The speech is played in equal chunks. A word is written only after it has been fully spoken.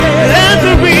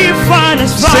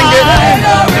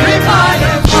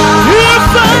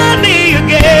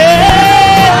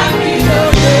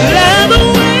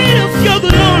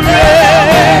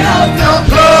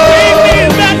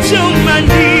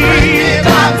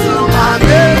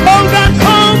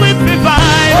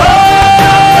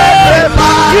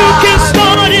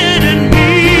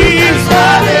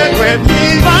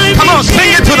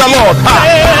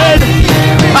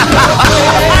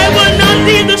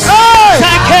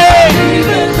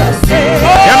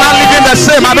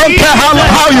don't care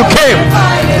how you came,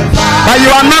 but you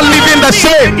are not living the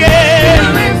same.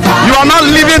 You are not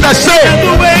living the same.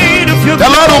 The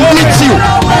Lord will meet you.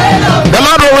 The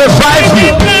Lord will revive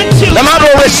you. The Lord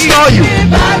will restore you.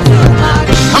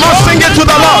 Come on, sing it to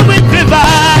the Lord. Oh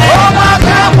my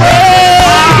God,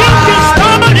 you can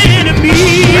start in me.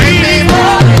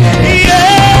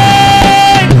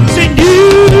 Yeah, sing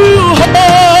you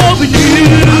hope,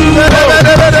 new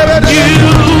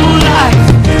life.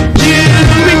 We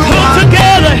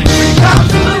come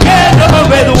together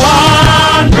with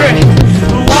one breath,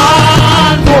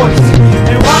 one voice,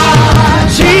 and one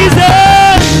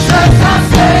Jesus.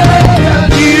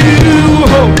 New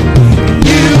hope,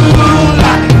 new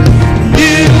life,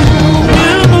 new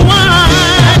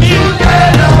wine.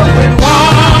 Together with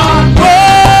one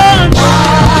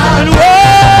and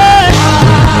one.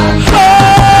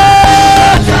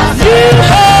 New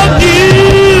hope,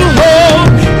 new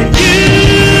hope,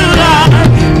 new life,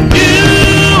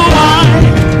 new wine.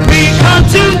 We come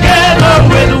together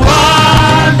with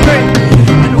one prayer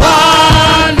and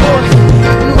one voice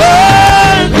and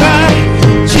one cry.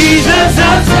 Jesus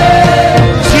our Savior,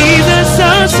 Jesus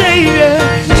our Savior,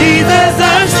 Jesus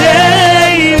our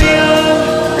Savior.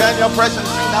 Get in your presence,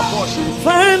 sing that portion.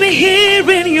 Find me here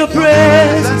in your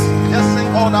presence. Just sing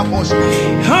all that portion.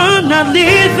 I'm not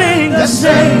living the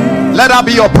same. Let that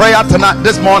be your prayer tonight,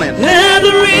 this morning. Let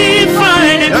the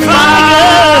refining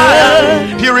fire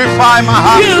Purify my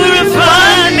heart.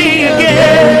 purify me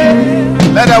again.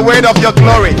 Let the weight of your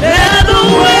glory, Let the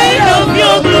weight of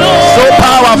your glory so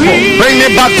powerful, bring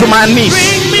me back to my knees.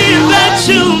 Bring me back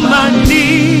to my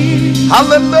knees.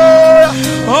 Hallelujah.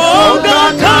 Oh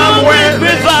God, come with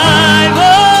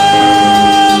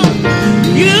revival.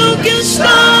 You can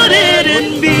start it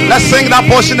in me. Let's sing that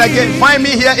portion again. Find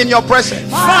me here in your presence.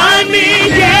 Find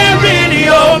me here in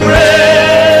your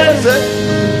presence.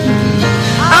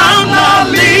 I'm not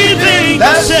leaving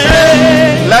the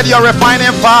same. Let your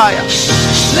refining fire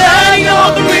Let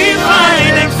your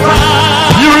refining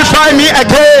fire purify me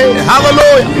again.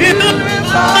 Hallelujah.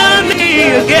 purify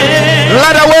me again.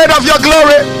 Let the weight of your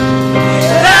glory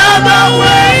Let the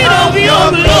weight of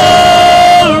your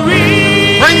glory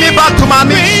bring me back to my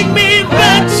knees. bring me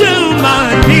back to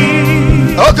my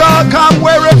knees. Oh God, come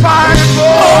where refining Oh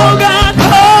Lord. God,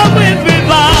 come with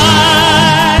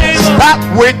revival. Start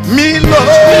with me, You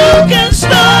Lord. can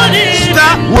start it.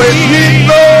 Start with me,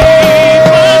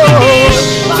 Lord.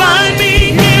 Find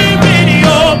me here in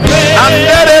your And presence. I'm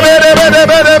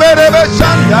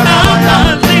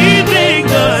not leaving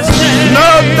the same. no.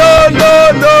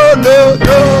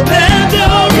 Let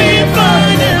your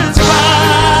refining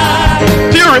fire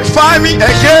Purify me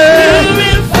again.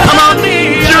 Come on,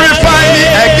 purify me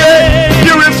again.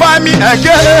 Purify me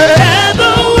again. Let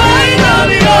the weight of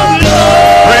your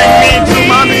glory Bring me to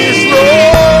my knees,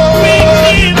 Lord. bring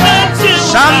me back to my knees.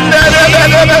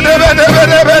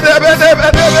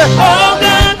 Oh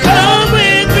God, come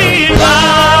with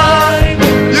revival.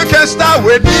 You can start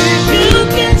with me. You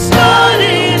can start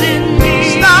it in me.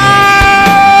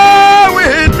 Start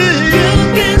with me.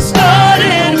 You can start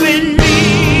it with me.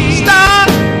 Start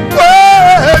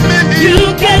with me.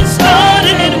 You can start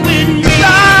it with me.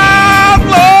 Start,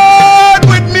 Lord,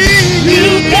 with me.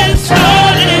 You can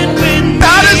start it with me.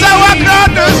 That is our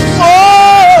God is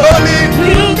falling.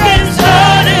 You can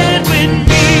start it with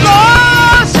me.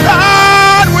 Lord,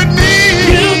 start with me.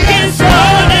 You can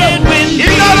start it with me. You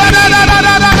can start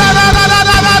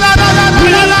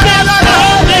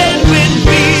it with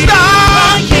me.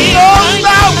 Start, Lord,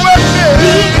 start with me.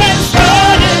 You can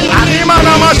start it.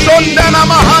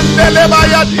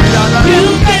 You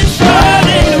can start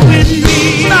it with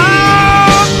me.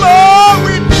 Start, Lord,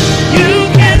 with me. You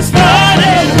can start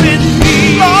it with me.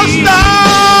 Lord,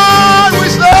 start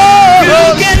with You us.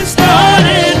 can start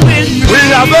it with me. We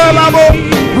available.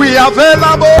 We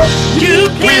available. You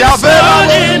We can start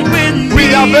available. it with me. We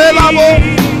available.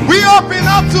 We open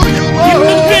up to you, You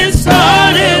Lord. can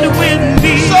start it with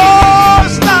me. So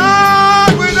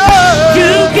start with us.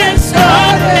 You can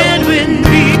start it with me.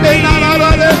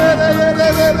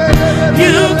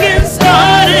 You can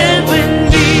start it with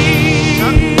me.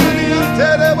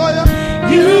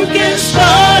 You can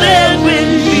start it with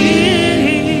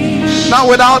me. Now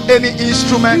without any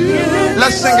instrument,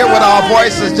 let's sing it with our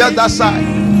voices, just that side.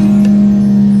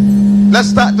 Let's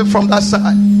start it from that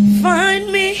side.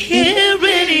 Find me here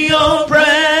in your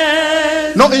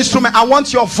presence. No instrument, I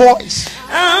want your voice.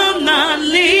 I'm not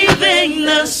leaving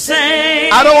the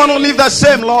same. I don't want to leave the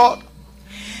same, Lord.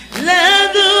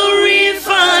 Let the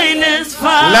refining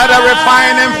fire. Let the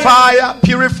refining fire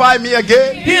purify me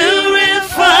again.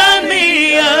 Purify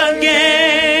me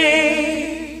again.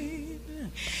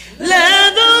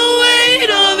 Let the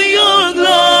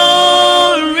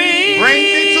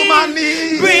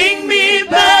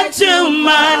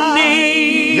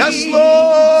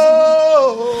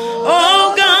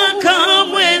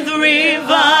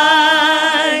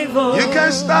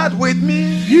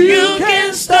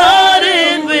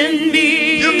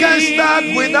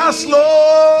start with us,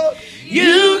 Lord.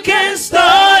 You can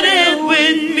start it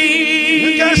with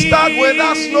me. You can start with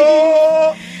us,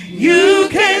 Lord. You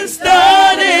can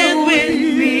start it with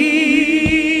me.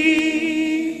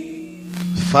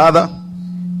 Father,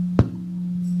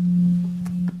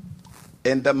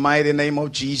 in the mighty name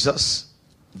of Jesus,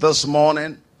 this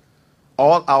morning,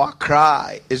 all our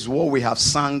cry is what we have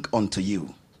sung unto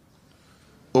you.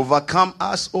 Overcome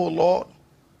us, O Lord,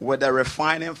 with a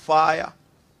refining fire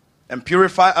and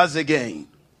purify us again.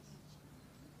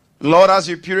 Lord, as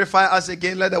you purify us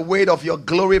again, let the weight of your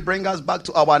glory bring us back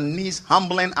to our knees,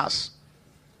 humbling us.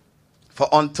 For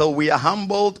until we are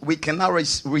humbled, we cannot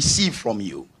receive from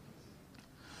you.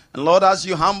 And Lord, as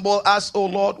you humble us, O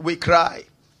Lord, we cry,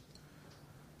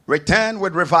 return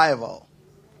with revival.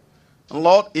 And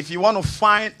Lord, if you want to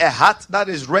find a heart that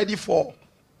is ready for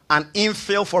an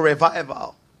infill for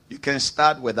revival, you can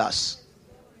start with us.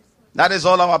 That is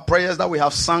all our prayers that we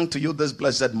have sung to you this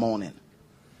blessed morning.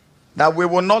 That we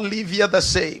will not leave here the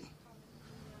same.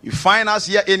 You find us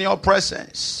here in your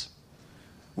presence.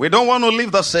 We don't want to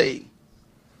live the same.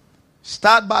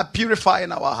 Start by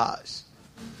purifying our hearts.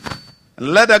 And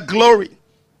let the glory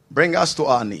bring us to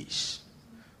our knees.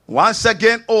 Once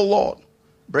again, O Lord,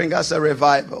 bring us a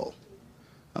revival.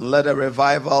 And let a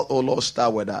revival, O Lord,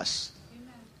 start with us.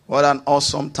 Amen. What an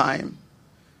awesome time.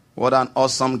 What an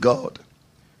awesome God.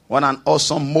 What an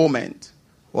awesome moment.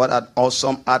 What an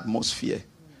awesome atmosphere.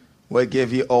 We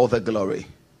give you all the glory.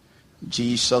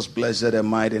 Jesus, blessed and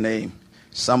mighty name.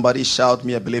 Somebody shout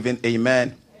me a believing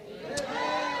amen. Amen.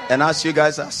 And as you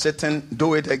guys are sitting,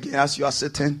 do it again as you are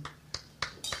sitting.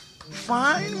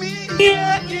 Find me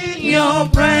here in your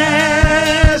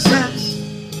presence.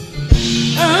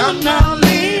 I'm not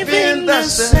living the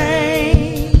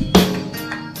same.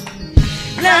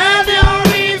 Let the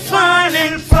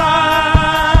refining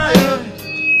fire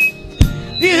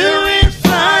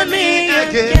purify me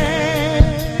again.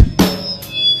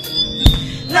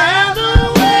 Let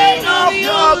the weight of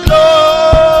your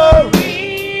glory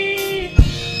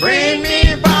bring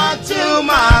me back to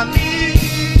my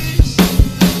knees.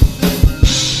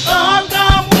 Oh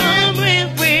God, when we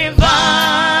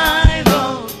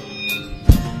revival,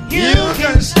 you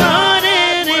can start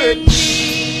it in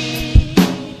me.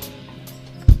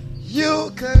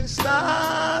 You can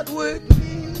start with me.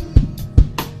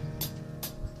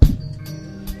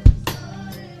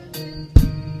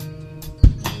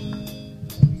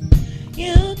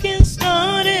 You can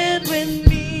start it with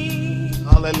me.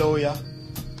 Hallelujah.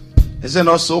 Isn't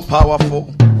it so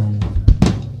powerful?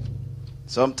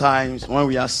 Sometimes when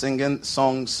we are singing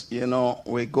songs,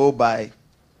 we go by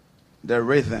the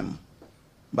rhythm.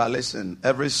 But listen,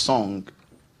 every song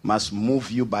must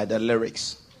move you by the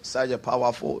lyrics. Such a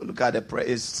powerful, look at the prayer,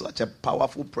 it's such a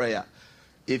powerful prayer.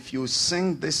 If you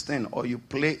sing this thing or you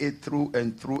play it through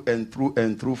and through and through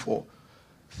and through for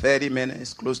 30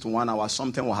 minutes, close to 1 hour,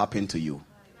 something will happen to you.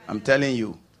 I'm telling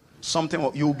you,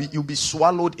 you'll be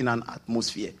swallowed in an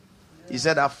atmosphere. He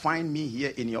said, I find me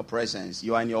here in your presence.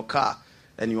 You are in your car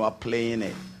and you are playing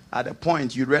it. At a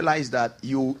point, you realize that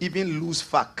you even lose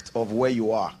fact of where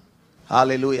you are.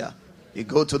 Hallelujah. You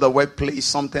go to the workplace,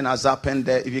 something has happened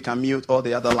there. If you can mute all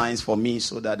the other lines for me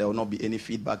so that there will not be any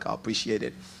feedback, I appreciate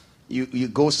it. You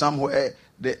go somewhere,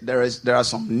 there are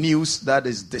some news that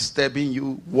is disturbing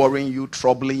you, worrying you,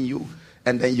 troubling you,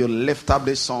 and then you lift up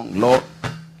this song. Lord,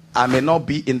 I may not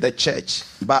be in the church,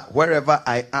 but wherever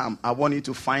I am, I want you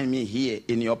to find me here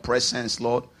in your presence,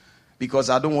 Lord, because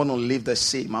I don't want to live the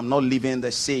same. I'm not living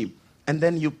the same. And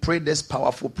then you pray this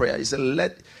powerful prayer. You say,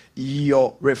 let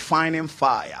your refining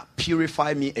fire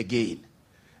purify me again.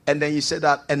 And then you say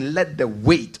that, and let the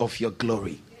weight of your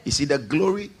glory. You see, the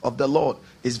glory of the Lord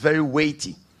is very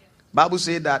weighty. Bible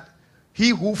says that he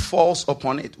who falls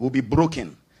upon it will be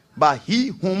broken, but he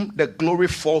whom the glory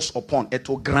falls upon, it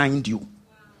will grind you.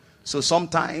 So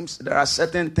sometimes there are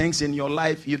certain things in your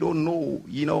life you don't know,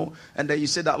 and then you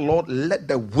say that, Lord, let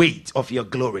the weight of your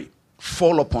glory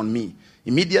fall upon me.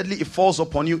 Immediately it falls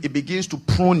upon you, it begins to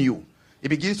prune you. It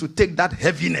begins to take that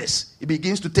heaviness. It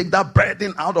begins to take that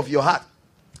burden out of your heart.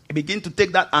 It begins to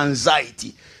take that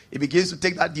anxiety. It begins to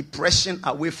take that depression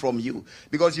away from you.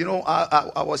 Because,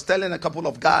 I was telling a couple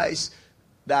of guys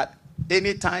that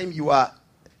anytime you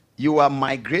are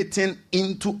migrating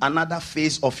into another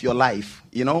phase of your life,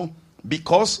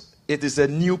 because it is a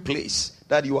new place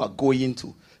that you are going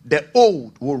to, the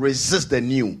old will resist the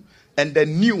new, and the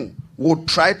new will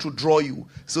try to draw you.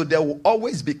 So there will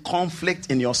always be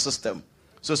conflict in your system.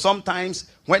 So sometimes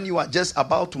when you are just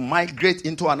about to migrate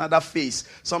into another phase,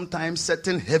 sometimes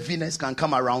certain heaviness can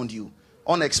come around you.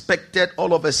 Unexpected,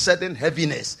 all of a sudden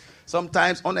heaviness.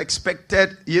 sometimes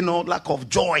unexpected, lack of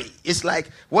joy. It's like,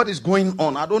 what is going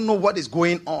on? I don't know what is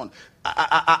going on.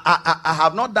 I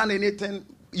have not done anything,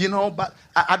 but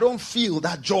I don't feel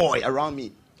that joy around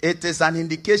me. It is an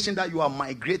indication that you are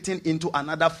migrating into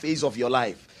another phase of your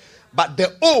life. But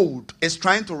the old is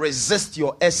trying to resist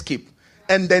your escape.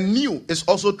 And the new is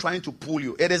also trying to pull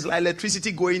you. It is like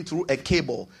electricity going through a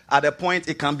cable. At a point,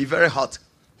 it can be very hot.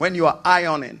 When you are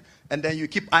ironing, and then you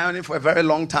keep ironing for a very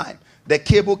long time, the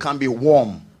cable can be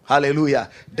warm. Hallelujah.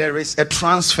 There is a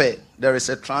transfer.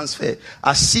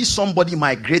 I see somebody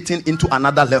migrating into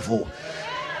another level.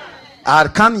 I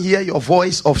can hear your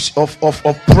voice of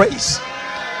praise.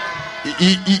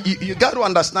 You got to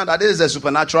understand that this is a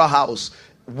supernatural house.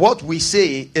 What we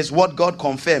say is what God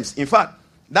confirms. In fact,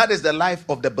 that is the life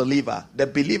of the believer. The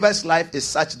believer's life is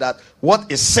such that what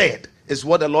is said is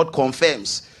what the Lord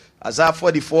confirms. Isaiah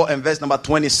 44 and verse number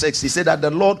 26, he said that the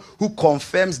Lord who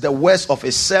confirms the words of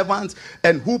his servants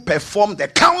and who perform the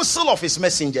counsel of his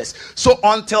messengers. So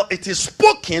until it is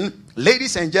spoken,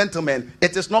 ladies and gentlemen,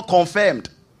 it is not confirmed.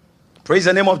 Praise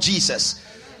the name of Jesus.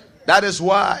 That is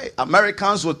why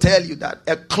Americans will tell you that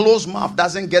a closed mouth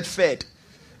doesn't get fed.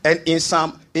 And in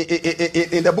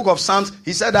the book of Psalms,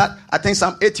 he said that, I think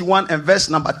Psalm 81 and verse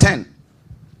number 10.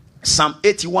 Psalm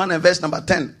 81 and verse number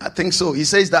 10. I think so. He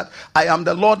says that, I am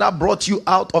the Lord that brought you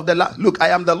out of the land. Look, I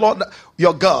am the Lord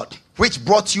your God, which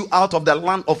brought you out of the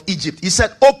land of Egypt. He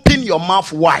said, open your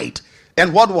mouth wide.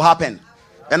 And what will happen?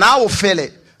 And I will fill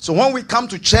it. So when we come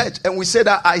to church and we say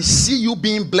that I see you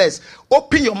being blessed,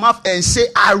 open your mouth and say,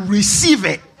 I receive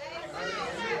it.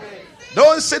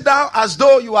 Don't sit down as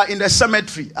though you are in the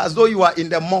cemetery, as though you are in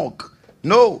the morgue.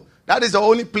 No, that is the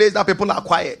only place that people are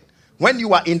quiet. When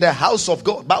you are in the house of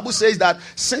God, Bible says that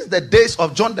since the days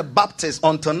of John the Baptist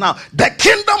until now, the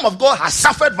kingdom of God has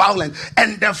suffered violence,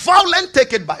 and the violent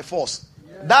take it by force.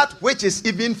 That which is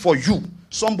even for you,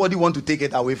 somebody want to take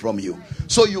it away from you.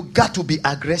 So you got to be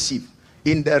aggressive.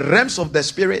 In the realms of the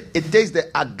spirit, it takes the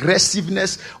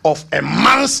aggressiveness of a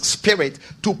man's spirit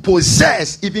to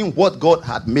possess even what God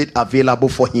had made available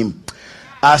for him.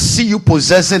 I see you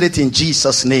possessing it in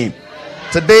Jesus' name.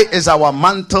 Today is our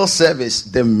mantle service,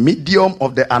 the medium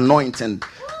of the anointing.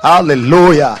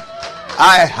 Hallelujah.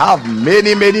 I have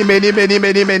many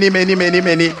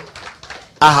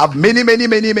I have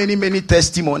many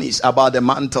testimonies about the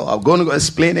mantle. I'm going to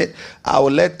explain it. I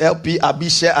will let LP Abi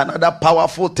share another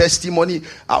powerful testimony.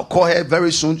 I'll call her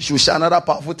very soon. She'll share another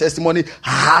powerful testimony.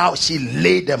 How she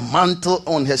laid the mantle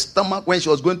on her stomach when she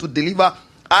was going to deliver.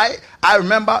 I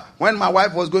remember when my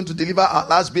wife was going to deliver our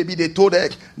last baby, they told her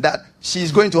that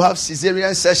she's going to have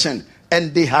cesarean session.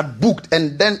 And they had booked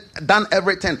and then done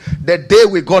everything. The day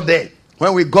we got there,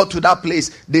 when we got to that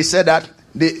place, they said that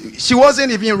she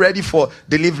wasn't even ready for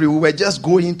delivery. We were just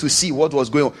going to see what was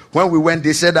going on. When we went,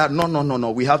 they said that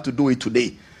no, we have to do it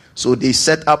today. So they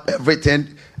set up everything.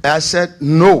 I said,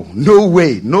 no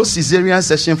way, no cesarean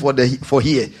session for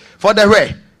the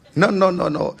way. No.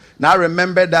 Now I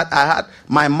remember that I had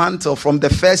my mantle from the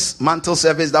first mantle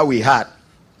service that we had.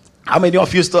 How many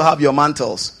of you still have your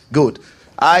mantles? Good.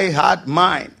 I had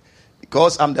mine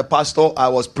because I'm the pastor. I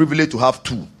was privileged to have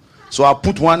two. So I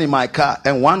put one in my car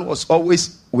and one was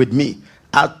always with me.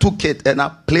 I took it and I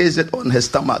placed it on her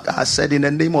stomach. I said, in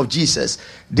the name of Jesus,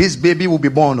 this baby will be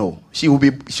born. Oh, she will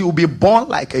be born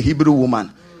like a Hebrew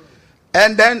woman.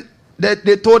 And then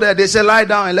they told her, they said, lie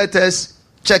down and let us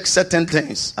check certain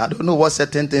things. I don't know what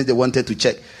certain things they wanted to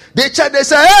check. They checked, they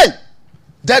said, hey,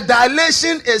 the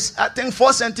dilation is, I think,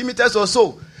 4 centimeters or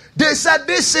so. They said,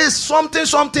 this is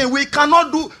something we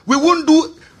cannot do, we won't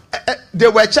do. They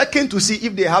were checking to see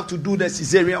if they have to do the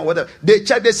cesarean or whatever. They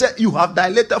checked, they said, you have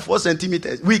dilated 4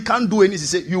 centimeters. We can't do anything.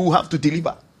 They said, you have to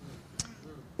deliver.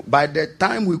 By the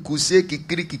time we could say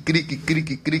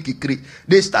kikiri,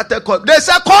 they started calling. They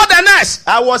said, call the nurse.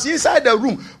 I was inside the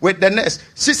room with the nurse.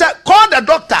 She said, call the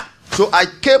doctor. So I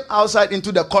came outside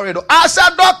into the corridor. I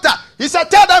said, doctor. He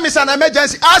said, tell them it's an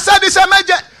emergency. I said, it's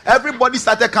emergency. Everybody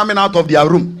started coming out of their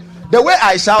room. The way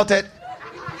I shouted,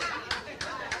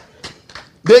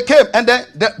 they came, and then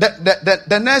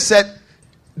the nurse said,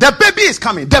 the baby is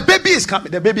coming. The baby is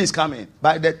coming. The baby is coming.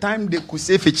 By the time they could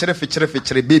say,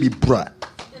 fichere, baby, bruh.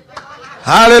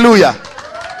 Hallelujah.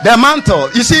 The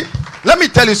mantle. You see, let me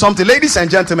tell you something, ladies and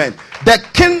gentlemen. The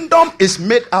kingdom is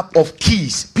made up of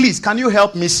keys. Please, can you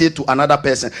help me say to another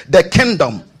person? The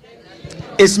kingdom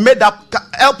is made up.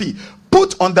 LP,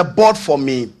 put on the board for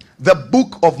me the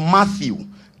book of Matthew,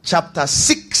 chapter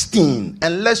 16,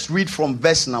 and let's read from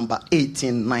verse number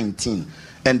 18, 19,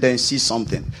 and then see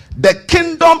something. The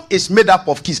kingdom is made up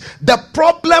of keys. The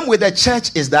problem with the church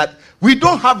is that we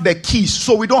don't have the keys,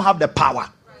 so we don't have the power.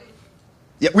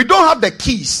 Yeah, we don't have the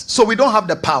keys, so we don't have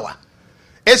the power.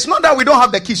 It's not that we don't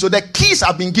have the keys, so the keys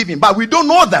have been given, but we don't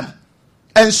know them.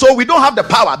 And so we don't have the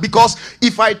power, because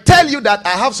if I tell you that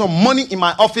I have some money in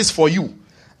my office for you,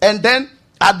 and then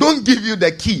I don't give you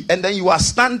the key, and then you are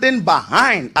standing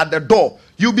behind at the door,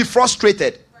 you'll be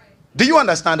frustrated. Right. Do you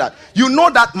understand that? You know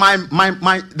that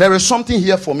my there is something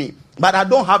here for me, but I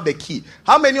don't have the key.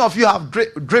 How many of you have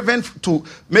driven to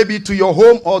maybe to your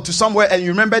home or to somewhere, and you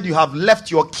remembered you have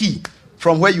left your key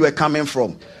from where you were coming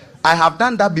from? I have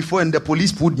done that before, and the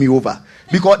police pulled me over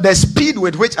because the speed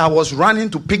with which I was running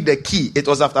to pick the key, it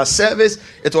was after service,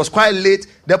 it was quite late.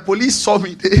 The police saw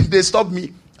me, they stopped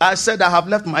me. I said, I have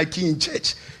left my key in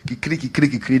church.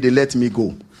 They let me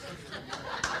go.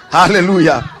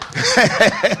 Hallelujah.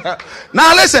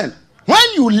 Now listen,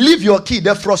 when you leave your key,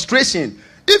 the frustration,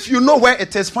 if you know where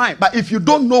it is, fine. But if you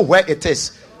don't know where it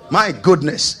is, my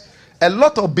goodness. A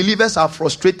lot of believers are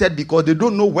frustrated because they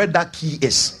don't know where that key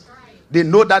is. They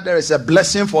know that there is a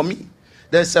blessing for me.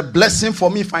 There's a blessing for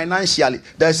me financially.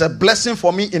 There's a blessing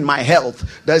for me in my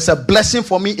health. There's a blessing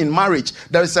for me in marriage.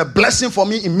 There is a blessing for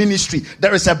me in ministry.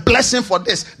 There is a blessing for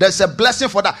this. There's a blessing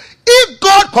for that. If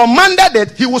God commanded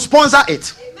it, he will sponsor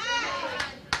it. Amen.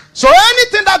 So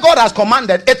anything that God has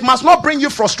commanded, it must not bring you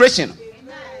frustration.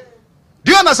 Amen.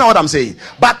 Do you understand what I'm saying?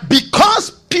 But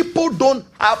because people don't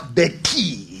have the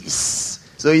keys,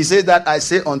 so he said that I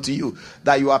say unto you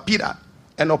that you are Peter,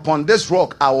 and upon this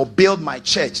rock I will build my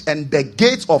church, and the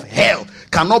gates of hell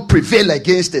cannot prevail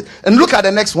against it. And look at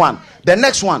the next one. The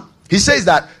next one, he says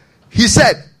that, he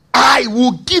said, I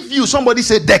will give you, somebody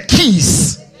said, the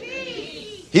keys.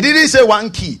 He didn't say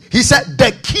one key. He said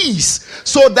the keys.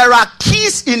 So there are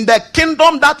keys in the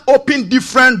kingdom that open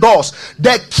different doors.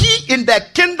 The key in the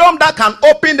kingdom that can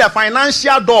open the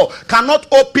financial door cannot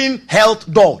open health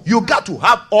door. You got to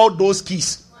have all those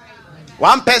keys.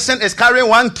 One person is carrying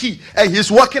one key and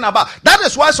he's walking about. That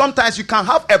is why sometimes you can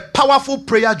have a powerful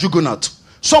prayer juggernaut.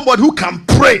 Somebody who can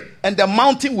pray and the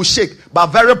mountain will shake, but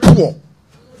very poor.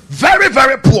 Very,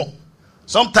 very poor.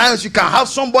 Sometimes you can have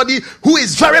somebody who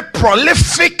is very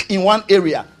prolific in one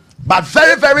area, but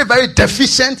very, very, very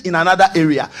deficient in another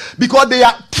area. Because they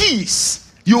are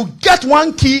keys. You get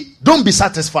one key, don't be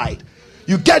satisfied.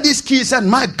 You get this key and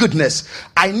my goodness,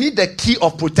 I need the key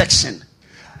of protection.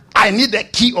 I need the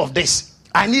key of this.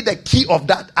 I need the key of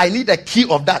that. I need the key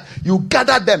of that. You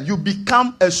gather them. You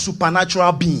become a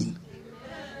supernatural being.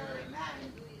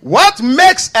 What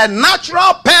makes a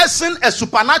natural person a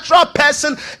supernatural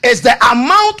person is the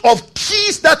amount of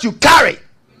keys that you carry.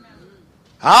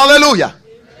 Hallelujah.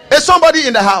 Is somebody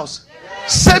in the house?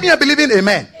 Say me a believing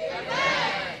amen.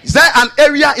 Is there an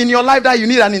area in your life that you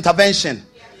need an intervention?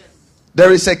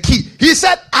 There is a key. He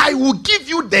said, I will give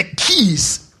you the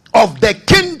keys of the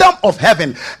kingdom of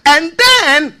heaven. And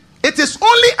then it is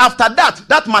only after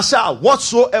that Marshall,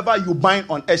 whatsoever you bind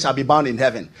on earth shall be bound in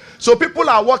heaven. So people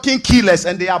are walking keyless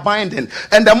and they are binding.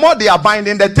 And the more they are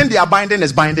binding, the thing they are binding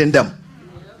is binding them.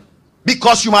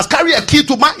 Because you must carry a key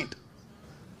to bind.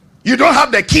 You don't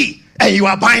have the key and you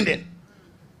are binding.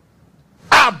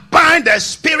 I bind the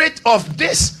spirit of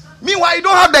this. Meanwhile, you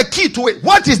don't have the key to it.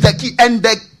 What is the key? And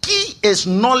the key is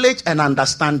knowledge and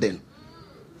understanding.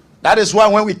 That is why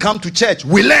when we come to church,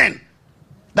 we learn.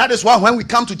 That is why when we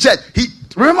come to church,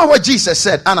 remember what Jesus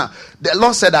said, Anna. The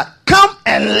Lord said that, come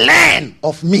and learn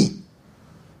of me.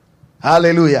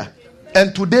 Hallelujah.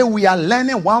 And today we are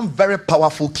learning one very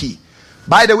powerful key.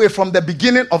 By the way, from the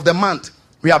beginning of the month,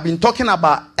 we have been talking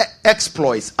about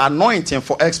exploits, anointing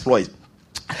for exploits.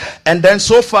 And then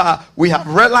so far, we have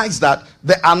realized that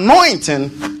the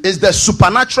anointing is the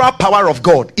supernatural power of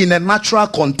God in a natural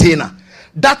container.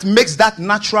 That makes that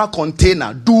natural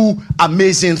container do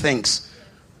amazing things.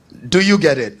 Do you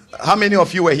get it? How many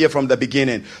of you were here from the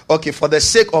beginning? Okay, for the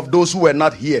sake of those who were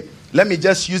not here, let me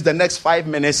just use the next 5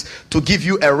 minutes to give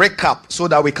you a recap so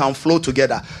that we can flow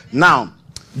together. Now,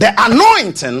 the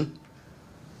anointing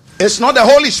is not the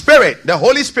Holy Spirit. The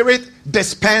Holy Spirit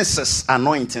dispenses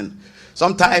anointing.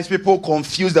 Sometimes people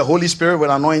confuse the Holy Spirit with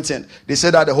anointing. They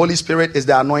say that the Holy Spirit is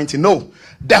the anointing. No.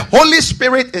 The Holy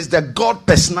Spirit is the God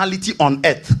personality on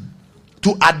earth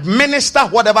to administer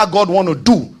whatever God wants to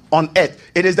do on earth.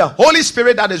 It is the Holy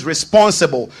Spirit that is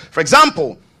responsible. For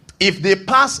example, if they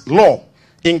pass law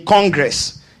in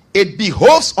Congress, it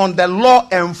behoves on the law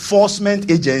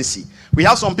enforcement agency. We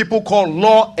have some people called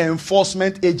law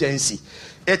enforcement agency.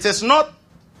 It is not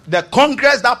the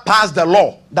Congress that passed the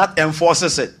law that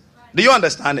enforces it. Do you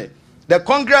understand it? The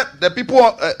Congress, the people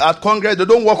at Congress, they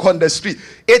don't walk on the street.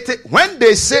 When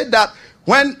they say that,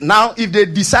 if they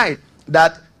decide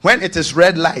that when it is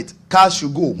red light, cars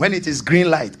should go. When it is green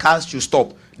light, cars should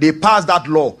stop. They pass that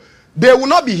law. they will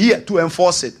not be here to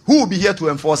enforce it. Who will be here to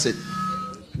enforce it?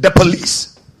 The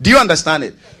police. Do you understand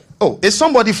it? Oh, is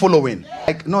somebody following?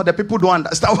 Like, no, the people don't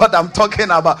understand what I'm talking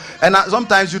about. And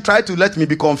sometimes you try to let me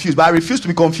be confused, but I refuse to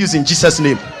be confused in Jesus'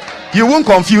 name. You won't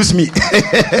confuse me.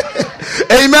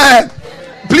 Amen.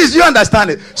 Please, you understand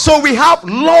it? So we have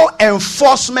law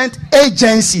enforcement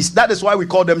agencies. That is why we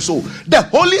call them so. The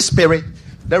Holy Spirit,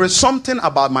 there is something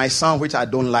about my sound which I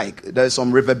don't like. There is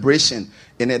some reverberation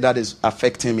in it that is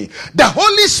affecting me. The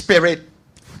Holy Spirit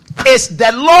is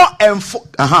the law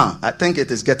I think it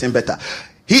is getting better.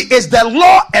 He is the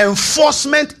law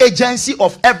enforcement agency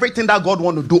of everything that God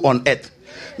wants to do on earth.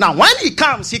 Now, when he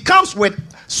comes with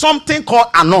something called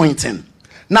anointing.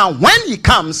 Now, when he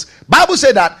comes, Bible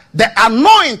said that the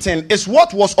anointing is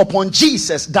what was upon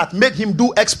Jesus that made him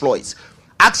do exploits.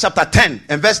 Acts chapter 10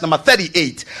 and verse number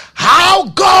 38. How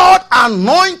God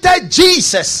anointed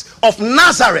Jesus of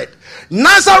Nazareth.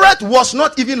 Nazareth was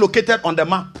not even located on the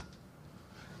map.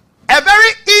 A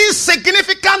very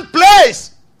insignificant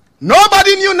place.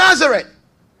 Nobody knew Nazareth.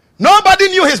 Nobody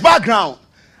knew his background.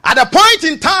 At a point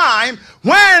in time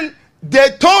when they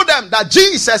told them that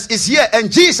Jesus is here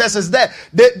and Jesus is there,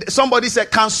 somebody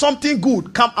said, can something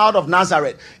good come out of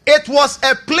Nazareth? It was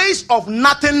a place of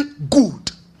nothing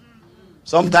good.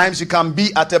 Sometimes you can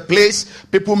be at a place,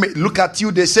 people may look at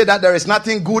you, they say that there is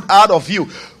nothing good out of you.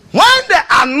 When the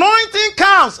anointing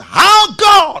comes, how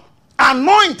God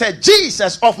anointed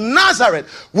Jesus of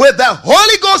Nazareth with the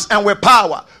Holy Ghost and with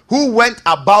power, who went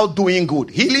about doing good,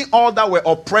 healing all that were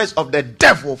oppressed of the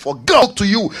devil. For God to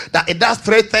you that it does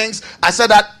three things. I said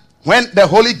that when the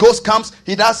Holy Ghost comes,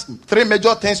 he does three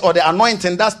major things, or the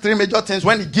anointing does three major things.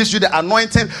 When he gives you the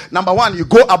anointing, number one, you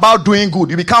go about doing good.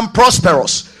 You become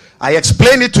prosperous. I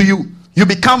explain it to you. You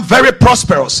become very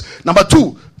prosperous. Number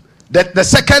two, the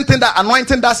second thing that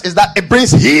anointing does is that it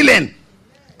brings healing.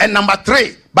 And number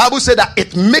three, Bible said that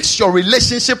it makes your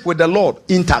relationship with the Lord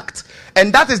intact.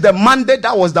 And that is the mandate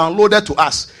that was downloaded to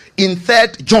us in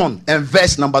 3 John and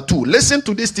verse number 2. Listen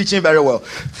to this teaching very well.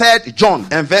 3 John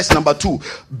and verse number 2.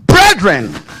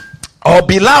 Brethren, or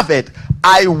beloved,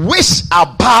 I wish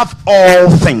above all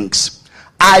things.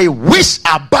 I wish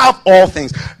above all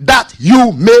things that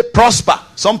you may prosper.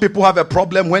 Some people have a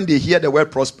problem when they hear the word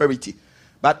prosperity.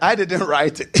 But I didn't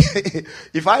write it.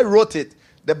 If I wrote it,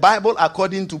 the Bible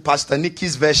according to Pastor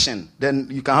Nicky's version, then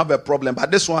you can have a problem. But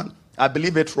this one, I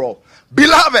believe it raw.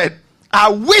 Beloved, I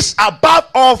wish above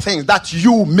all things that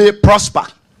you may prosper.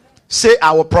 Say,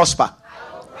 I will prosper.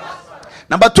 I will prosper.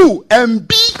 Number 2, and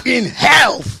be in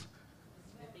health.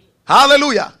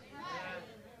 Hallelujah.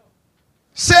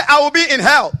 Say, I will be in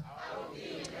health.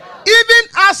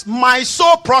 Even as my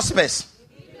soul prospers.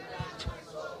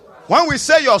 When we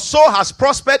say your soul has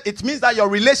prospered, it means that your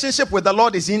relationship with the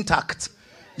Lord is intact.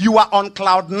 You are on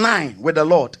cloud 9 with the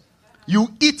Lord. You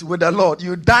eat with the Lord.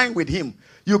 You dine with him.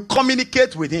 You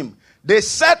communicate with him. They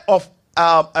said of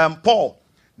Paul,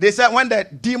 they said when the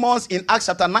demons in Acts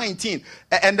chapter 19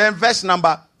 and then verse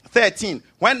number 13,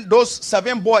 when those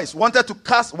 7 boys wanted to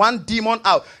cast one demon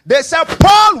out, they said,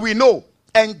 Paul we know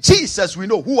and Jesus we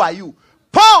know. Who are you?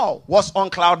 Paul was on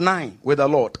cloud 9 with the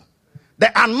Lord.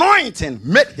 The anointing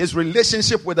made his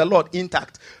relationship with the Lord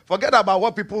intact. Forget about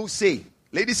what people say.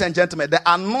 Ladies and gentlemen, the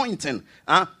anointing,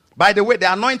 by the way,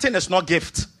 the anointing is not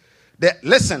gift.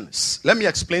 Listen, let me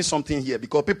explain something here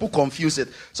because people confuse it.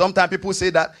 Sometimes people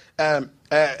say that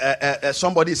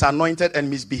somebody is anointed and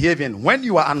misbehaving. When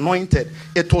you are anointed,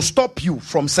 it will stop you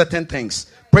from certain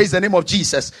things. Praise the name of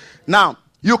Jesus. Now,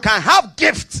 you can have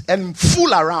gifts and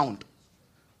fool around.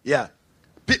 Yeah.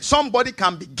 Somebody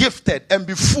can be gifted and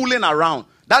be fooling around.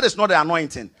 That is not the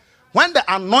anointing. When the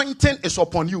anointing is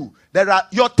upon you,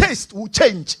 your taste will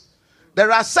change.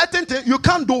 There are certain things you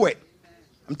can't do it.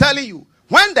 I'm telling you.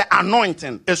 When the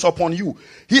anointing is upon you,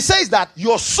 he says that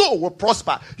your soul will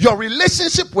prosper. Your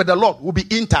relationship with the Lord will be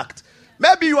intact.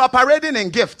 Maybe you are parading in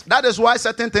gift. That is why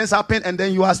certain things happen and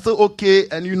then you are still okay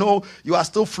and you are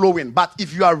still flowing. But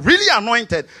if you are really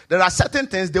anointed, there are certain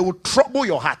things that will trouble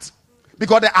your heart.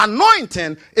 Because the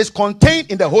anointing is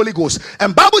contained in the Holy Ghost.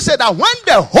 And Bible said that when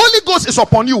the Holy Ghost is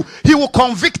upon you, he will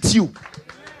convict you.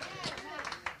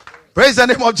 Praise the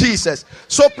name of Jesus.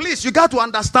 So please, you got to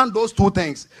understand those two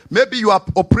things. Maybe you are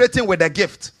operating with a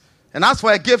gift. And as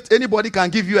for a gift, anybody can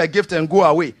give you a gift and go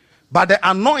away. But the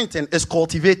anointing is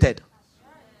cultivated.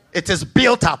 It is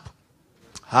built up.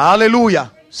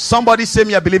 Hallelujah. Somebody say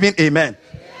me, I believe in amen.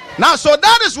 Now, so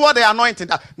that is what the anointing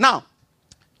does. Now,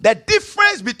 the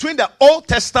difference between the Old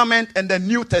Testament and the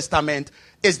New Testament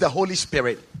is the Holy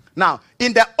Spirit. Now,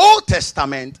 in the Old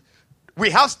Testament, we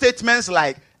have statements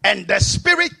like, and the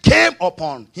Spirit came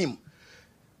upon him.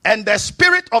 And the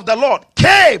Spirit of the Lord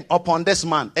came upon this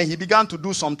man, and he began to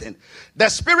do something. The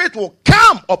Spirit will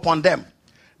come upon them.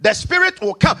 The Spirit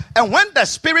will come. And when the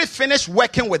Spirit finished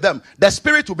working with them, the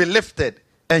Spirit will be lifted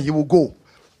and he will go.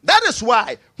 That is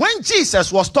why when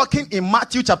Jesus was talking in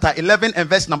Matthew chapter 11 and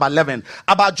verse number 11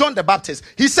 about John the Baptist,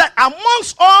 he said,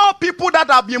 amongst all people that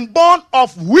have been born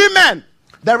of women,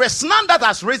 there is none that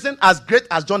has risen as great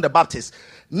as John the Baptist.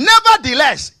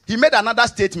 Nevertheless, he made another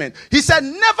statement. He said,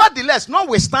 nevertheless,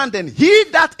 notwithstanding, he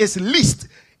that is least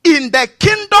in the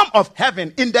kingdom of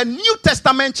heaven, in the New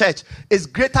Testament church, is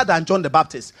greater than John the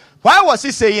Baptist. Why was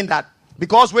he saying that?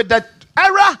 Because with the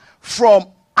era from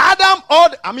Adam,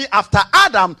 after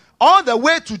Adam, all the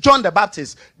way to John the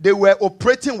Baptist, they were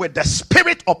operating with the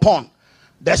Spirit upon.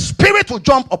 The Spirit will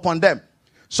jump upon them.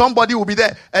 Somebody will be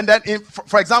there. And then,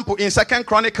 for example, in 2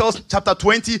 Chronicles chapter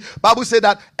 20, Bible said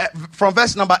that from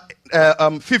verse number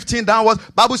 15 downwards,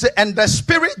 Bible said, and the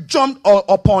Spirit jumped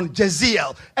upon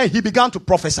Jeziel, and he began to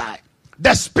prophesy.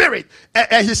 The Spirit.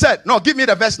 And he said, no, give me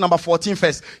the verse number 14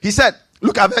 first. He said,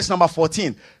 look at verse number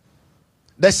 14.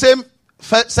 The same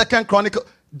 2 Chronicle.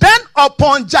 Then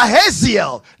upon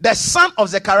Jahaziel, the son of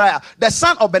Zechariah, the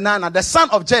son of Benaiah, the son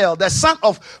of Jael, the son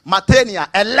of Mattaniah,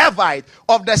 a Levite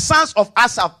of the sons of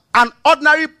Asaph, an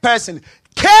ordinary person,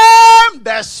 came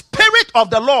the Spirit of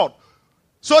the Lord.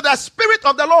 So the Spirit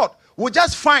of the Lord will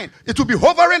just find, it will be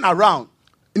hovering around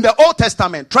in the Old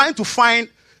Testament, trying to find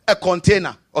a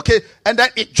container, okay? And then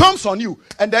it jumps on you,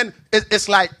 and then it's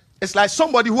like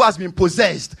somebody who has been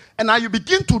possessed. And now you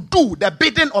begin to do the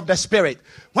bidding of the Spirit.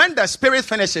 When the Spirit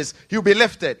finishes, you'll be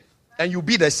lifted and you'll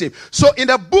be the same. So in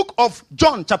the book of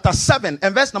John chapter 7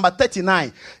 and verse number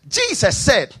 39, Jesus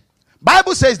said,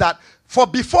 Bible says that, for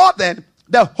before then,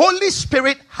 the Holy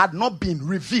Spirit had not been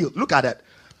revealed. Look at that.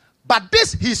 But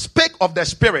this he spake of the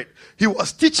Spirit. He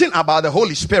was teaching about the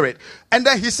Holy Spirit. And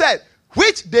then he said,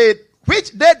 which they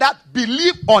that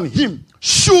believe on him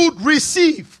should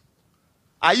receive.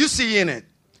 Are you seeing it?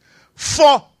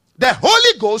 For the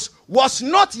Holy Ghost was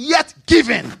not yet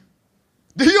given.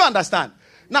 Do you understand?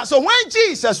 Now, so when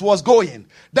Jesus was going,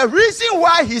 the reason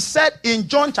why he said in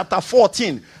John chapter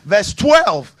 14, verse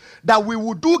 12, that we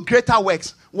will do greater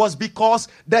works was because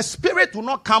the Spirit will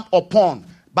not come upon,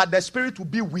 but the Spirit will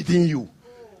be within you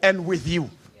and with you.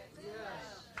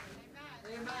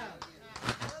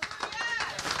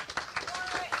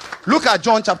 Look at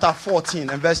John chapter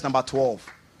 14 and verse number 12.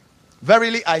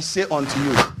 Verily I say unto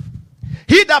you,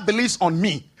 he that believes on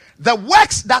me, the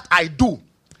works that I do,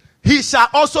 he shall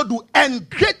also do, and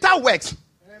greater works.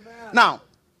 Amen. Now,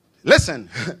 listen.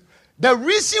 The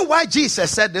reason why Jesus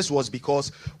said this was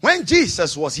because when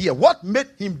Jesus was here, what made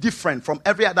him different from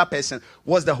every other person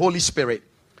was the Holy Spirit.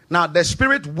 Now, the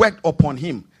Spirit worked upon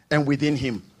him and within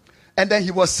him. And then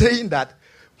he was saying that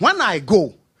when I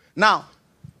go, now,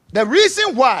 the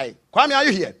reason why, Kwame, are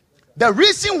you here? The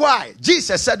reason why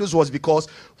Jesus said this was because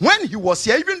when he was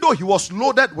here, even though he was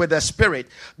loaded with the Spirit,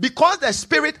 because the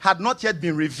Spirit had not yet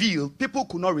been revealed, people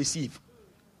could not receive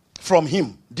from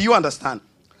him. Do you understand?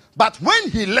 But when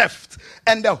he left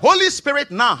and the Holy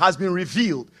Spirit now has been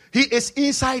revealed, he is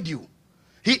inside you.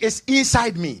 He is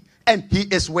inside me and he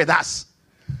is with us.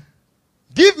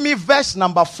 Give me verse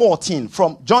number 14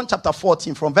 from John chapter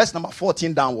 14, from verse number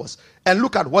 14 downwards, and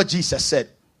look at what Jesus said.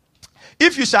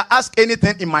 If you shall ask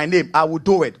anything in my name, I will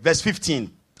do it. Verse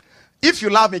 15. If you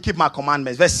love me, keep my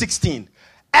commandments. Verse 16.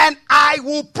 And I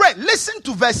will pray. Listen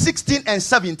to verse 16 and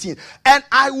 17. And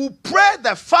I will pray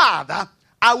the Father.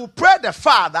 I will pray the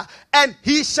Father, and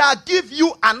he shall give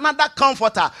you another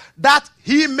comforter, that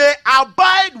he may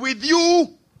abide with you.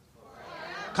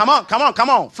 Come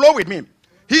on. Flow with me.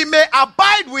 He may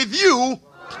abide with you.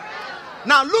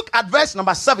 Now look at verse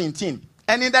number 17.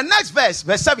 And in the next verse,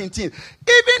 verse 17,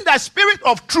 even the Spirit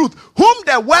of truth, whom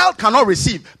the world cannot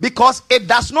receive, because it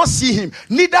does not see him,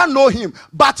 neither know him,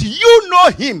 but you know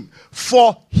him,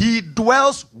 for he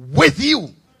dwells with you,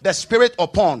 the Spirit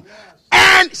upon,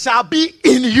 and shall be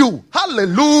in you.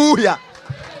 Hallelujah.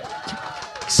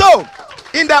 So,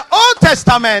 in the Old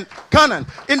Testament,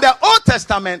 in the Old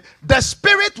Testament, the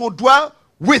Spirit will dwell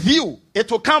with you. It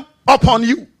will come upon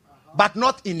you, but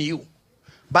not in you.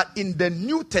 But in the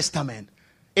New Testament,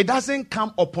 it doesn't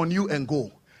come upon you and go.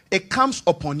 It comes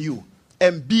upon you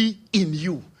and be in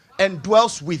you and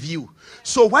dwells with you.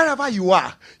 So wherever you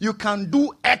are, you can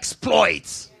do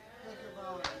exploits.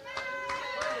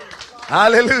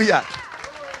 Hallelujah.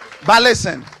 But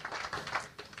listen,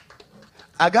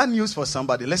 I got news for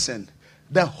somebody. Listen,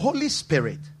 the Holy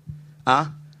Spirit,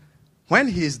 when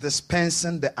he is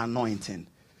dispensing the anointing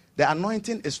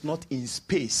is not in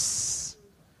space.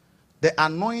 The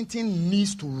anointing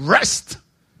needs to rest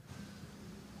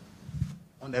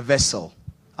on a vessel.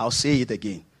 I'll say it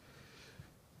again.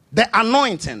 The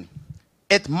anointing,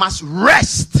 it must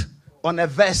rest on a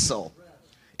vessel.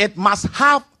 It must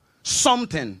have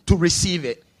something to receive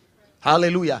it.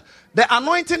 Hallelujah. The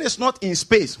anointing is not in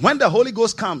space. When the Holy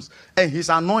Ghost comes and His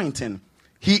anointing,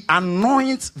 He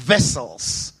anoints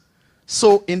vessels.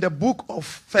 So in the book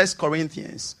of 1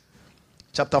 Corinthians,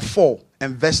 chapter 4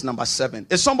 and verse number 7.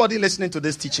 Is somebody listening to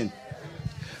this teaching?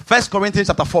 1 Corinthians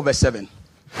chapter 4 verse 7.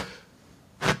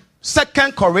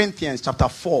 2 Corinthians chapter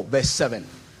 4 verse 7.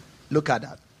 Look at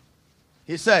that.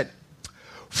 He said,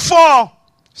 for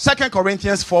 2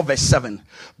 Corinthians 4 verse 7.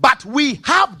 But we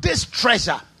have this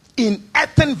treasure in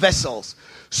earthen vessels.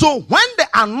 So when the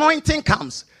anointing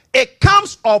comes, it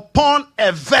comes upon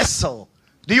a vessel.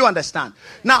 Do you understand?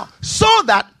 Now, so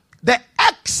that the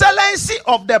excellency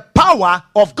of the power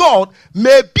of God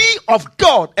may be of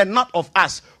God and not of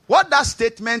us. What that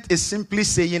statement is simply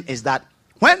saying is that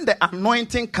when the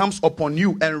anointing comes upon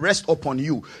you and rests upon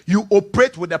you, you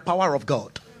operate with the power of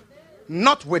God,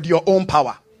 not with your own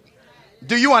power.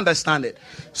 Do you understand it?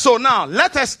 So now,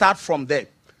 let us start from there.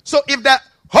 So if the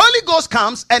Holy Ghost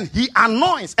comes and He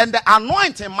anoints, and the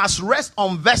anointing must rest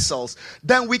on vessels,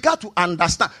 then we got to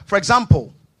understand. For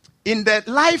example, in the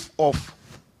life of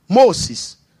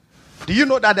Moses, do you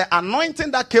know that the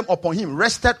anointing that came upon him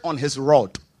rested on his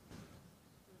rod?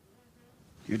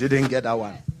 You didn't get that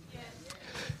one.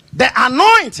 The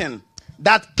anointing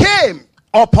that came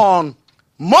upon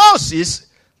Moses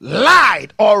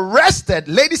lied or rested,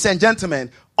 ladies and gentlemen,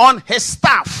 on his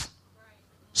staff.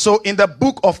 So in the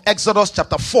book of Exodus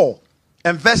chapter 4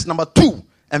 and verse number 2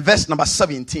 and verse number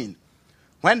 17,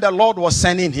 when the Lord was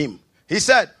sending him, He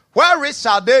said, wherein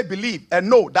shall they believe and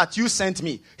know that you sent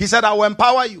me? He said, I will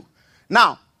empower you.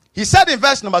 Now, He said in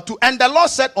verse number 2, and the Lord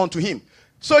said unto him,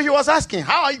 so he was asking,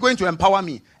 how are you going to empower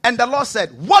me? And the Lord said,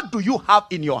 what do you have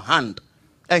in your hand?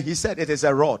 And he said, it is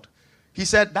a rod. He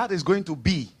said, that is going to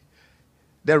be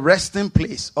the resting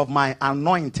place of my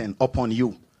anointing upon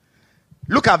you.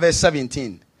 Look at verse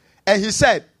 17. And he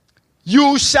said,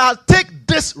 you shall take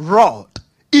this rod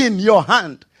in your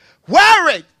hand,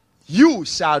 wherein you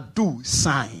shall do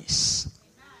signs.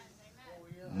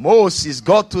 Moses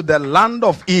got to the land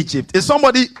of Egypt. Is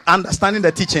somebody understanding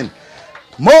the teaching?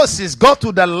 Moses got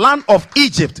to the land of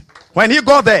Egypt. When he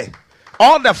got there,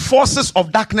 all the forces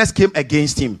of darkness came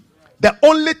against him. The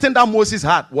only thing that Moses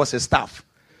had was his staff.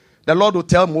 The Lord will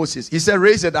tell Moses, He said,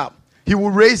 raise it up. He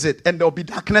will raise it and there will be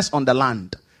darkness on the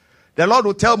land. The Lord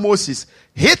will tell Moses,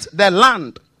 hit the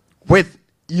land with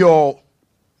your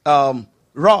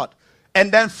rod,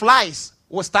 and then flies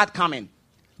will start coming.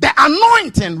 The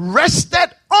anointing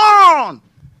rested on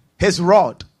his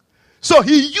rod. So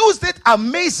he used it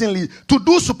amazingly to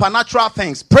do supernatural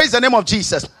things. Praise the name of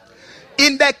Jesus.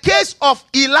 In the case of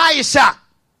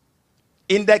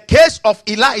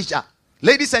Elijah,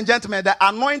 ladies and gentlemen, the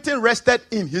anointing rested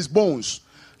in his bones.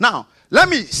 Now, let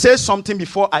me say something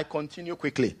before I continue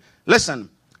quickly. Listen,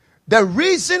 the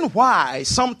reason why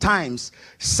sometimes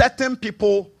certain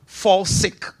people fall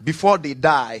sick before they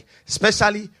die,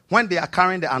 especially when they are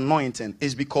carrying the anointing,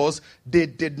 is because they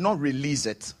did not release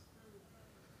it.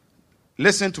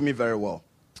 Listen to me very well.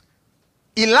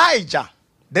 Elijah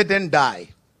didn't die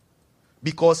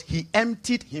because he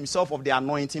emptied himself of the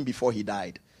anointing before he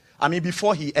died.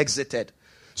 Before he exited.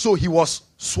 So he was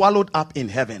swallowed up in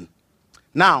heaven.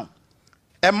 Now,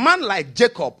 a man like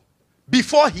Jacob,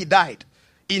 before he died,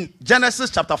 in Genesis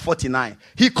chapter 49,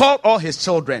 he called all his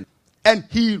children and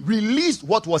he released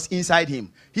what was inside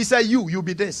him. He said, you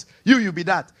be this. You be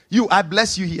that. You, I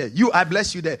bless you here. You, I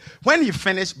bless you there. When he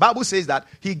finished, Bible says that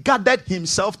he gathered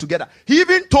himself together. He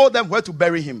even told them where to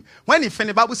bury him. When he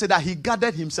finished, Bible said that he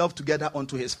gathered himself together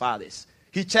unto his fathers.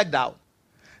 He checked out.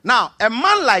 Now, a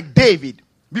man like David,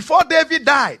 before David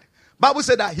died, Bible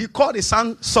said that he called his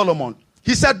son Solomon.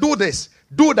 He said, do this,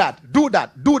 do that, do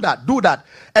that, do that, do that.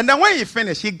 And then when he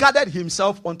finished, he gathered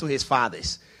himself unto his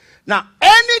fathers. Now,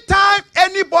 anytime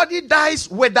anybody dies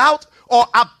without or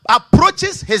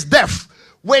approaches his death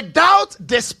without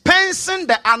dispensing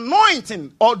the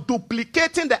anointing or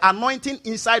duplicating the anointing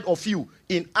inside of you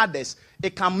in others,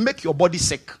 it can make your body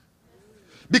sick.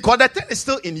 Because the thing is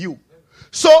still in you.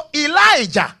 So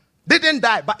Elijah didn't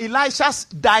die, but Elisha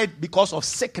died because of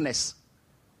sickness.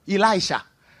 Elisha,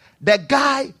 the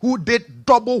guy who did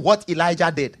double what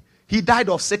Elijah did, he died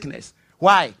of sickness.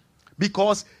 Why?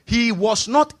 Because he was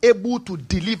not able to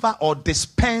deliver or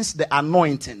dispense the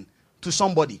anointing to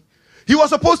somebody. He was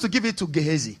supposed to give it to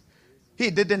Gehazi.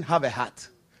 He didn't have a heart.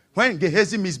 When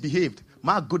Gehazi misbehaved,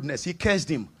 my goodness, he cursed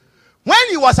him. When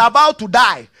he was about to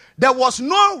die, there was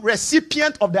no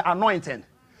recipient of the anointing.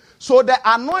 So the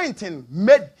anointing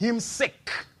made him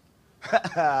sick.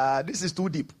 This is too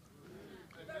deep.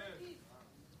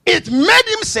 It made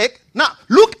him sick. Now,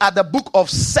 look at the book of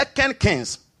 2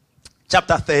 Kings,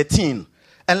 chapter 13.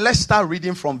 And let's start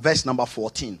reading from verse number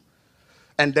 14.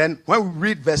 And then when we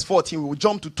read verse 14, we will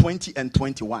jump to 20 and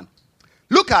 21.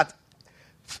 Look at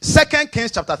 2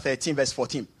 Kings chapter 13, verse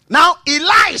 14. Now,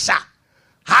 Elisha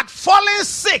had fallen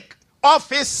sick of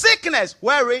his sickness,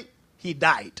 wherein he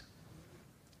died.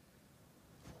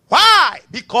 Why?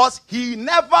 Because he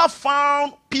never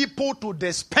found people to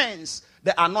dispense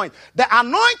the anointing. The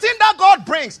anointing that God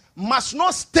brings must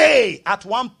not stay at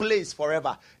one place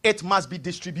forever. It must be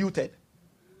distributed.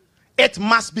 It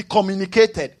must be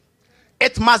communicated.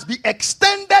 It must be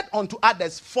extended unto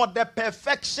others for the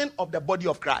perfection of the body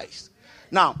of Christ.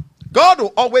 Now, God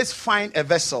will always find a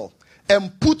vessel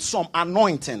and put some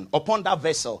anointing upon that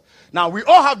vessel. Now, we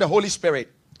all have the Holy Spirit.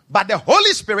 But the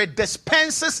Holy Spirit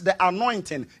dispenses the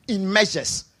anointing in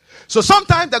measures. So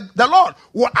sometimes the Lord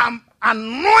will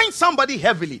anoint somebody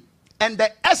heavily. And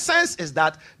the essence is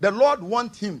that the Lord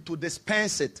wants him to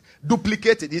dispense it,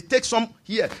 duplicate it. He takes some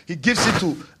here, he gives it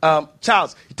to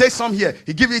Charles. He takes some here,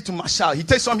 he gives it to Marshall. He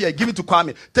takes some here, give it to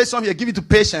Kwame. Take some here, give it to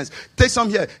Patience. Take some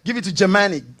here, give it to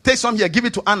Germani. Take some here, give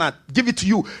it to Anna. Give it to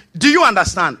you. Do you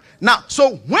understand? Now,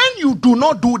 so when you do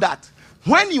not do that,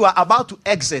 when you are about to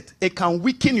exit, it can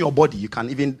weaken your body. You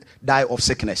can even die of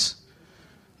sickness.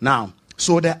 Now,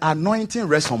 so the anointing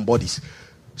rests on bodies.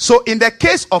 So in the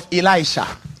case of Elisha,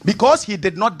 because he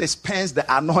did not dispense the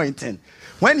anointing,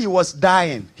 when he was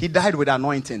dying, he died with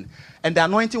anointing. And the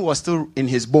anointing was still in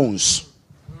his bones.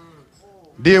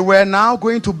 They were now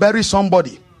going to bury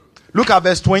somebody. Look at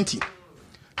verse 20.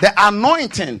 The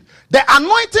anointing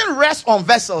rests on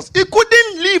vessels. It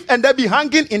couldn't live and then be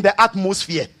hanging in the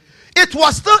atmosphere. It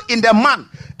was still in the man.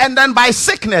 And then by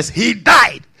sickness, he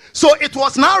died. So it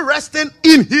was now resting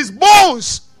in his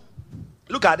bones.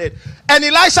 Look at it. And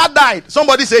Elisha died.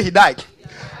 Somebody say he died.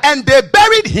 And they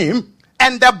buried him.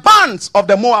 And the bands of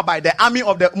the Moabite, the army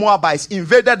of the Moabites,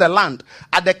 invaded the land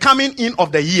at the coming in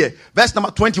of the year. Verse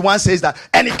number 21 says that.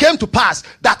 And it came to pass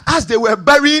that as they were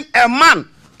burying a man,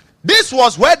 this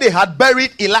was where they had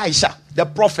buried Elisha, the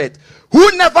prophet,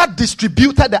 who never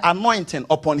distributed the anointing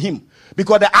upon him.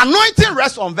 Because the anointing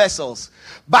rests on vessels.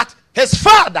 But his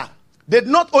father did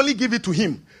not only give it to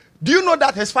him. Do you know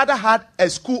that his father had a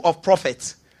school of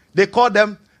prophets? They called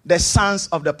them the sons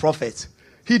of the prophets.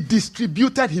 He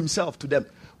distributed himself to them.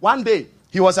 One day,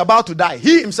 he was about to die.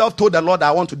 He himself told the Lord,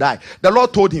 I want to die. The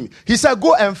Lord told him. He said,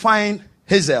 go and find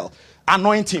Hazael,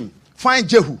 anoint him. Find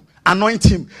Jehu, anoint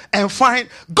him. And find...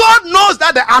 God knows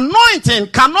that the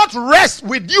anointing cannot rest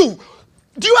with you.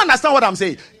 Do you understand what I'm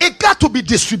saying? It got to be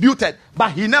distributed.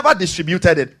 But he never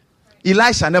distributed it.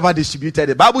 Elisha never distributed it.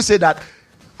 The Bible said that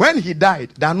when he died,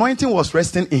 the anointing was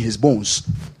resting in his bones.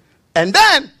 And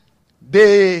then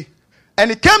and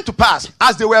it came to pass,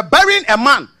 as they were burying a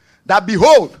man, that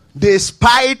behold, they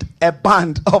spied a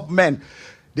band of men.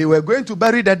 They were going to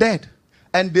bury the dead.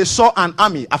 And they saw an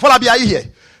army. Afolabi, are you here?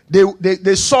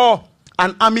 They saw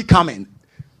an army coming.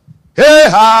 Hey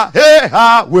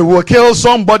ha, we will kill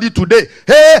somebody today.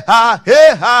 Hey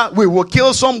ha, we will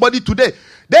kill somebody today.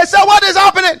 They said, what is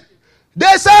happening?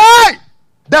 They say, hey,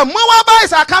 the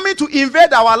Moabites are coming to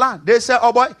invade our land. They say,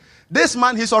 oh boy, this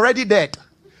man, he's already dead.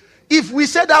 If we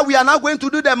say that we are not going to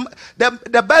do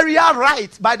the burial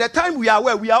right, by the time we are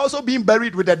aware, we are also being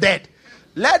buried with the dead.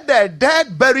 Let the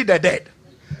dead bury the dead.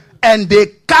 And they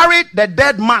carried the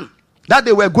dead man that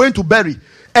they were going to bury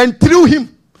and threw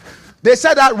him. They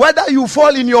said that whether you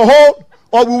fall in your hole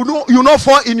or you not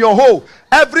fall in your hole,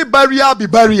 every burial be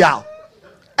burial.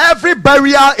 Every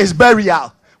burial is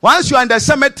burial. Once you are in the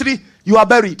cemetery, you are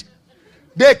buried.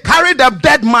 They carried the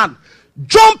dead man,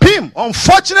 jump him.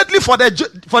 Unfortunately for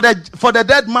the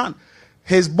dead man,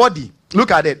 his body.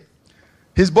 Look at it,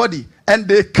 his body, and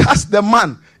they cast the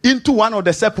man into one of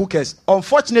the sepulchres.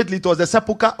 Unfortunately, it was the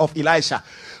sepulchre of Elisha.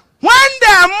 When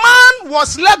the man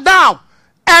was let down,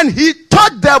 and he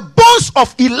touched the bones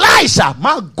of Elisha.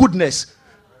 My goodness.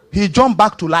 He jumped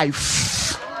back to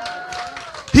life.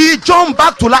 He jumped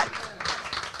back to life.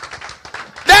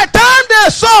 The time they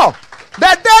saw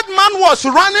the dead man was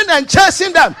running and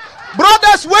chasing them.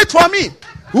 Brothers, wait for me.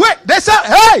 Wait. They said,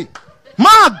 hey,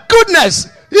 my goodness.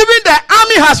 Even the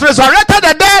army has resurrected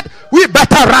the dead. We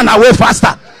better run away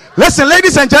faster. Listen,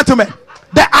 ladies and gentlemen.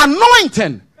 The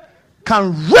anointing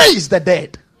can raise the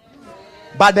dead.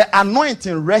 But the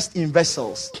anointing rests in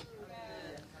vessels.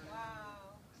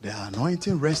 The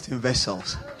anointing rests in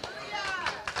vessels.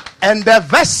 And the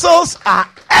vessels are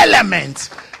elements.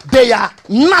 They are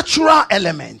natural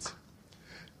elements.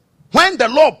 when the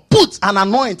Lord puts an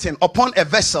anointing upon a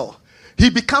vessel, he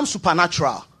becomes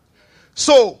supernatural.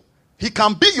 So he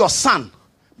can be your son,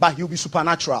 but he'll be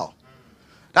supernatural.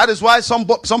 That is why some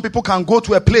people can go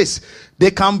to a place,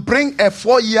 they can bring a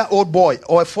 4-year-old boy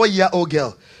or a 4-year-old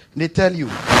girl. And they tell you,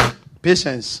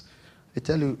 patience. They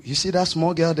tell you, you see that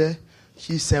small girl there?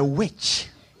 She's a witch.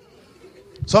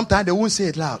 Sometimes they won't say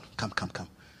it loud. Come.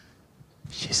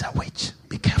 She's a witch.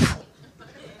 Be careful.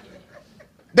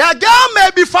 The girl may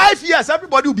be 5 years.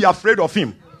 Everybody will be afraid of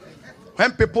him.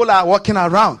 When people are walking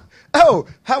around. Oh,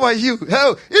 how are you?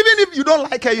 Oh, even if you don't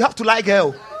like her, you have to like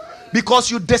her. Because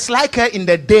you dislike her in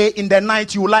the day, in the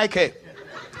night, you like her.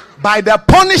 By the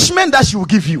punishment that she will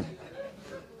give you.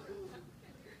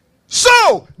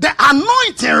 So, the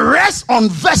anointing rests on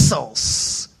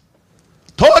vessels.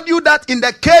 Told you that in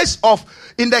the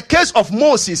case of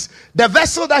Moses, the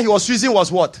vessel that he was using was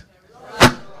what?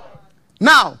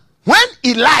 Now, when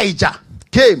Elijah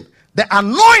came, the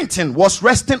anointing was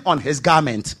resting on his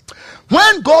garment.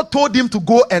 When God told him to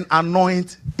go and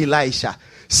anoint Elisha,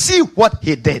 see what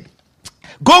he did.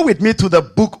 Go with me to the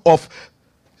book of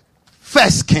 1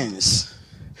 Kings.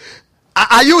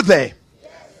 Are you there?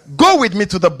 Go with me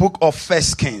to the book of 1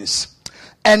 Kings.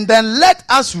 And then let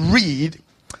us read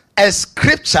a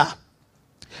scripture.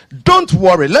 Don't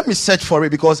worry. Let me search for it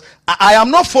because I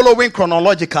am not following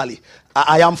chronologically.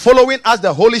 I am following as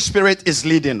the Holy Spirit is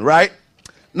leading, right?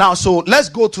 Now, so let's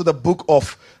go to the book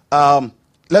of 1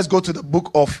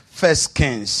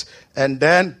 Kings. And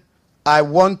then I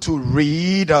want to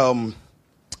read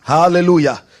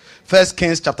hallelujah. 1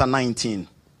 Kings chapter 19.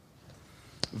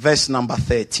 Verse number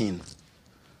 13.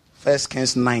 1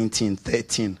 Kings 19,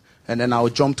 13. And then I'll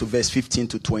jump to verse 15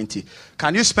 to 20.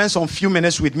 Can you spend some few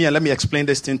minutes with me and let me explain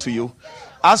this thing to you?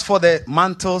 As for the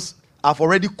mantles, I've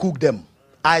already cooked them.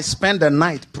 I spent the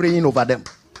night praying over them.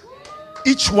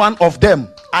 Each one of them,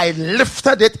 I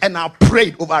lifted it and I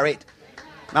prayed over it.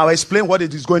 Now I'll explain what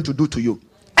it is going to do to you.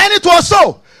 And it was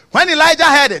so, when Elijah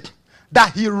heard it,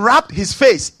 that he wrapped his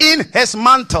face in his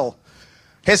mantle.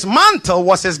 His mantle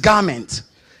was his garment.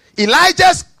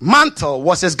 Elijah's mantle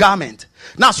was his garment.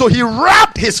 Now, so he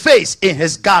wrapped his face in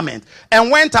his garment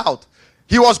and went out.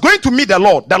 He was going to meet the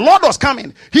Lord. The Lord was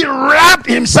coming. He wrapped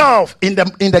himself in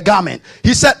the garment.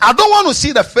 He said, I don't want to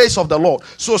see the face of the Lord.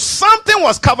 So something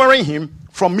was covering him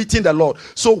from meeting the Lord.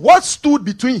 So what stood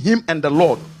between him and the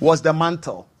Lord was the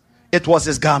mantle. It was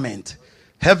his garment,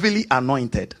 heavily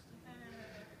anointed.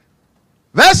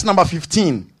 Verse number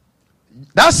 15.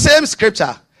 That same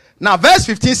scripture. Now, verse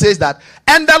 15 says that,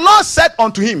 and the Lord said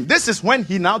unto him, this is when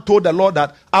he now told the Lord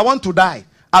that, I want to die.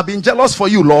 I've been jealous for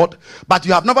you, Lord, but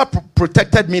you have never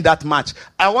protected me that much.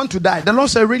 I want to die. The Lord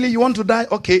said, really, you want to die?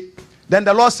 Okay. Then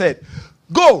the Lord said,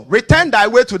 go, return thy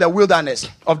way to the wilderness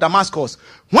of Damascus.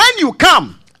 When you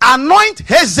come, anoint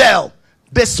Hazael.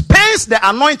 Dispense the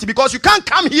anointing, because you can't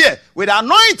come here with the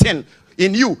anointing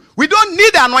in you. We don't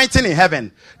need the anointing in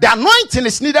heaven. The anointing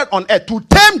is needed on earth to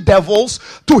tame devils,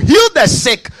 to heal the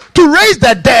sick, to raise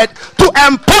the dead, to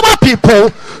empower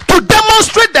people, to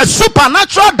demonstrate the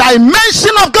supernatural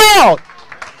dimension of God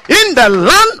in the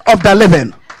land of the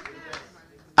living.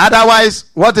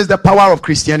 Otherwise, what is the power of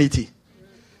Christianity?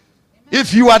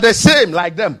 If you are the same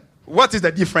like them, what is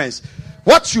the difference?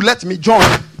 What should let me join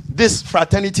this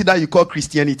fraternity that you call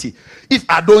Christianity if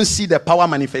I don't see the power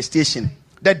manifestation?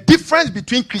 The difference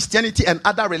between Christianity and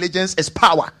other religions is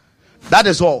power. That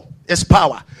is all. It's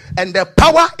power. And the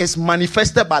power is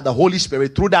manifested by the Holy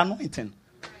Spirit through the anointing.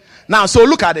 Now, so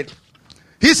look at it.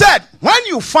 He said, when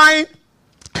you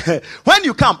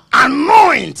come,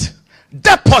 anoint,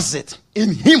 deposit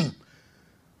in him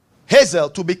Hazael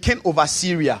to be king over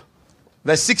Syria.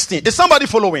 Verse 16. Is somebody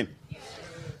following? Yes.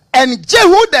 And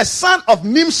Jehu the son of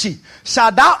Nimshi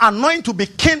shall thou anoint to be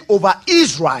king over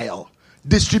Israel.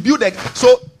 Distributed.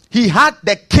 So he had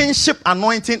the kingship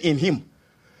anointing in him.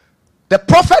 The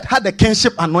prophet had the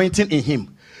kingship anointing in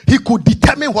him. He could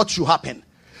determine what should happen.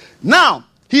 Now,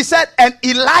 he said, and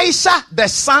Elisha the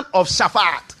son of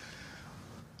Shaphat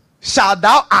shall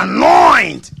thou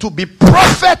anoint to be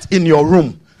prophet in your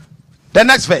room. The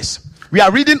next verse. We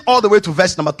are reading all the way to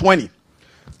verse number 20.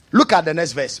 Look at the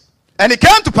next verse. And it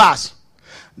came to pass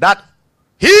that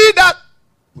he that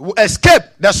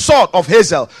escaped the sword of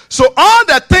Hazael. So all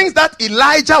the things that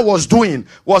Elijah was doing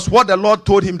was what the Lord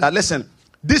told him that, listen,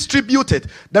 distribute it.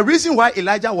 The reason why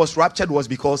Elijah was raptured was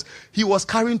because he was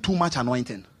carrying too much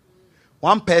anointing.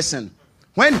 One person,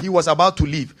 when he was about to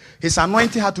leave, his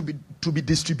anointing had to be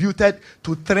distributed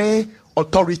to 3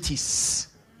 authorities.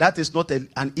 That is not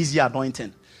an easy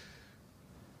anointing.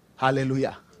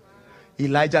 Hallelujah.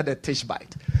 Elijah the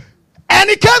Tishbite. And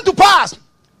it came to pass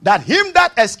that him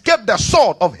that escaped the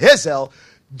sword of Hazael,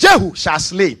 Jehu shall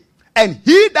slay. And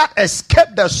he that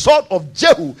escaped the sword of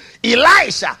Jehu,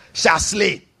 Elisha shall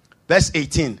slay. Verse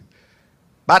 18.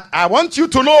 But I want you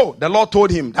to know, the Lord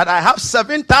told him, that I have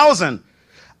 7,000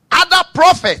 other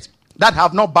prophets that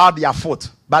have not bowed their foot.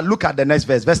 But look at the next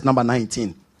verse, verse number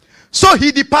 19. So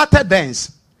he departed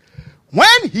thence.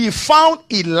 When he found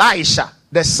Elisha,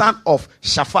 the son of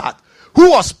Shaphat,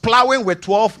 who was plowing with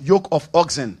 12 yoke of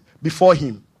oxen before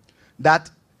him, that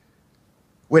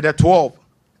with the 12,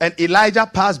 and Elijah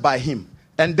passed by him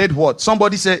and did what?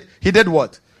 Somebody say he did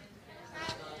what?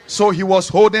 So he was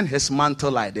holding his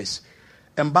mantle like this.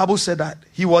 And Bible said that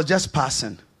he was just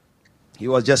passing. He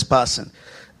was just passing.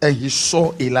 And he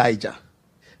saw Elijah.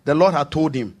 The Lord had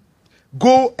told him,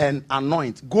 go and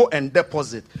anoint, go and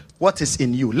deposit what is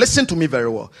in you. Listen to me very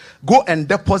well. Go and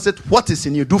deposit what is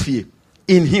in you. Dufi,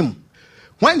 in him.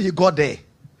 When he got there,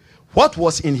 what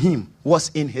was in him was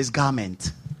in his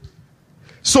garment.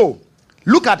 So,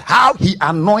 look at how he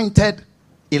anointed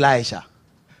Elijah.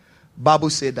 Bible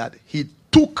said that he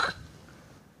took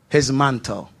his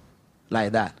mantle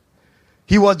like that.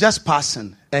 He was just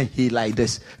passing and he like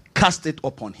this cast it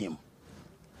upon him.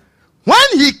 When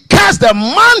he cast the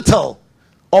mantle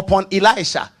upon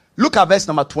Elisha, look at verse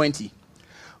number 20.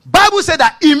 Bible said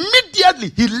that immediately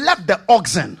he left the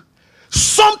oxen.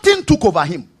 Something took over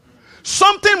him.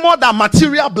 Something more than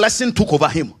material blessing took over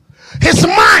him. His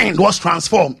mind was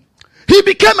transformed. He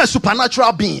became a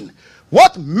supernatural being.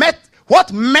 What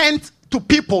meant to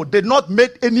people did not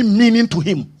make any meaning to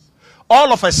him.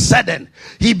 All of a sudden,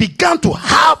 he began to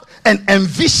have and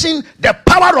envision the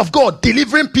power of God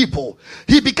delivering people.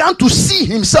 He began to see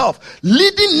himself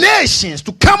leading nations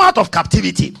to come out of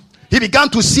captivity. He began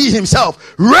to see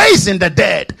himself raising the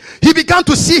dead. He began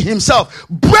to see himself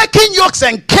breaking yokes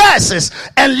and curses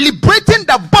and liberating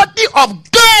the body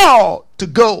of God to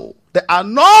go. The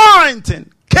anointing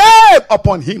came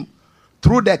upon him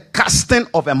through the casting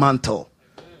of a mantle.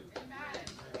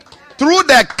 Through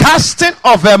the casting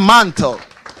of a mantle.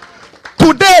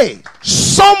 Today,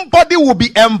 somebody will be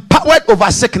empowered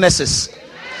over sicknesses.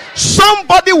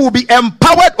 Somebody will be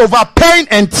empowered over pain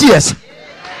and tears.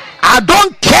 I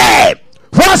don't care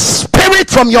what spirit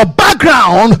from your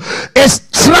background is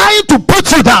trying to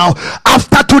put you down.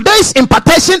 After today's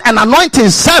impartation and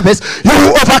anointing service, you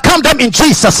will overcome them in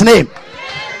Jesus' name.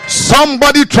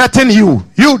 Somebody threaten you.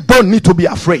 You don't need to be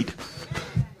afraid.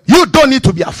 You don't need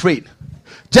to be afraid.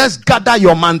 Just gather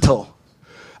your mantle.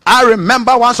 I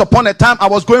remember once upon a time I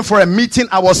was going for a meeting.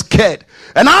 I was scared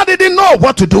and I didn't know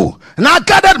what to do. And I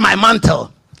gathered my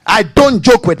mantle. I don't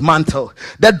joke with mantle.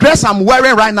 The dress I'm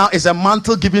wearing right now is a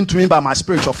mantle given to me by my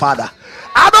spiritual father.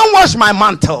 I don't wash my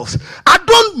mantles. I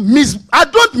don't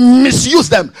misuse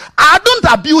them. I don't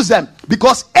abuse them,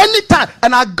 because anytime,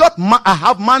 and I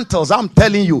have mantles. I'm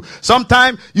telling you,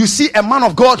 sometimes you see a man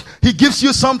of God, he gives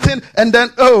you something, and then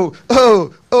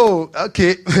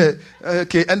okay,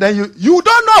 and then you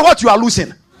don't know what you are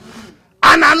losing.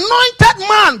 An anointed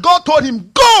man, God told him,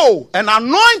 go and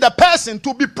anoint the person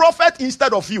to be prophet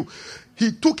instead of you.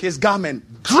 He took his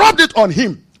garment, dropped it on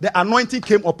him. The anointing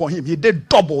came upon him. He did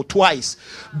double twice.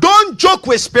 Don't joke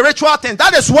with spiritual things.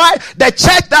 That is why the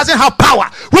church doesn't have power.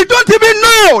 We don't even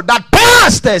know that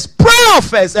pastors,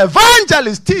 prophets,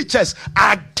 evangelists, teachers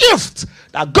are gifts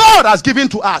that God has given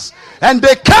to us. And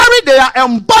they carry their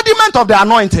embodiment of the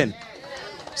anointing.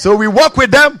 So we work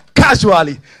with them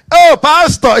casually. Oh,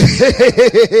 pastor.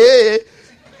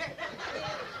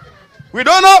 We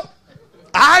don't know.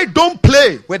 I don't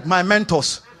play with my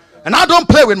mentors. And I don't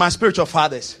play with my spiritual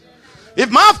fathers. If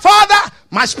my father,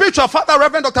 my spiritual father,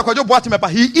 Reverend Dr. Kwajo Boatimepa,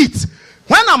 he eats.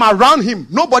 When I'm around him,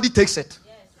 nobody takes it.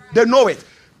 They know it.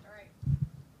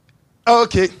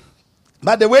 Okay.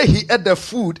 But the way he ate the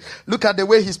food, look at the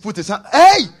way he's put his hand.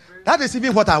 Hey, that is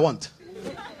even what I want.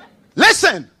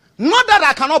 Listen, not that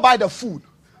I cannot buy the food.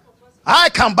 I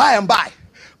can buy and buy.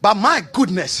 But my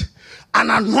goodness, an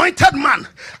anointed man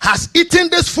has eaten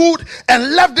this food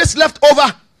and left this left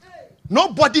over.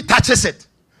 Nobody touches it.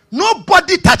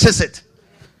 Nobody touches it.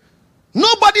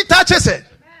 Nobody touches it.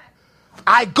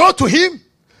 I go to him.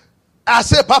 I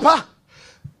say, Papa,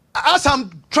 as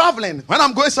I'm traveling, when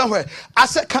I'm going somewhere, I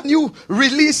said, can you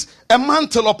release a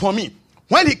mantle upon me?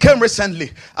 When he came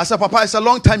recently, I said, Papa, it's a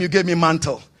long time you gave me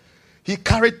mantle. He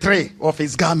carried 3 of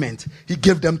his garments. He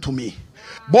gave them to me.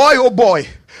 Boy, oh boy,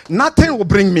 nothing will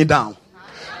bring me down.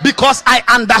 Because I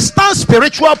understand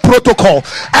spiritual protocol.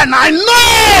 And I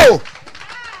know.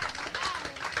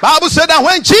 Bible said that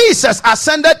when Jesus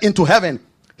ascended into heaven,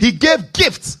 he gave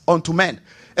gifts unto men.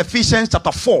 Ephesians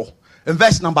chapter 4 and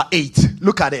verse number 8.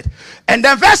 Look at it. And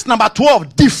then verse number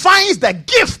 12 defines the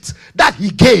gift that he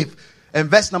gave. And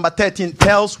verse number 13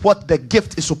 tells what the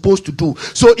gift is supposed to do.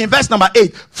 So in verse number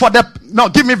 8,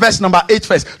 give me verse number 8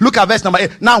 first. Look at verse number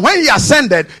 8. Now when he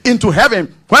ascended into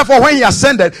heaven, wherefore when he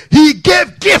ascended, he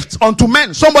gave gifts unto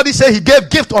men. Somebody say he gave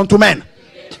gift unto men.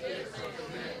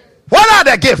 What are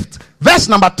the gifts? Verse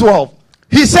number 12.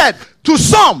 He said, to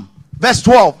some, verse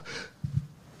 12,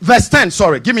 verse 10,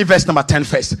 sorry, give me verse number 10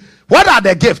 first. What are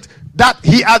the gifts? That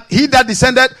he that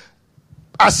descended,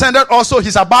 ascended also,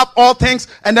 he's above all things.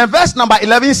 And then verse number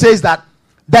 11 says that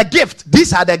the gift,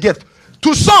 these are the gifts.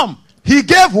 To some, he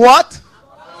gave what?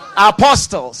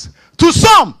 Apostles. To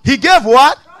some, he gave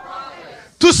what?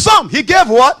 To some, he gave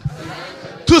what?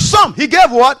 To some, he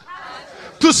gave what?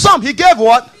 To some, he gave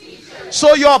what?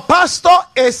 So your pastor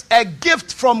is a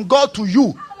gift from God to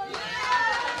you.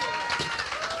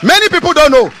 Many people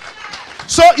don't know.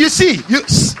 So you see,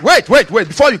 wait,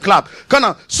 before you clap. Come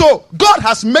on. So God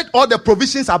has made all the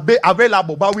provisions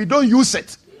available, but we don't use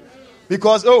it.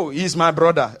 Because, he's my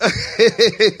brother.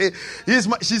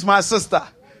 She's my sister.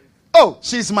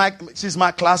 She's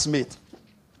my classmate.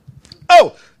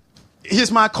 He's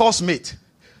my course mate.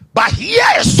 But here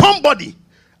is somebody,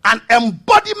 an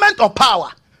embodiment of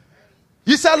power.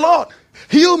 You said, Lord,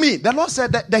 heal me. The Lord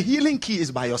said that the healing key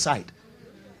is by your side.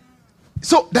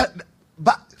 So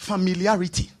but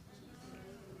familiarity,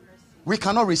 we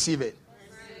cannot receive it.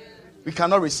 We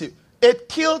cannot receive. It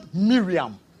killed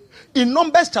Miriam. In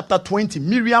Numbers chapter 20,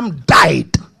 Miriam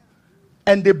died.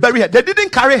 And they buried her. They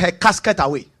didn't carry her casket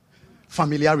away.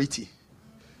 Familiarity.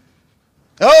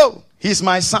 He's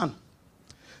my son.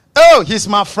 He's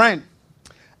my friend.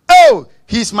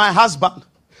 He's my husband.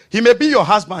 He may be your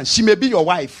husband. She may be your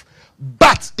wife.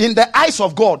 But in the eyes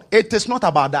of God, it is not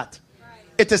about that.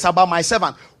 It is about my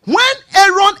servant. When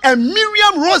Aaron and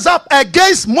Miriam rose up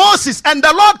against Moses and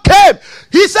the Lord came,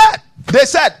 they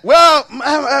said, well,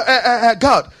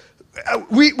 God,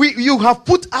 you have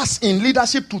put us in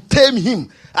leadership to tame him.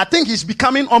 I think he's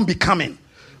becoming unbecoming.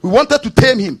 We wanted to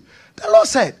tame him. The Lord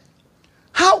said,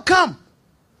 how come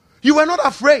you were not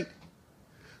afraid?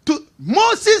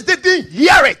 Moses didn't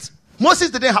hear it.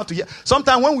 Moses didn't have to hear.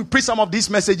 Sometimes when we preach some of these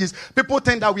messages, people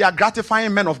think that we are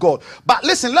gratifying men of God. But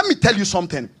listen, let me tell you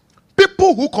something.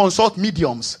 People who consult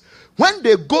mediums, when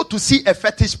they go to see a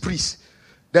fetish priest,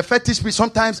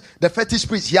 sometimes the fetish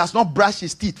priest, he has not brushed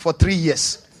his teeth for 3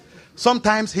 years.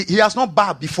 Sometimes he has not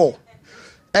bathed before.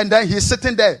 And then he's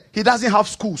sitting there. He doesn't have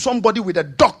school. Somebody with a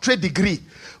doctorate degree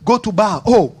go to bar.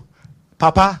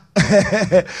 Papa,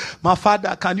 my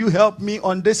father, can you help me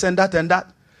on this and that and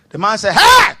that? The man said,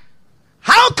 hey!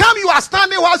 How come you are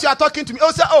standing whilst you are talking to me?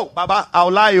 Say, Baba,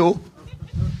 I'll lie,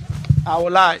 I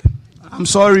will lie. I'm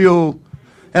sorry,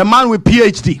 A man with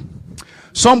PhD.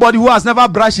 Somebody who has never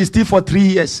brushed his teeth for 3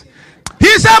 years. He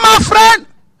said, my friend,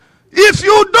 if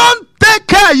you don't take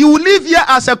care, you will live here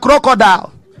as a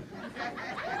crocodile.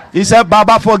 He said,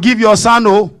 Baba, forgive your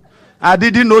son, I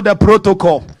didn't know the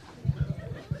protocol.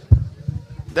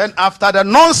 Then after the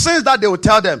nonsense that they will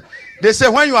tell them, they say,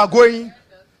 when you are going,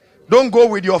 don't go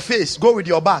with your face, go with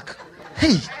your back.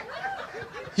 Hey,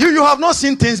 you have not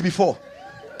seen things before.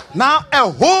 Now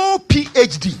a whole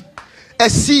PhD, a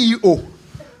CEO.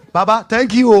 Baba,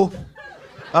 thank you.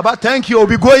 Baba, thank you.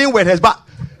 Be going with his back.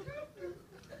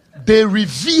 They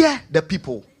revere the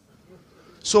people.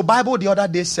 So Bible the other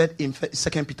day said in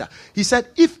 2 Peter, he said,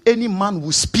 if any man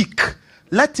will speak,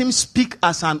 let him speak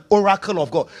as an oracle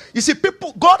of God. You see,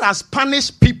 God has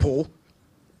punished people.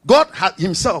 God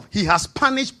himself, he has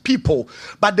punished people,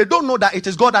 but they don't know that it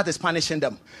is God that is punishing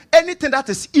them. Anything that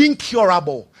is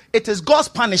incurable, it is God's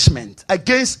punishment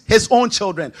against his own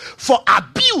children for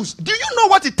abuse. Do you know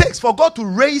what it takes for God to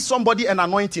raise somebody and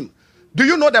anoint him? Do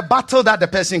you know the battle that the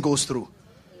person goes through?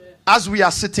 As we are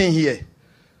sitting here,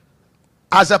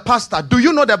 as a pastor, do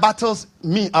you know the battles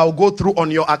I'll go through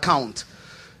on your account?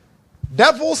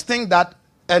 Devils think that,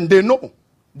 and they know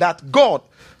that God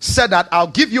said that I'll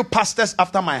give you pastors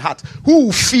after my heart who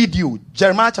will feed you.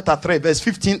 Jeremiah chapter 3 verse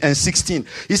 15 and 16.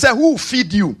 He said, who will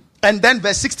feed you? And then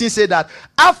verse 16 said that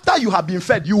after you have been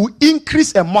fed, you will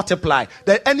increase and multiply.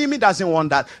 The enemy doesn't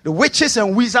want that. The witches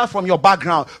and wizards from your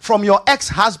background, from your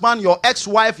ex-husband, your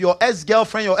ex-wife, your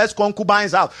ex-girlfriend, your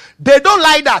ex-concubines out, they don't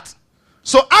like that.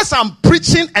 So as I'm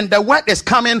preaching and the word is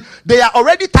coming, they are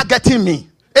already targeting me.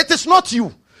 It is not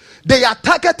you. They are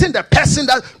targeting the person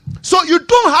that... So you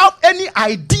don't have any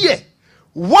idea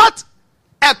what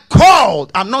a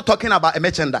called... I'm not talking about a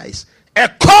merchandise. A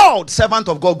called servant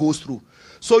of God goes through.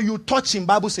 So you touch him.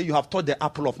 Bible says you have touched the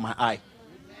apple of my eye.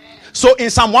 So in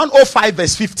Psalm 105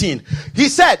 verse 15, he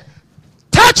said,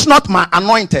 touch not my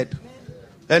anointed.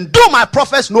 and do my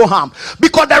prophets no harm.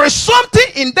 Because there is something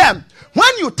in them.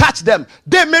 When you touch them,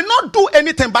 they may not do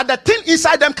anything, but the thing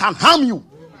inside them can harm you.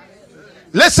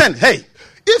 Listen, hey,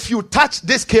 if you touch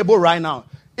this cable right now,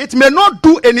 it may not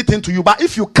do anything to you, but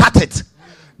if you cut it,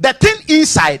 the thing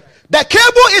inside, the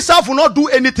cable itself will not do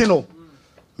anything. No.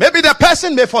 Maybe the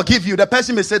person may forgive you. The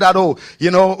person may say that,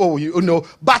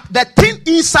 but the thing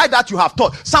inside that you have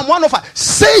taught, Psalm 105,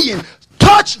 saying,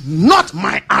 touch not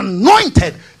my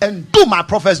anointed and do my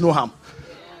prophets no harm.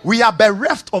 We are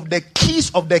bereft of the keys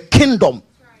of the kingdom.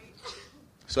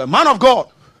 So a man of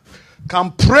God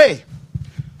can pray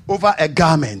over a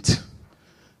garment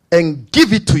and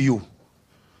give it to you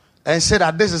and say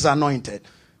that this is anointed.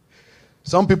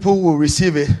 Some people will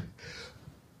receive it.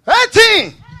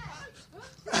 Hey,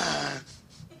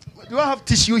 do I have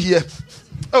tissue here?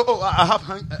 I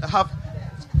have.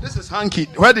 This is hanky.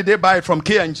 Where did they buy it from?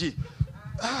 K&G.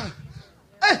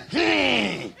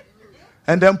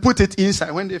 And then put it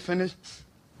inside. When they finish,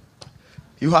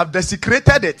 you have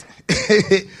desecrated it.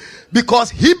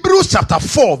 Because Hebrews chapter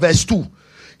 4 verse 2,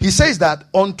 he says that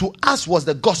unto us was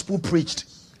the gospel preached,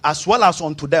 as well as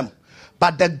unto them.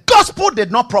 But the gospel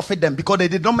did not profit them, because they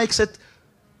did not make it.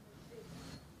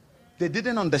 They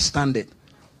didn't understand it.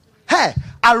 Hey,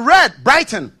 I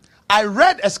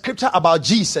read a scripture about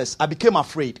Jesus. I became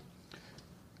afraid.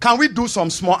 Can we do some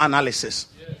small analysis?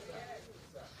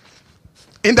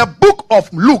 In the book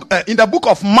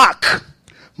of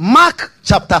Mark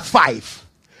chapter 5,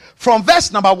 from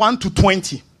verse number 1 to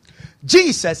 20,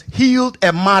 Jesus healed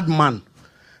a madman,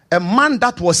 a man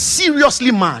that was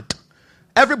seriously mad.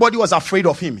 Everybody was afraid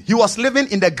of him. He was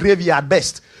living in the graveyard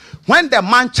best. When the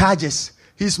man charges,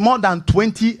 he's more than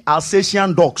 20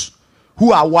 Alsatian dogs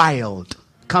who are wild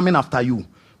coming after you.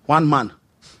 One man.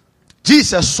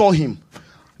 Jesus saw him.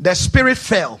 The spirit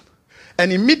fell.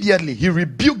 And immediately he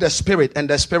rebuked the spirit, and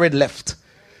the spirit left.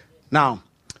 Now,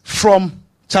 from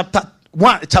chapter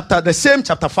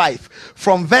 5,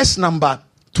 from verse number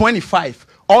 25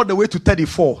 all the way to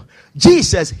 34,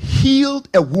 Jesus healed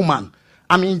a woman.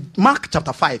 Mark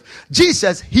chapter 5.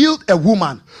 Jesus healed a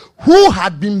woman who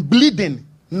had been bleeding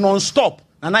non-stop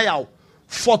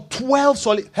for 12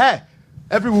 solid. Hey,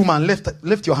 every woman,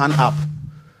 lift your hand up.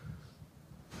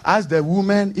 Ask the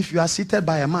woman, if you are seated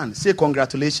by a man, say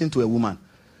congratulations to a woman.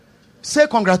 Say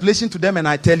congratulations to them, and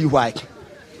I tell you why.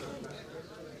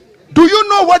 Do you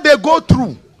know what they go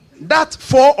through? That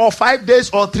 4 or 5 days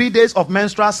or 3 days of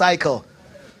menstrual cycle.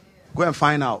 Go and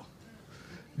find out.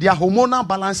 Their hormonal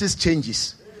balances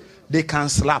changes. They can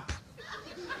slap.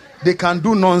 They can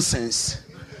do nonsense.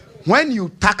 When you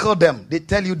tackle them, they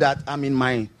tell you that I'm in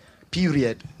my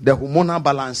period. The hormonal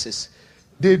balances.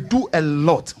 They do a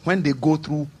lot when they go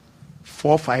through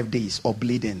 4 or 5 days of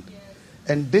bleeding.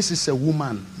 And this is a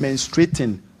woman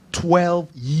menstruating 12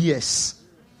 years.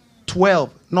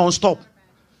 12 non-stop.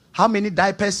 How many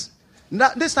diapers? Now,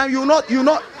 this time you not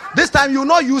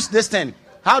use this thing.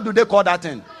 How do they call that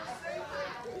thing?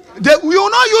 You will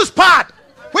not use pad.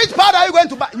 Which pad are you going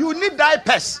to buy? You need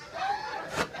diapers.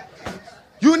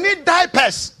 You need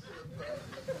diapers.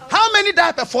 How many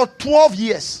diapers? For 12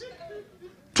 years.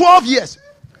 12 years.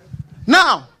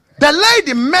 Now, the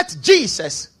lady met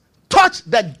Jesus, touched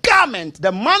the garment,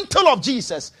 the mantle of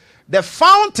Jesus. The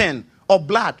fountain of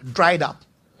blood dried up.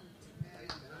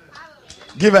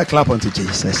 Give a clap unto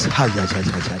Jesus.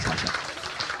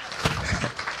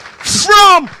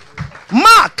 From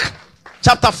Mark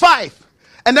chapter 5,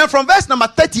 and then from verse number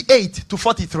 38 to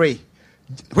 43,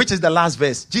 which is the last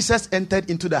verse, Jesus entered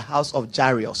into the house of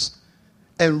Jairus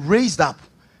and raised up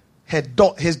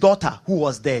his daughter who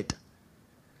was dead.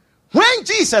 When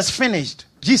Jesus finished,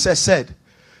 Jesus said,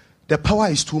 the power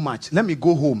is too much. Let me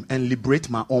go home and liberate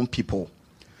my own people.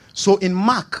 So in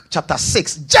Mark chapter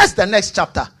 6, just the next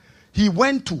chapter, he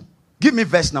went to, give me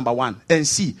verse number 1 and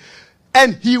see.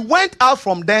 And he went out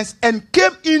from thence and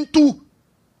came into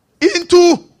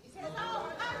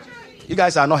you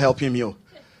guys are not helping me.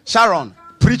 Sharon,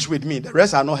 preach with me. The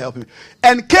rest are not helping me.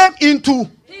 And came into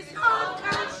his own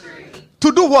country.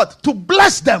 To do what? To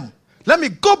bless them. Let me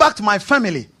go back to my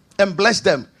family and bless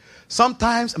them.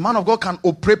 Sometimes a man of God can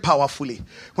operate powerfully.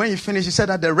 When he finished, he said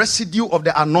that the residue of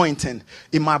the anointing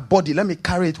in my body, let me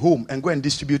carry it home and go and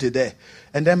distribute it there.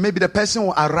 And then maybe the person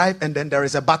will arrive and then there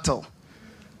is a battle.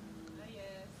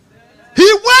 He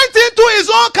went into his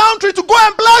own country to go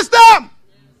and bless them.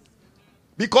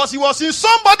 Because he was in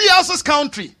somebody else's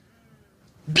country.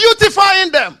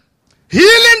 Beautifying them.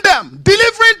 Healing them.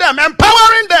 Delivering them.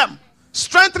 Empowering them.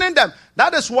 Strengthening them.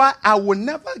 That is why I will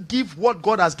never give what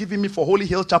God has given me for Holy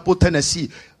Hill Chapel, Tennessee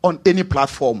on any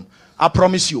platform. I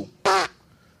promise you.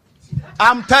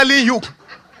 I'm telling you.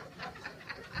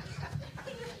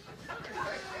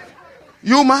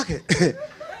 You mark it.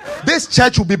 This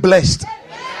church will be blessed.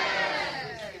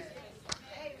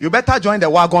 You better join the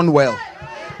wagon well.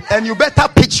 And you better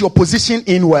pitch your position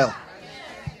in well.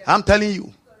 I'm telling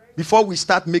you, before we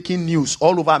start making news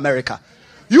all over America,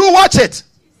 you watch it.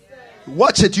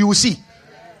 Watch it, you will see.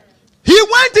 He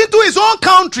went into his own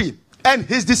country and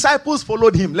his disciples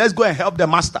followed him. Let's go and help the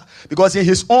master. Because in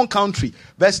his own country,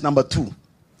 verse number 2.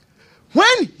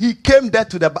 When he came there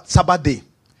to the Sabbath day,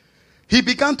 he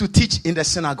began to teach in the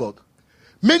synagogue.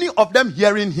 Many of them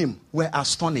hearing him were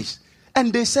astonished.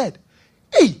 And they said,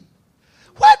 hey,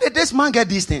 where did this man get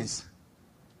these things?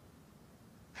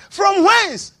 From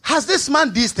whence has this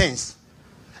man these things?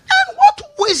 And what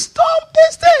wisdom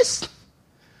is this?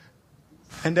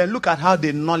 And then look at how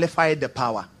they nullified the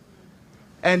power.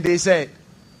 And they said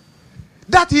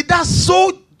that he does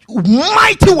so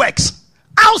mighty works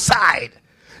outside.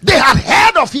 They had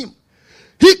heard of him.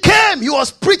 He came, he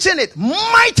was preaching it.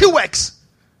 Mighty works.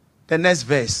 The next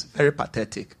verse, very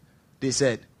pathetic. They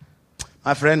said,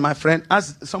 my friend,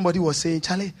 as somebody was saying,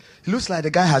 Charlie, it looks like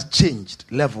the guy has changed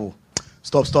level.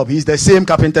 Stop. He's the same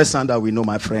carpenter's son that we know,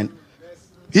 my friend.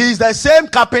 He's the same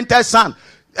carpenter's son.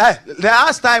 The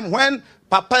last time when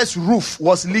Papa's roof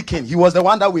was leaking, he was the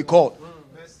one that we called.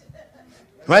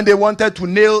 When they wanted to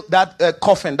nail that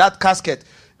coffin, that casket,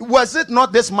 was it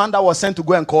not this man that was sent to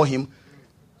go and call him?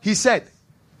 He said,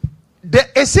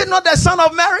 is he not the son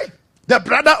of Mary? The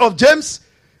brother of James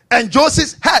and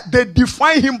Joseph? They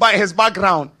define him by his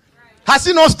background. Has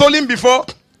he not stolen before?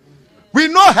 We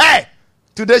know her.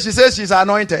 Today she says she's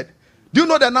anointed. Do you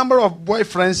know the number of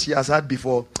boyfriends she has had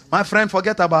before? My friend,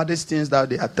 forget about these things that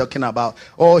they are talking about.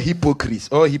 Oh, hypocrites.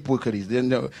 They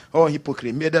know. Oh,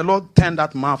 hypocrite. May the Lord turn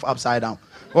that mouth upside down.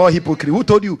 Oh, hypocrite. Who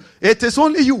told you? It is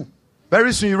only you.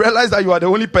 Very soon you realize that you are the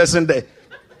only person there.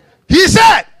 He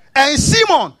said, and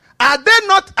Simon,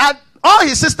 are all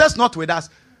his sisters not with us?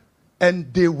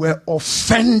 And they were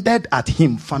offended at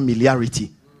him.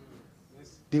 Familiarity.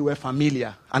 They were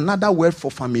familiar. Another word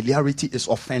for familiarity is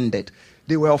offended.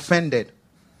 They were offended.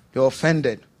 They were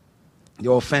offended. They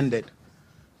were offended.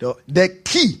 The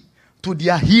key to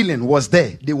their healing was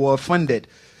there. They were offended.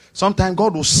 Sometimes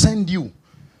God will send you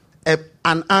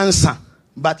an answer,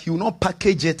 but he will not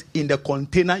package it in the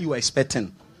container you are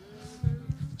expecting.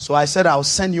 So I said, I'll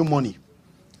send you money.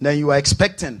 Then you are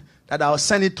expecting that I'll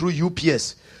send it through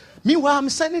UPS. Meanwhile, I'm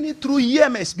sending it through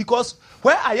EMS because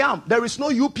where I am, there is no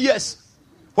UPS.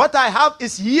 What I have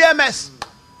is EMS.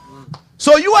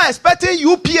 So you are expecting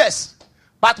UPS,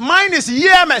 but mine is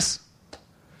EMS.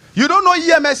 You don't know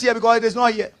EMS here because it is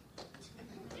not here.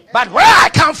 But where I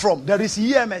come from, there is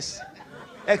EMS.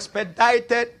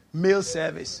 Expedited mail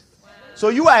service. So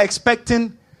you are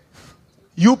expecting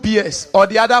UPS or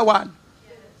the other one.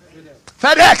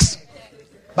 FedEx.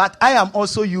 But I am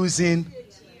also using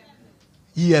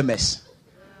EMS.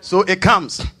 So it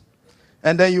comes.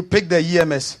 And then you pick the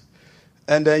EMS.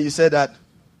 And then you say that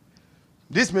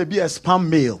this may be a spam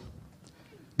mail.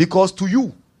 Because to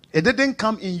you, it didn't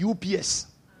come in UPS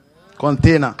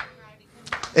container.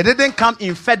 It didn't come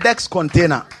in FedEx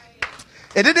container.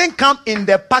 It didn't come in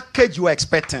the package you were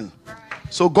expecting.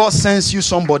 So God sends you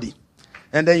somebody.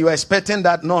 And then you are expecting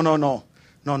that, no.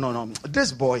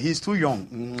 This boy, he's too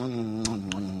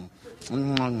young.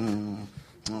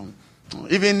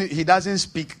 Even he doesn't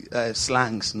speak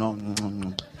slangs. No.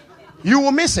 You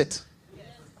will miss it.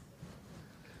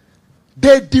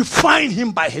 They defined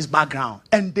him by his background.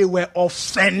 And they were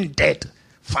offended.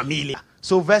 Familiar.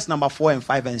 So verse number 4 and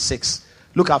 5 and 6.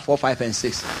 Look at 4, 5 and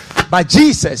 6. But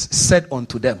Jesus said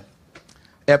unto them,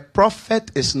 a prophet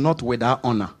is not without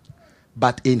honor,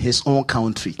 but in his own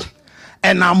country,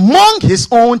 and among his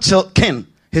own kin,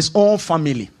 his own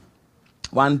family.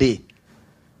 One day,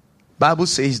 Bible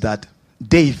says that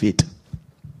David,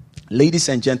 ladies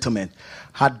and gentlemen,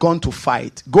 had gone to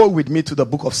fight. Go with me to the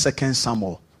book of 2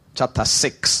 Samuel, chapter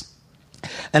 6.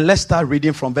 And let's start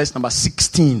reading from verse number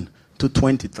 16 to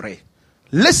 23.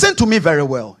 Listen to me very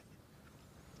well.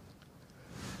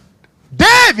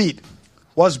 David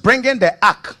was bringing the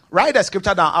ark. Write the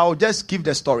scripture down. I'll just give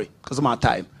the story because of my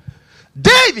time.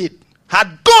 David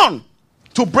had gone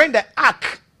to bring the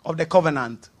ark of the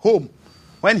covenant home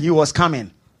when he was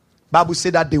coming. Bible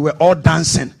said that they were all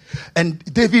dancing. And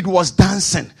David was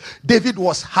dancing. David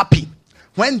was happy.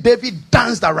 When David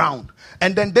danced around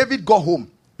and then David got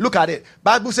home. Look at it.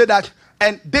 Bible said that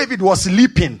and David was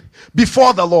leaping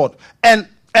before the Lord. And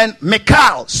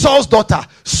Michal, Saul's daughter,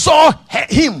 saw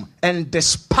him and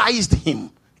despised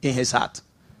him in his heart.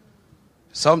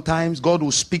 Sometimes God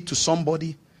will speak to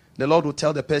somebody. The Lord will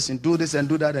tell the person, do this and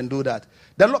do that and do that.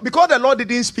 Because the Lord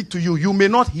didn't speak to you, you may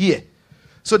not hear.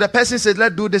 So the person says,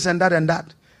 let's do this and that and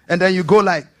that. And then you go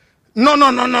like, no.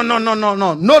 You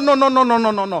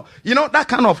know, that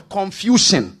kind of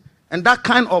confusion. And that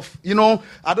kind of,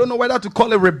 I don't know whether to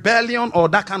call it rebellion or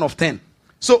that kind of thing.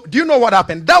 So, do you know what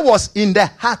happened? That was in the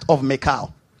heart of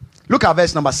Michal. Look at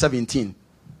verse number 17.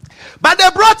 But they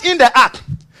brought in the ark.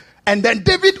 And then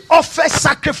David offered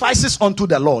sacrifices unto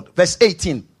the Lord. Verse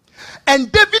 18.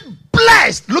 And David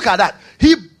blessed. Look at that.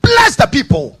 He blessed the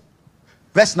people.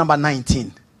 Verse number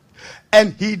 19.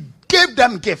 And he gave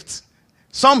them gifts.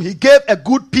 Some he gave a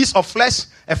good piece of flesh,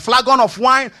 a flagon of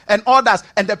wine, and others.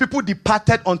 And the people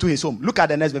departed unto his home. Look at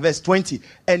the next verse 20.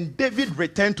 And David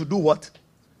returned to do what?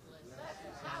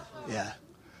 Yeah.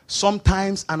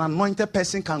 Sometimes an anointed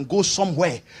person can go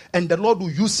somewhere and the Lord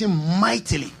will use him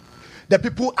mightily. The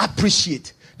people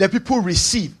appreciate. The people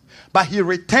receive. But he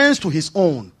returns to his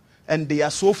own. And they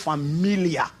are so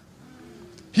familiar.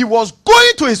 He was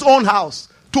going to his own house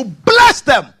to bless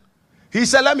them. He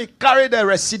said, let me carry the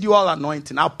residual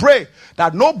anointing. I pray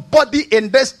that nobody in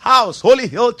this house, Holy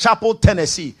Hill Chapel,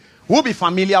 Tennessee, will be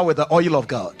familiar with the oil of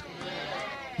God.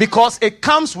 Because it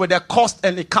comes with a cost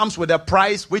and it comes with a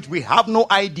price which we have no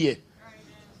idea.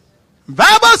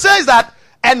 Bible says that,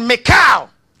 and Michal,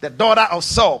 the daughter of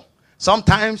Saul,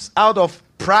 sometimes out of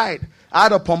pride,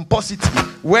 out of pomposity,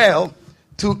 well,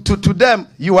 to them,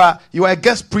 you are a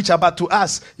guest preacher, but to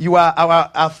us, you are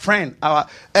our friend.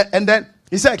 And then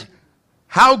he said,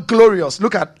 how glorious,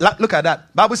 look at that.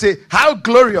 Bible says, how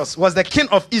glorious was the king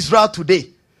of Israel today.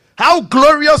 How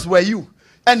glorious were you.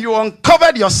 And you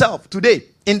uncovered yourself today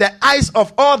in the eyes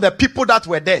of all the people that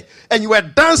were there. And you were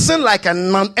dancing like a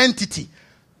non-entity.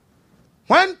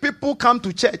 When people come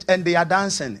to church and they are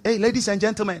dancing, hey, ladies and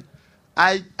gentlemen,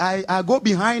 I go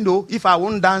behind, though. If I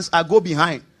won't dance, I go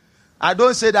behind. I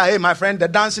don't say that, hey, my friend, the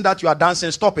dancing that you are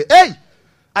dancing, stop it. Hey,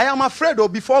 I am afraid, though,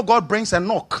 before God brings a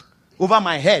knock over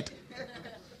my head.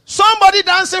 Somebody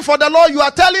dancing for the Lord, you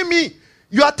are telling me,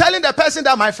 you are telling the person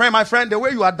that, my friend, the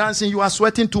way you are dancing, you are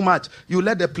sweating too much. You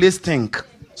let the place stink.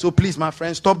 So please, my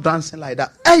friend, stop dancing like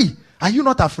that. Hey, are you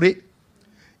not afraid?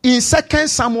 In 2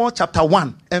 Samuel chapter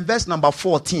 1 and verse number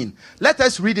 14, let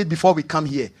us read it before we come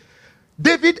here.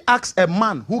 David asked a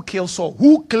man who killed Saul,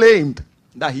 who claimed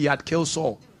that he had killed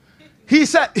Saul. He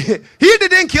said, he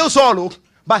didn't kill Saul,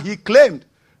 but he claimed.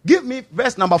 Give me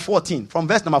verse number 14, from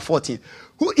verse number 14.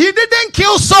 He didn't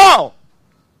kill Saul.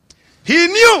 He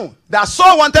knew that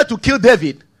Saul wanted to kill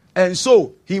David. And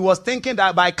so he was thinking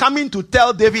that by coming to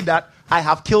tell David that I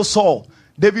have killed Saul,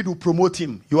 David will promote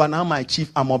him. You are now my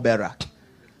chief armor bearer.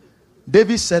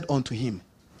 David said unto him,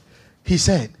 he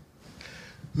said,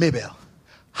 Mabel,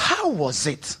 how was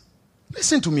it?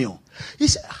 Listen to me. He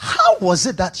said, how was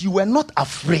it that you were not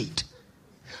afraid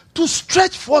to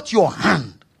stretch forth your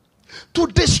hand to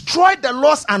destroy the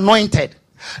Lord's anointed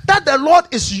that the Lord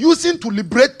is using to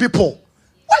liberate people?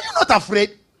 Were you not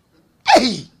afraid?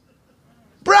 Hey,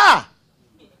 bruh,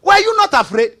 were you not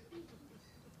afraid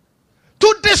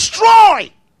to destroy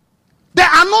the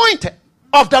anointed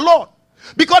of the Lord?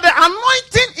 Because the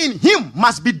anointing in him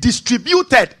must be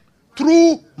distributed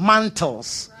through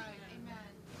mantles. Right.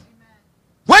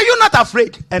 Were you not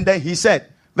afraid? And then he said,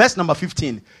 verse number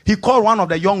 15, he called one of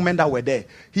the young men that were there.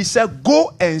 He said,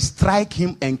 go and strike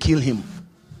him and kill him.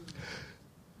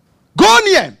 Go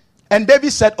near. And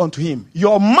David said unto him,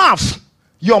 your mouth,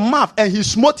 and he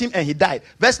smote him and he died.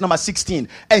 Verse number 16,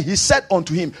 and he said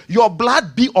unto him, your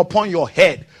blood be upon your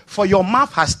head, for your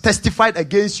mouth has testified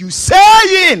against you,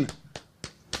 saying,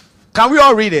 can we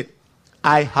all read it?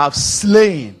 I have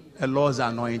slain the Lord's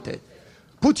anointed.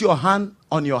 Put your hand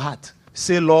on your heart.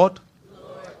 Say, Lord,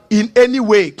 in any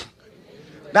way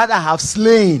that I have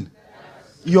slain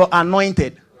your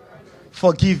anointed,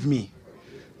 forgive me.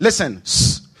 Listen,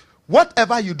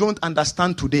 whatever you don't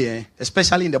understand today,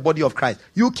 especially in the body of Christ,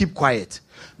 you keep quiet.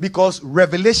 Because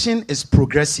revelation is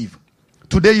progressive.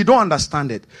 Today you don't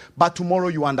understand it, but tomorrow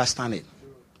you understand it.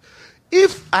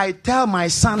 If I tell my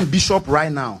son Bishop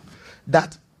right now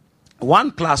that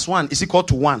 1 + 1 is equal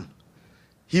to 1,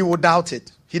 he will doubt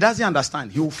it. He doesn't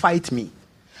understand. He will fight me.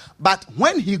 But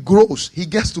when he grows, he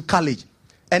gets to college,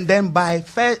 and then by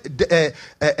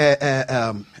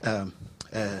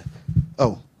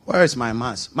where is my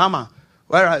mass? Mama,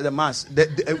 where are the mass?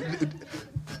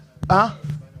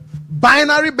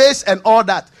 Binary base and all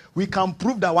that. We can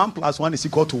prove that 1 + 1 is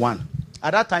equal to 1.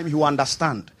 At that time, he will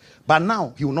understand. But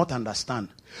now, he will not understand.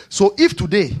 So if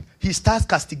today, he starts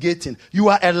castigating, you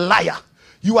are a liar.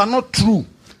 You are not true.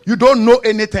 You don't know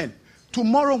anything.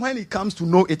 Tomorrow, when he comes to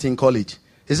know it in college,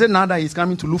 he said now that he's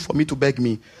coming to look for me to beg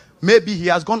me. Maybe he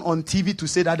has gone on TV to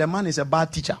say that the man is a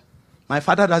bad teacher. My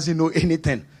father doesn't know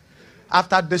anything.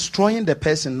 After destroying the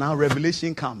person, now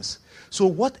revelation comes. So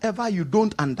whatever you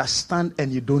don't understand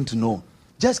and you don't know,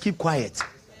 just keep quiet.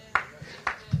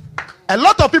 A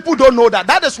lot of people don't know that.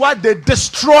 That is why they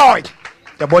destroyed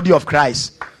the body of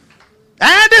Christ.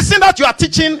 Anything that you are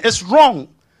teaching is wrong.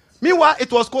 Meanwhile,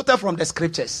 it was quoted from the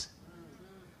scriptures.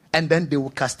 And then they will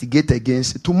castigate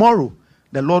against it. Tomorrow,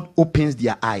 the Lord opens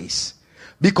their eyes.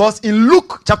 Because in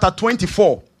Luke chapter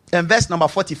 24 and verse number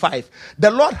 45,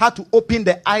 the Lord had to open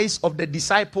the eyes of the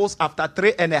disciples after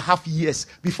 3.5 years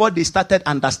before they started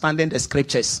understanding the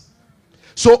scriptures.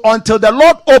 So until the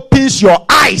Lord opens your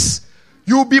eyes,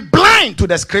 you'll be blind to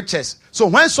the scriptures. So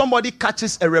when somebody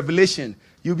catches a revelation,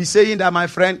 you'll be saying that, my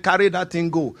friend, carry that thing,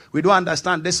 go. We don't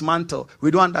understand this mantle.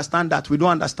 We don't understand that. We don't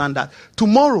understand that.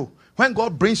 Tomorrow, when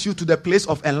God brings you to the place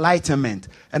of enlightenment,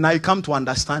 and now you come to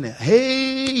understand it.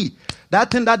 Hey, that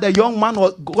thing that the young man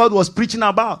God was preaching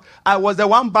about, I was the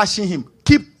one bashing him.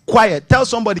 Keep quiet. Tell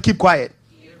somebody, keep quiet.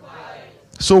 Keep quiet.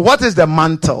 So what is the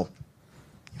mantle?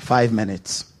 5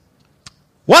 minutes.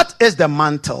 What is the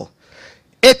mantle?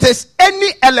 It is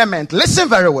any element. Listen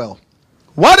very well.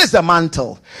 What is the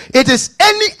mantle? It is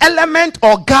any element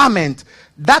or garment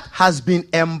that has been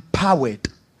empowered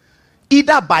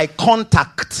either by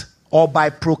contact or by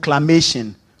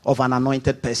proclamation of an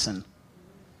anointed person.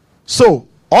 So,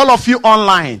 all of you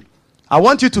online, I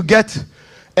want you to get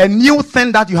a new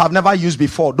thing that you have never used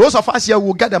before. Those of us here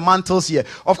will get the mantles here.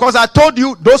 Of course, I told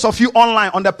you, those of you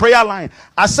online on the prayer line,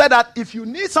 I said that if you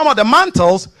need some of the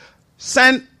mantles,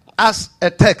 send us a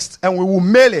text and we will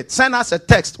mail it. Send us a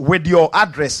text with your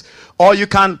address, or you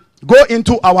can go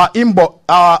into our inbox,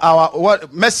 our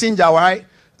messenger, right,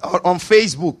 on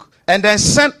Facebook, and then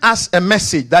send us a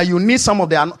message that you need some of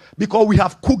the, because we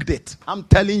have cooked it. I'm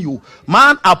telling you,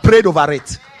 man, I prayed over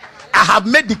it. I have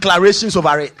made declarations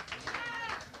over it.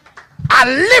 I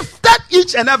lifted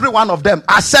each and every one of them.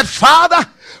 I said, Father,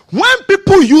 when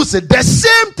people use it, the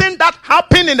same thing that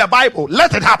happened in the Bible,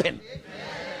 let it happen.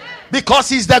 Because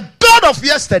he's the God of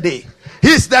yesterday.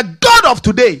 He's the God of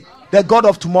today. The God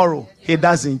of tomorrow. He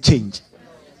doesn't change.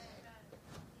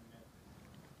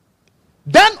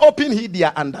 Then open he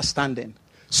their understanding.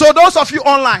 So those of you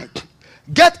online,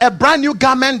 get a brand new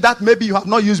garment that maybe you have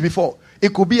not used before.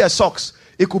 It could be a socks.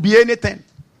 It could be anything.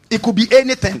 It could be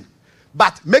anything.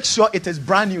 But make sure it is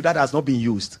brand new that has not been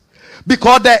used.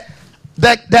 Because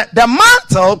the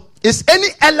mantle is any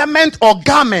element or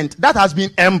garment that has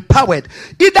been empowered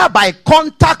either by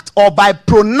contact or by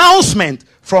pronouncement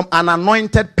from an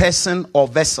anointed person or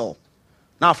vessel.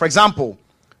 Now, for example,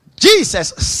 Jesus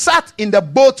sat in the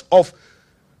boat of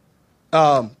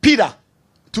Peter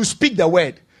to speak the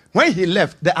word. When he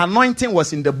left, the anointing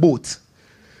was in the boat.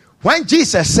 When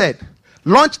Jesus said,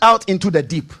 launch out into the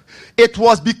deep, it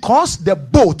was because the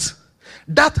boat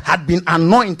that had been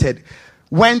anointed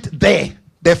went there.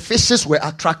 The fishes were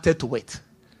attracted to it.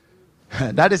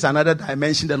 That is another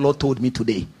dimension the Lord told me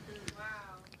today. Wow.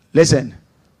 Listen,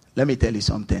 let me tell you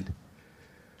something.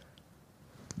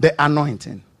 The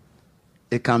anointing,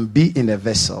 it can be in a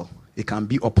vessel. It can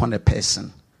be upon a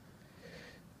person.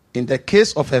 In the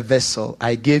case of a vessel,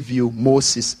 I gave you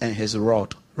Moses and his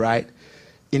rod, right?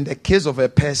 In the case of a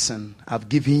person, I've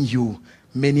given you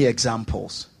many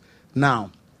examples.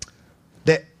 Now,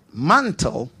 the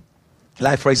mantle,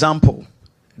 like for example,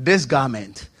 this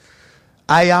garment,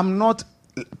 I am not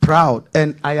proud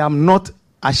and I am not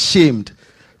ashamed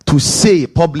to say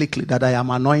publicly that I am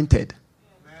anointed.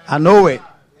 I know it.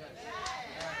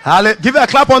 Give a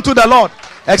clap unto the Lord.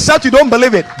 Except you don't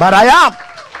believe it, but I am.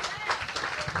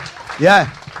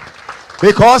 Yeah.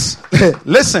 Because,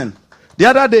 listen, the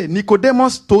other day,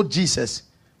 Nicodemus told Jesus,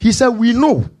 he said, we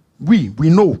know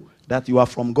that you are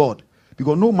from God.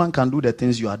 Because no man can do the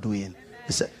things you are doing.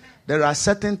 He said, there are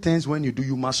certain things when you do,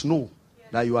 you must know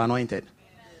that you are anointed.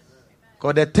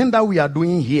 Because the thing that we are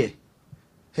doing here,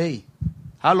 hey,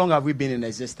 how long have we been in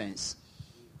existence?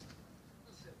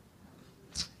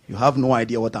 You have no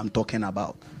idea what I'm talking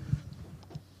about.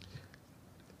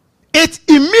 It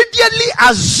immediately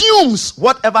assumes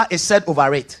whatever is said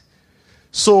over it.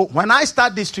 So when I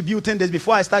start distributing this,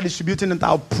 before I start distributing it,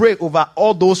 I'll pray over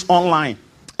all those online.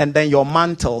 And then your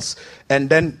mantles, and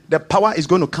then the power is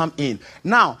going to come in.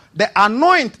 Now,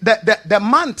 the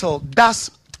mantle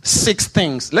does 6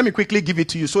 things. Let me quickly give it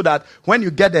to you so that when you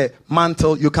get the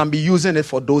mantle, you can be using it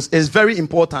for those. It's very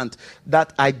important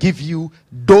that I give you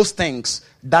those things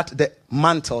that the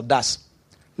mantle does.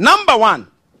 Number 1,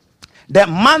 the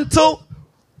mantle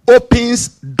opens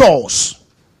doors.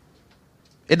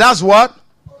 It does what?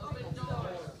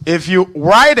 If you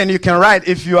write, and you can write.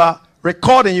 If you are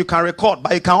recording, you can record,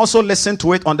 but you can also listen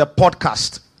to it on the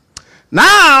podcast.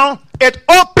 Now, it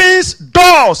opens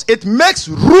doors. It makes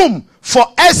room for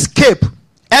escape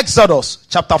Exodus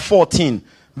chapter 14,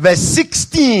 verse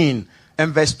 16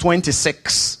 and verse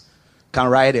 26. Can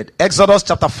write it. Exodus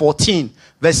chapter 14,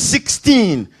 verse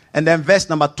 16 and then verse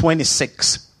number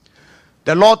 26.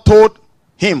 The Lord told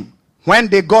him when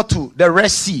they got to the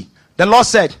Red Sea, the Lord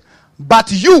said,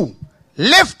 but you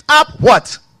lift up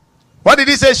what? What did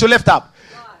he say you should lift up?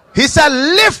 He said,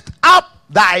 lift up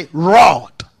thy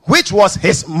rod, which was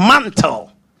his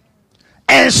mantle,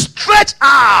 and stretch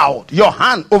out your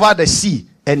hand over the sea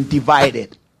and divide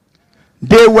it.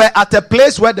 They were at a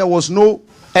place where there was no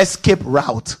escape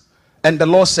route. And the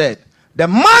Lord said, the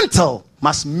mantle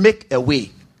must make a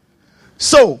way.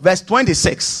 So, verse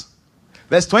 26.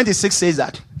 Verse 26 says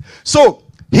that. So,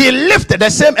 he lifted, the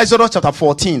same Exodus chapter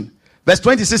 14. Verse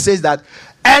 26 says that.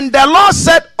 And the Lord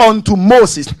said unto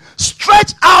Moses,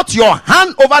 stretch out your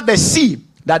hand over the sea,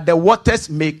 that the waters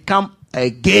may come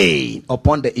again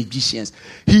upon the Egyptians.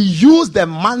 He used the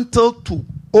mantle to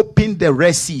open the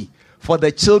Red Sea for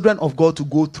the children of God to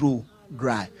go through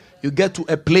dry. You get to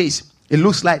a place, it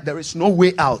looks like there is no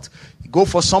way out. You go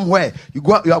for somewhere, you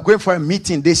are going for a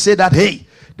meeting. They say that, hey,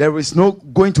 there is no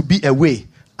going to be a way.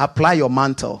 Apply your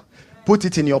mantle. Put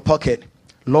it in your pocket.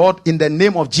 Lord, in the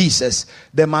name of Jesus,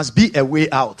 there must be a way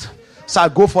out. So I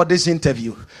go for this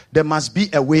interview. There must be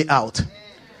a way out.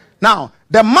 Now,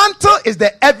 the mantle is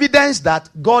the evidence that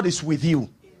God is with you.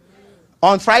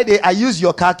 On Friday, I used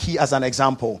your car key as an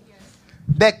example.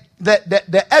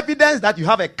 The evidence that you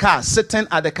have a car sitting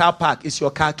at the car park is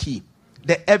your car key.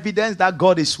 The evidence that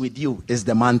God is with you is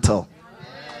the mantle.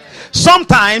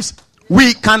 Sometimes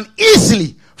we can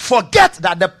easily forget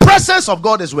that the presence of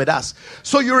God is with us.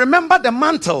 So you remember the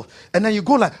mantle and then you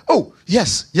go like, oh,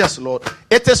 yes, Lord.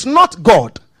 It is not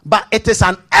God, but it is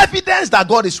an evidence that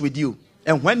God is with you.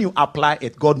 And when you apply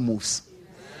it, God moves.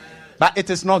 But it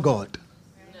is not God.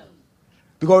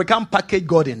 Because we can't package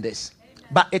God in this.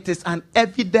 But it is an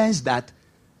evidence that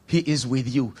he is with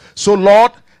you. So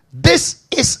Lord, this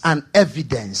is an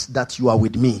evidence that you are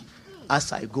with me.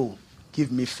 As I go,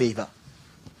 give me favor.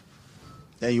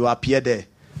 Then you appear there.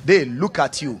 They look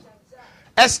at you.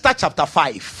 Esther chapter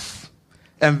 5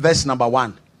 and verse number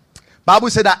 1. Bible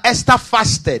said that Esther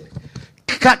fasted.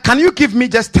 Can you give me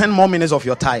just 10 more minutes of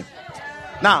your time?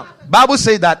 Now, Bible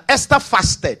says that Esther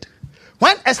fasted.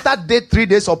 When Esther did 3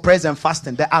 days of prayer and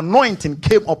fasting, the anointing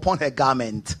came upon her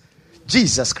garment.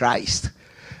 Jesus Christ.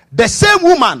 The same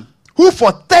woman who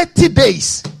for 30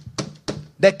 days,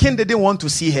 the king didn't want to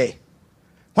see her.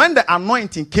 When the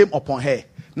anointing came upon her,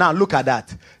 now look at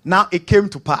that. Now it came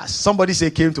to pass. Somebody say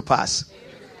it came to pass.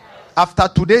 After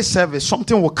today's service,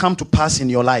 something will come to pass in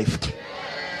your life.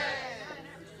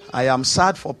 I am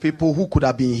sad for people who could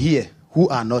have been here, who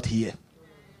are not here.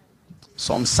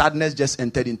 Some sadness just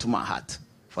entered into my heart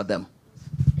for them.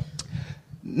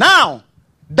 Now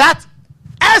that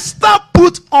Esther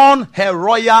put on her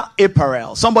royal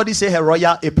apparel. Somebody say her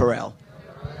royal apparel.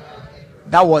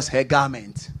 That was her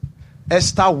garment.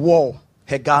 Esther wore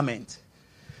her garment.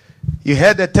 You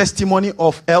heard the testimony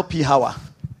of LP Howard.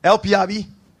 LP Abi,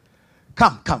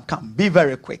 come. Be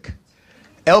very quick.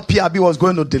 LP Abi was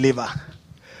going to deliver.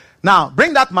 Now,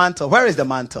 bring that mantle. Where is the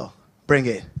mantle? Bring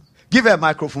it. Give her a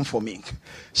microphone for me.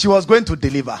 She was going to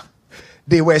deliver.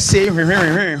 They were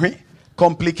saying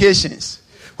complications.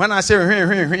 When I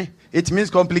say it means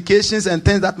complications and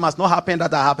things that must not happen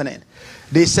that are happening.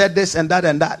 They said this and that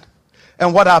and that.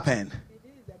 And what happened?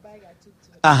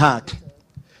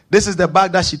 This is the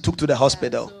bag that she took to the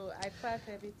hospital. So I packed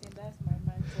everything. That's my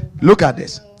mantle. Look at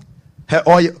this. Her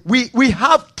oil. We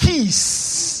have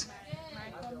keys.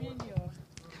 My communion.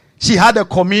 She had the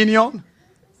communion.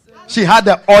 She had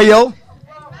the oil.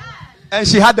 And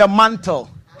she had the mantle.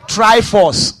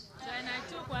 Triforce. And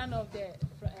I took one of the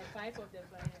 5 of the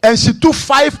flyers. And she took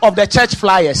 5 of the church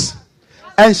flyers.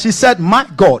 And she said, my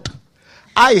God,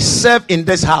 I serve in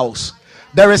this house.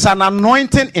 There is an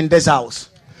anointing in this house.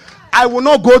 I will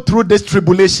not go through this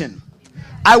tribulation.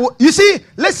 You see,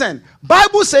 listen,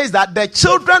 Bible says that the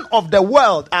children of the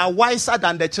world are wiser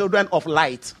than the children of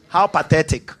light. How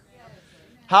pathetic.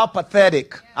 How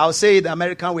pathetic. I'll say it the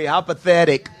American way. How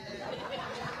pathetic.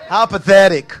 How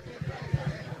pathetic.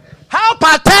 How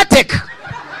pathetic.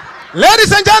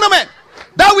 Ladies and gentlemen,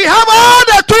 that we have all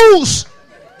the tools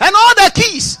and all the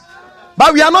keys,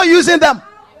 but we are not using them.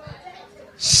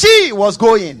 She was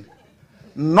going,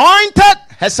 anointed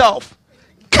herself,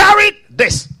 carried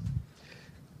this,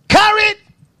 carried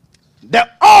the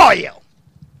oil,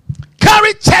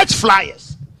 carried church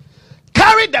flyers,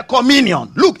 carried the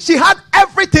communion. Look, she had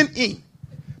everything in.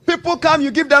 People come,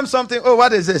 you give them something. Oh,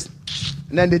 what is this?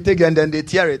 And then they take it and then they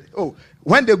tear it. Oh,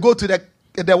 when they go to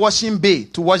the washing bay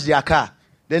to wash their car,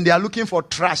 then they are looking for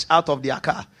trash out of their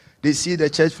car. They see the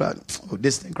church flag. Oh,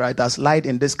 this thing, right? Has lied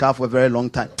in this car for a very long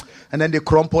time. And then they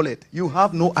crumple it. You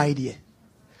have no idea.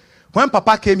 When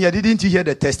Papa came here, didn't you hear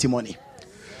the testimony?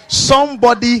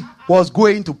 Somebody was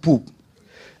going to poop.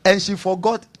 And she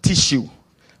forgot tissue.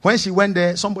 When she went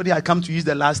there, somebody had come to use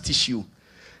the last tissue.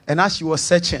 And as she was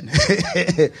searching,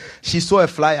 she saw a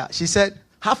flyer. She said,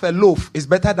 half a loaf is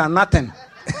better than nothing.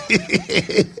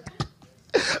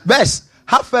 Best,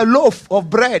 half a loaf of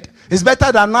bread is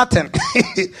better than nothing.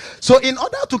 So in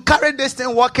order to carry this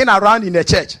thing walking around in the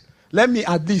church, let me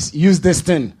at least use this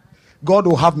thing. God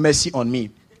will have mercy on me.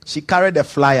 She carried a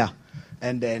flyer,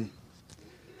 and then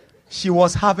she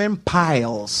was having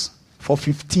piles for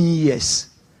 15 years.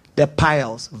 The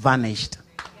piles vanished.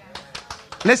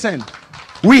 Listen,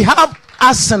 we have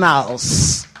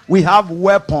arsenals. We have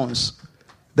weapons.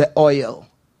 The oil,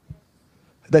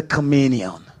 the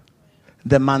communion,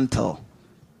 the mantle.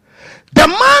 The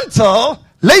mantle,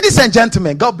 ladies and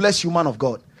gentlemen, God bless you, man of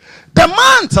God. The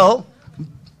mantle,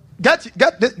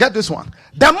 get this one.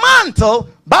 The mantle,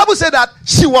 Bible said that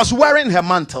she was wearing her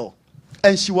mantle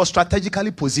and she was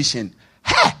strategically positioned.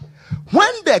 Hey, when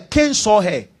the king saw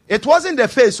her, it wasn't the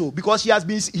face, because he has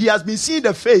been seeing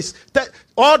the face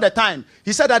all the time.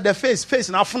 He said that the face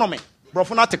now phenomenon.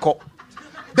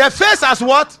 The face as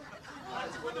what?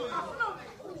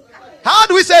 How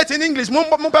do we say it in English? The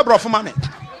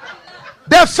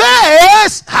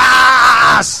face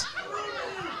has.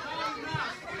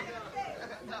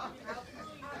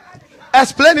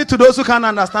 Explain it to those who can't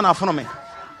understand astronomy.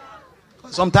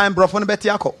 Sometimes, the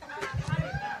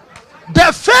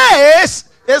face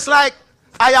is like,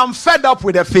 I am fed up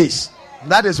with the face.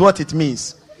 That is what it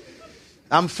means.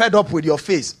 I'm fed up with your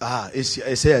face.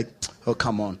 It's like, oh,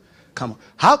 come on.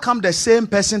 How come the same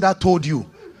person that told you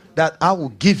that I will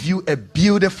give you a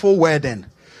beautiful wedding,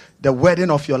 the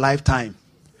wedding of your lifetime,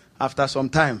 after some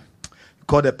time, you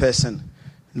call the person,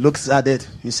 looks at it,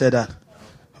 he said that,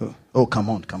 oh, come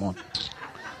on.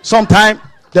 Sometimes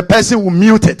the person will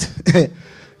mute it. And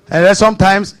then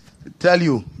sometimes tell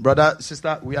you, brother,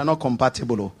 sister, we are not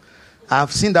compatible. I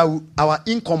have seen that our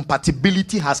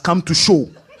incompatibility has come to show.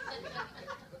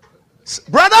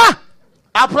 Brother,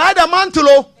 apply the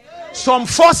mantle. Some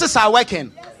forces are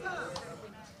working.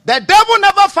 The devil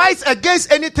never fights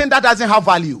against anything that doesn't have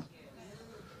value.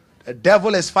 The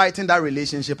devil is fighting that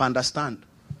relationship. Understand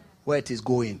where it is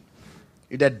going.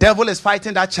 If the devil is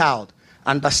fighting that child,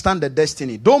 understand the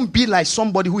destiny. Don't be like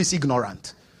somebody who is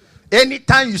ignorant.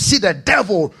 Anytime you see the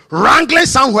devil wrangling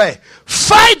somewhere,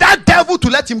 fight that devil to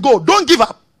let him go. Don't give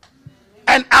up.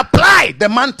 And apply the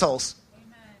mantles.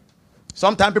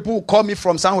 Sometimes people will call me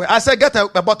from somewhere. I said, get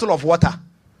a bottle of water.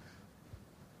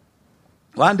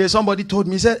 One day somebody told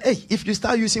me, he said, hey, if you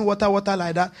start using water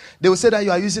like that, they will say that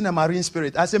you are using a marine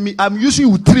spirit. I said, I'm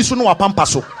using utrisono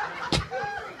apampaso.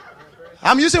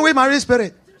 I'm using with marine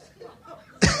spirit.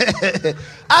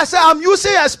 I said, I'm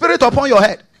using a spirit upon your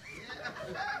head.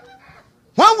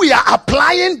 When we are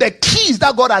applying the keys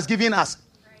that God has given us.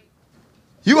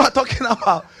 You are talking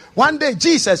about one day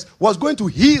Jesus was going to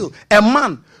heal a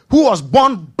man who was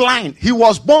born blind. He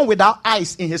was born without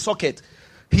eyes in his socket.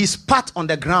 He spat on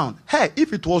the ground. Hey,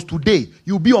 if it was today,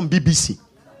 you'll be on BBC.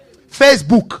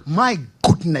 Facebook, my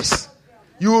goodness.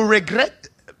 You will regret.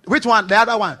 Which one? The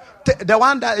other one. The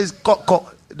one that is TikTok.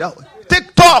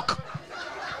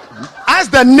 As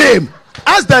the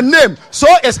name. So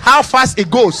is how fast it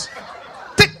goes.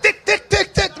 Tick, tick, tick,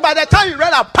 tick, tick. By the time you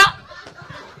read a pop,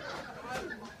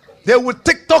 they will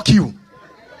TikTok you.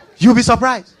 You'll be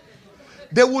surprised.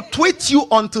 They will tweet you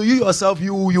until you yourself,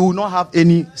 you will not have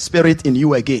any spirit in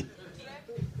you again.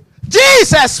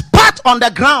 Jesus spat on the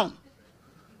ground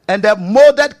and they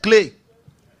molded clay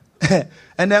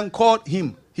and then called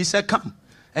him. He said, come,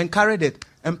 and carried it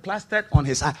and plastered on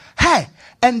his eye. Hey,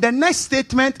 and the next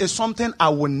statement is something I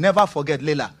will never forget,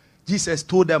 Leila. Jesus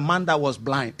told the man that was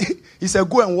blind. He said,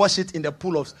 go and wash it in the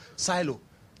pool of Siloam.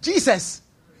 Jesus,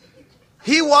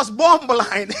 he was born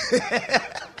blind.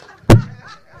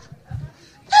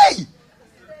 Hey,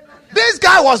 this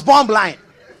guy was born blind.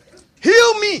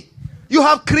 Heal me. You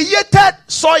have created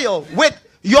soil with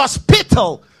your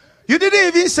spittle. You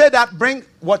didn't even say that bring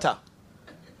water.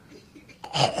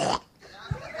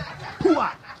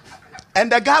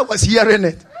 And the guy was hearing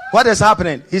it. What is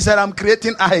happening? He said, I'm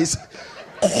creating eyes.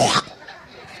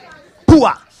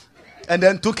 And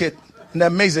then took it. And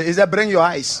then mixed it. He said, bring your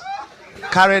eyes.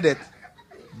 Carried it.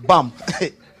 Bam.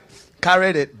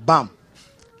 Carried it. Bam.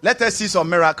 Let us see some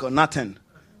miracle. Nothing.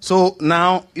 So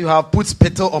now you have put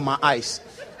spittle on my eyes.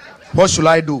 What should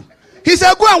I do? He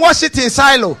said, go and wash it in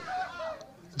silo.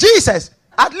 Jesus,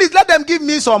 at least let them give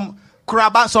me some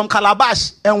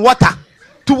calabash and water.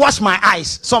 to wash my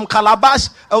eyes. Some calabash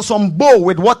or some bowl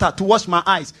with water to wash my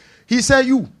eyes. He said,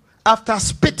 you, after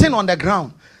spitting on the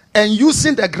ground and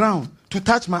using the ground to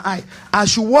touch my eye, I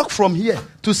should walk from here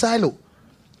to Silo,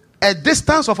 a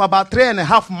distance of about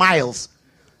 3.5 miles,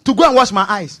 to go and wash my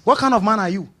eyes. What kind of man are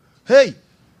you? Hey,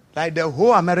 like the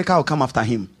whole America will come after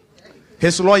him.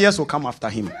 His lawyers will come after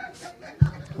him.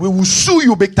 We will sue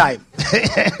you big time.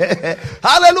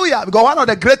 Hallelujah. Because one of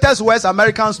the greatest words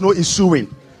Americans know is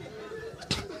suing.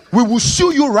 We will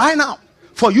sue you right now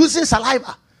for using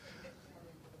saliva.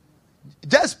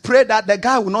 Just pray that the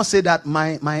guy will not say that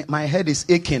my head is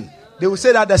aching. They will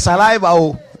say that the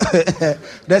saliva,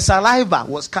 the saliva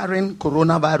was carrying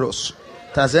coronavirus.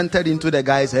 It has entered into the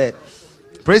guy's head.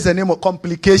 Praise the name of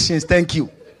complications. Thank you.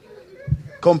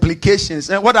 Complications.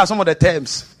 And what are some of the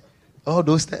terms? All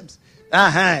those terms.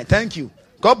 Thank you.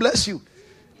 God bless you.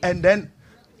 And then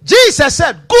Jesus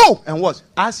said, go. And what?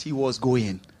 As he was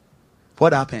going,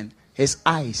 what happened? His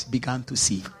eyes began to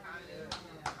see.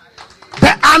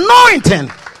 The anointing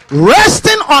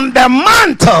resting on the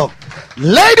mantle,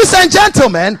 ladies and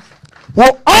gentlemen,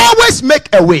 will always make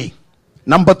a way.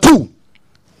 Number 2,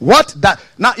 what that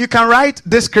now you can write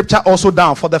this scripture also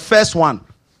down for the first one,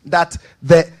 that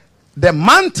the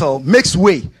mantle makes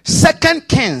way. 2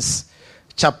 Kings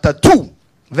chapter 2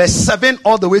 verse 7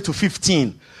 all the way to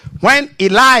 15. When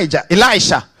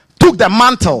Elisha took the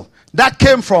mantle that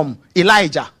came from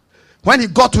Elijah, when he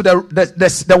got to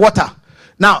the water.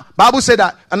 Now, Bible said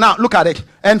that, and now look at it.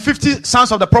 And 50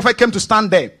 sons of the prophet came to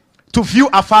stand there to view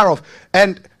afar off.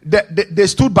 And they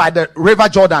stood by the river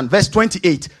Jordan. Verse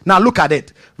 28. Now look at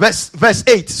it. Verse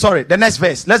 8. Sorry, the next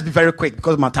verse. Let's be very quick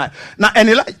because of my time. Now, and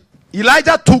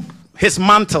Elijah took his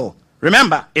mantle.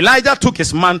 Remember, Elijah took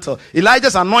his mantle.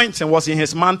 Elijah's anointing was in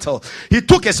his mantle. He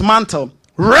took his mantle,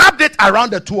 wrapped it around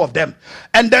the two of them,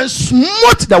 and then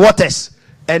smote the waters.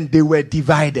 And they were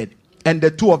divided. And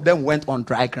the two of them went on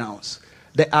dry grounds.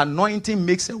 The anointing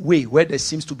makes a way where there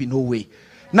seems to be no way.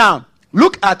 Now,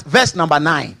 look at verse number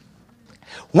 9.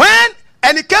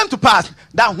 And it came to pass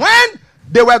that when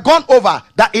they were gone over,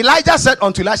 that Elijah said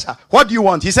unto Elisha, what do you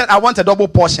want? He said, I want a double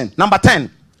portion. Number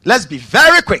 10. Let's be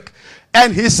very quick.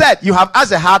 And he said, you have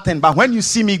asked a hard thing, but when you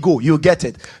see me go, you'll get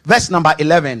it. Verse number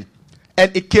 11.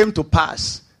 And it came to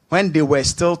pass, when they were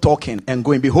still talking and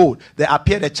going, behold, there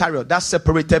appeared a chariot that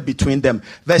separated between them.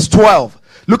 Verse 12.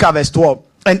 Look at verse 12.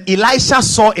 And Elisha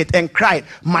saw it and cried,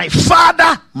 my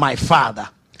father, my father.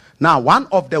 Now, one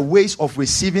of the ways of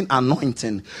receiving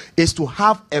anointing is to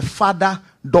have a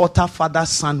father-daughter,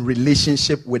 father-son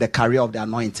relationship with the carrier of the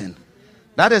anointing.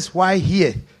 That is why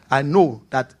here, I know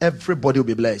that everybody will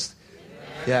be blessed.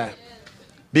 Yeah.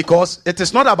 Because it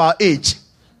is not about age.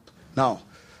 Now,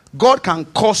 God can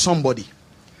call somebody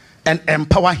and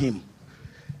empower him.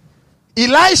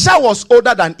 Elisha was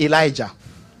older than Elijah.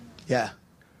 Yeah.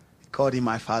 He called him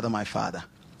my father,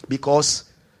 because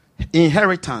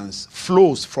inheritance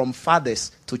flows from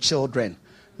fathers to children,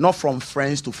 not from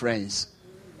friends to friends.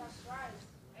 That's right.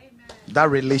 Amen. That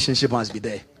relationship must be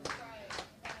there.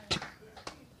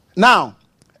 Now,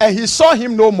 and he saw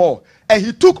him no more, and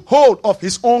he took hold of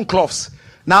his own clothes.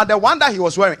 Now, the one that he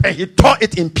was wearing, and he tore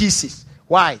it in pieces.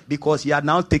 Why? Because he had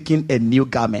now taken a new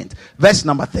garment. Verse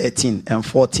number 13 and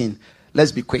 14.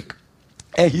 Let's be quick.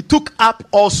 And he took up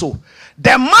also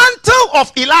the mantle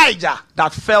of Elijah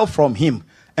that fell from him,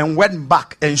 and went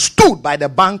back and stood by the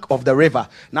bank of the river.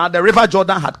 Now the river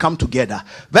Jordan had come together.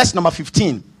 Verse number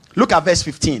 15. Look at verse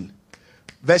 15.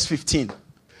 Verse 15.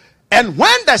 And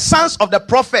when the sons of the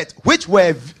prophet which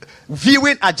were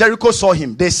viewing at Jericho saw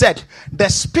him, they said, the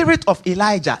spirit of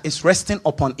Elijah is resting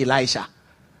upon Elisha.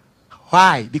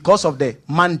 Why? Because of the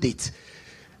mandate.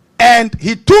 And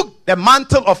he took the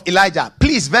mantle of Elijah.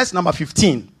 Please, verse number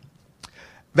 15.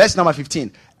 Verse number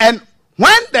 15. And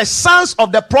when the sons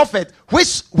of the prophet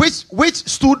which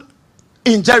stood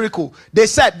in Jericho, they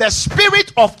said, the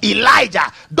spirit of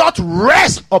Elijah doth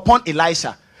rest upon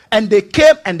Elisha. And they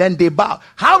came and then they bowed.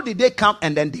 How did they come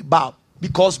and then they bowed?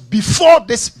 Because before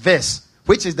this verse,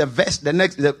 which is the verse,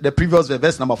 the previous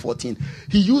verse number 14,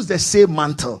 he used the same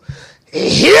mantle. He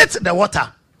hit the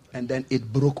water and then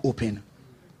it broke open.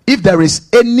 If there is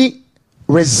any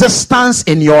resistance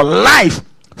in your life,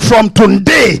 from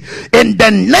today, in the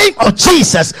name of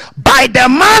Jesus, by the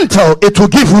mantle, it will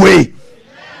give way. Amen.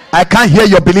 I can't hear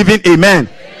your believing amen.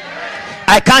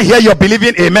 I can't hear your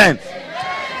believing amen.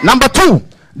 Number 2,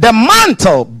 the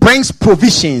mantle brings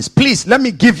provisions. Please, let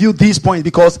me give you these points,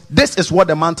 because this is what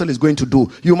the mantle is going to do.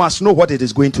 You must know what it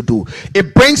is going to do.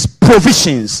 It brings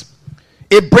provisions.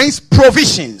 It brings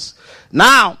provisions.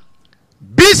 Now,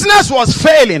 business was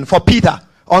failing for Peter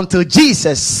until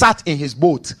Jesus sat in his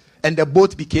boat and the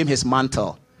boat became his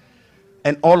mantle.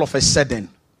 And all of a sudden,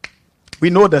 we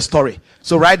know the story.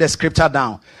 So write the scripture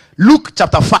down. Luke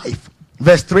chapter 5,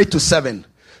 verse 3 to 7.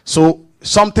 So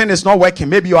something is not working.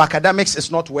 Maybe your academics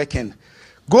is not working.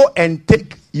 Go and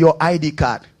take your ID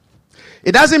card.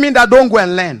 It doesn't mean that don't go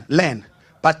and learn.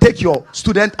 But take your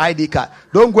student ID card.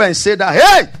 Don't go and say that,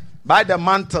 hey, by the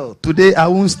mantle, today I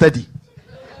won't study.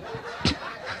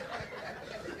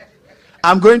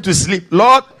 I'm going to sleep.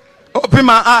 Lord, open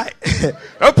my eye.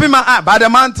 Open my eye by the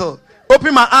mantle.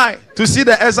 Open my eye to see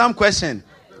the exam question.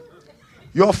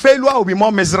 Your failure will be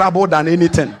more miserable than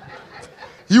anything.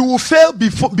 You will fail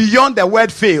beyond the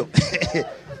word fail.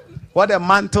 What the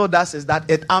mantle does is that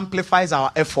it amplifies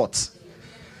our efforts.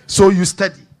 So you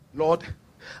study. Lord,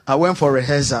 I went for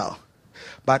rehearsal,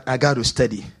 but I got to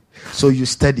study. So you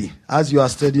study. As you are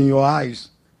studying, your eyes,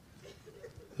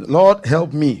 Lord,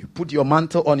 help me. Put your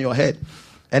mantle on your head.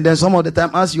 And then some of the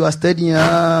time, as you are studying,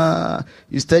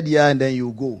 you study and then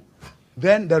you go.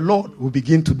 Then the Lord will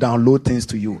begin to download things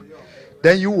to you.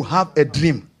 Then you will have a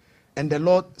dream. And the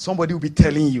Lord, somebody will be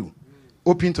telling you,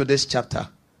 open to this chapter.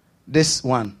 This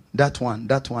one, that one,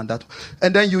 that one, that one.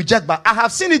 And then you just, but I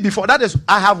have seen it before. That is,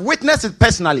 I have witnessed it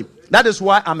personally. That is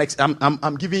why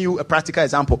I'm giving you a practical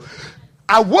example.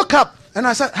 I woke up and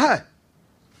I said, hey,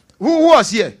 who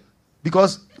was here?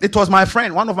 Because it was my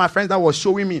friend, one of my friends that was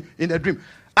showing me in the dream.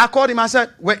 I called him. I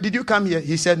said, wait, did you come here?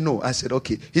 He said, no. I said,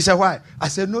 okay. He said, why? I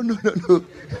said, no.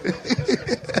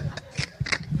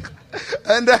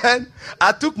 And then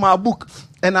I took my book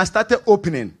and I started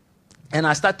opening and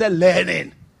I started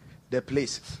learning the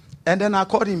place. And then I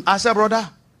called him. I said, brother,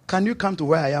 can you come to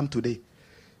where I am today?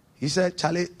 He said,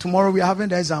 Charlie, tomorrow we are having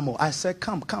the exam. I said,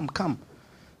 come.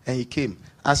 And he came.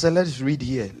 I said, let's read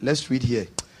here.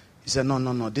 He said,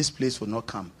 no, this place will not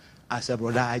come. I said,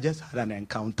 brother, I just had an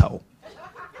encounter.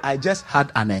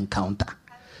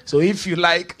 So if you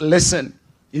like, listen.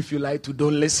 If you like to,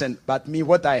 don't listen. But me,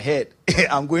 what I heard,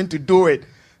 I'm going to do it.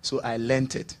 So I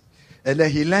learned it. And then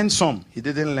he learned some. He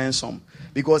didn't learn some.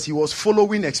 Because he was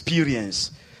following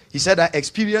experience. He said that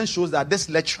experience shows that this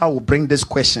lecturer will bring this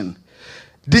question.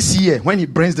 This year, when he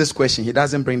brings this question, he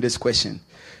doesn't bring this question.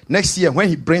 Next year, when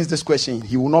he brings this question,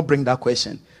 he will not bring that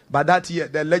question. But that year,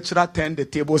 the lecturer turned the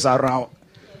tables around.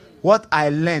 What I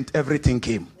learned, everything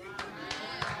came.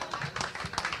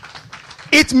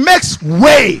 It makes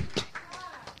way.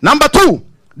 Number 2,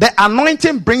 the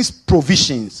anointing brings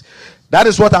provisions. That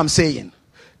is what I'm saying.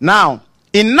 Now,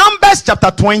 in Numbers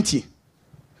chapter 20,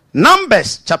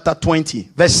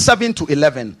 verse 7 to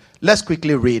 11. Let's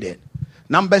quickly read it.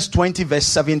 Numbers 20, verse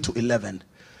 7 to 11.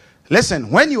 Listen,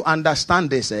 when you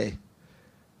understand this, it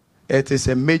is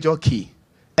a major key.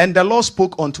 And the Lord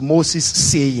spoke unto Moses,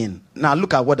 saying, now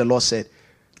look at what the Lord said.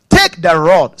 Take the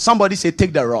rod. Somebody say,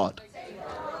 take the rod.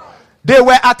 They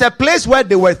were at a place where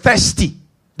they were thirsty.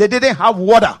 They didn't have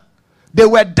water. They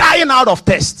were dying out of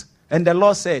thirst. And the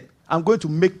Lord said, I'm going to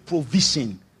make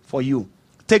provision for you.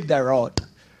 Take the rod,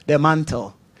 the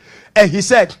mantle. And he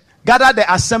said, gather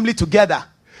the assembly together.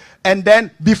 And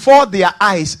then before their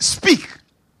eyes, speak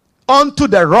unto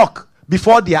the rock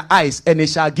before their eyes, and it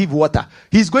shall give water.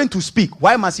 He's going to speak.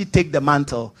 Why must he take the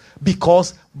mantle?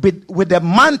 Because with the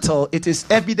mantle, it is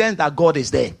evident that God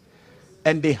is there.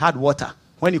 And they had water.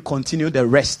 When you continue the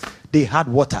rest, they had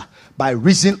water by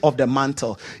reason of the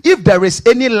mantle. If there is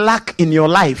any lack in your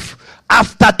life,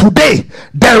 after today,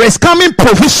 there is coming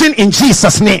provision in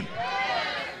Jesus' name.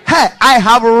 Hey, I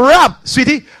have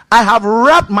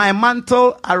wrapped my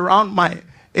mantle around my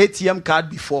ATM card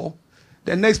before.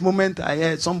 The next moment I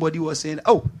heard somebody was saying,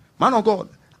 oh, man of God,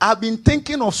 I've been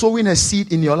thinking of sowing a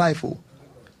seed in your life. Oh.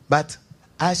 But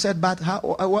I said,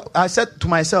 I said to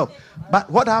myself, but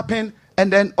what happened?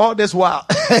 And then all this while,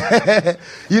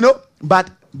 but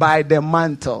by the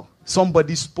mantle,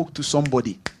 somebody spoke to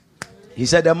somebody. He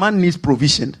said, the man needs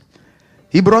provision.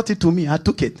 He brought it to me. I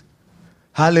took it.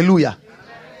 Hallelujah.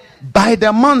 By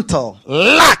the mantle,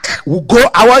 lack will go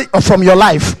away from your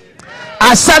life.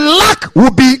 I said lack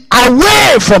will be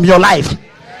away from your life.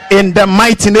 In the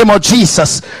mighty name of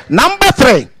Jesus. Number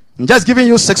 3. I'm just giving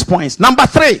you 6 points. Number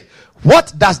 3.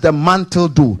 What does the mantle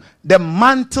do? The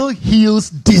mantle heals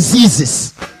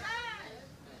diseases.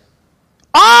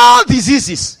 All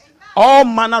diseases. All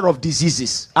manner of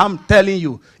diseases. I'm telling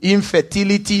you.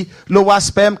 Infertility, lower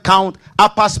sperm count,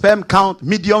 upper sperm count,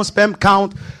 medium sperm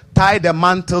count. Tie the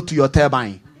mantle to your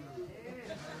turbine.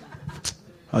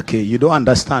 Okay, you don't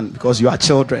understand because you are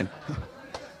children.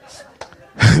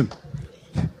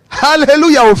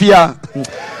 Hallelujah, Ophia.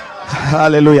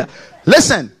 Hallelujah.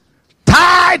 Listen.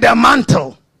 Tie the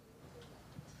mantle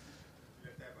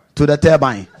to the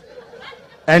turbine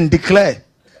and declare,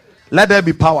 Let there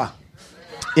be power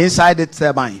inside the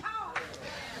turbine.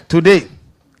 Today,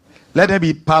 let there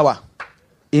be power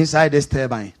inside this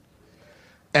turbine.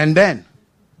 And then,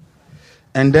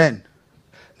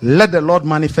 let the Lord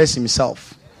manifest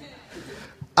himself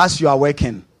as you are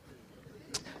working.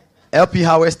 LP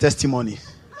Howard's testimony.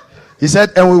 He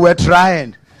said, and we were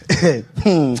trying.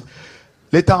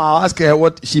 Later I'll ask her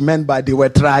what she meant by they were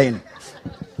trying.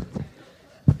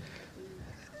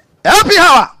 LP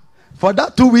Howard, for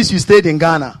that 2 weeks you stayed in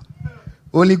Ghana,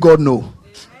 only God knows.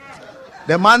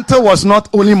 The mantle was not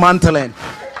only mantling.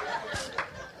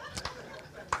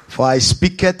 For I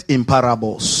speak it in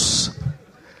parables.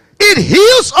 It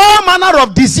heals all manner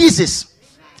of diseases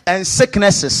and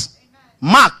sicknesses.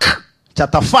 Mark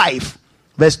chapter 5,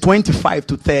 verse 25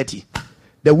 to 30.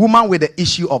 The woman with the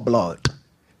issue of blood.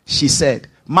 She said,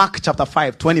 Mark chapter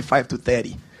 5, 25 to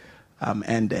 30.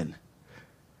 And then,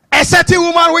 a certain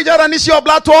woman which had an issue of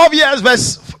blood 12 years,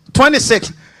 verse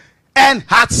 26. And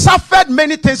had suffered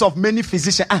many things of many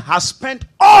physicians and has spent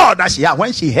all that she had.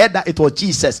 When she heard that it was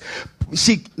Jesus,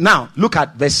 now look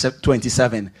at verse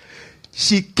 27.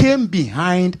 She came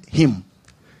behind him.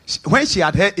 When she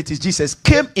had heard it is Jesus,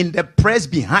 came in the press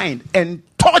behind and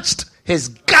touched his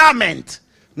garment.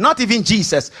 Not even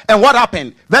Jesus. And what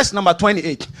happened? Verse number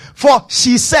 28. For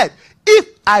she said, if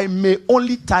I may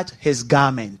only touch his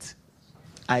garment,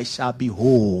 I shall be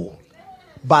whole.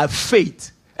 By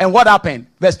faith. And what happened?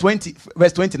 Verse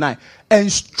 29.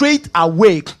 And straight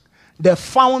away the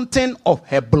fountain of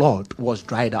her blood was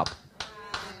dried up.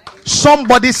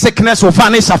 Somebody's sickness will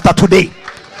vanish after today.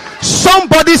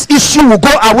 Somebody's issue will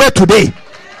go away today.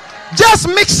 Just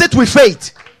mix it with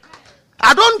faith.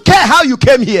 I don't care how you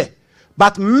came here,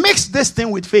 but mix this thing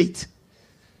with faith.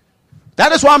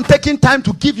 That is why I'm taking time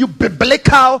to give you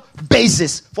biblical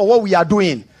basis for what we are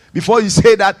doing. Before you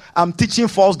say that I'm teaching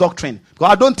false doctrine. Because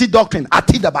I don't teach doctrine, I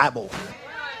teach the Bible.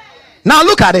 Now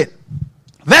look at it.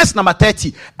 Verse number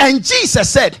 30. And Jesus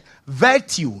said,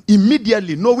 virtue,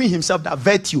 immediately knowing himself that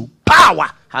virtue, power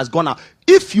has gone out.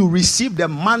 If you receive the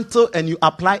mantle and you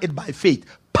apply it by faith,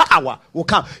 power will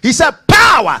come. He said,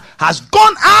 power has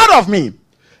gone out of me.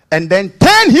 And then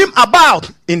turned him about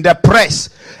in the press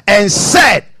and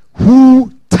said,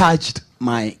 who touched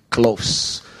my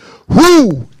clothes?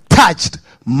 Who touched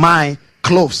my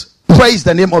clothes? Praise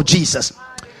the name of Jesus.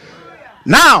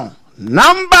 Now,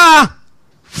 number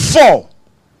 4.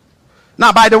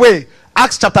 Now, by the way,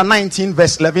 Acts chapter 19,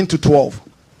 verse 11 to 12.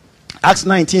 Acts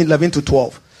 19, 11 to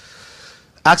 12.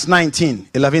 Acts 19,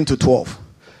 11 to 12.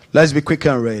 Let's be quick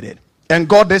and read it. And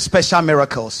God did special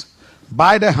miracles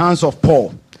by the hands of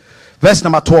Paul. Verse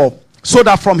number 12. So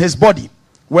that from his body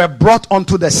were brought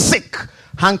unto the sick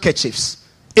handkerchiefs,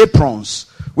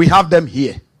 aprons. We have them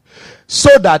here. So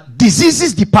that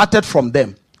diseases departed from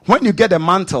them. When you get a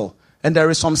mantle and there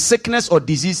is some sickness or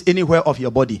disease anywhere of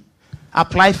your body,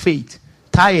 apply faith.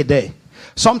 Tie it there.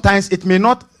 Sometimes it may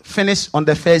not finish on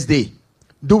the first day.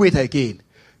 Do it again.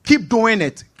 Keep doing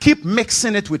it. Keep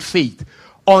mixing it with faith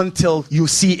until you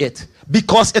see it.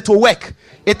 Because it will work.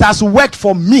 It has worked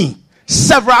for me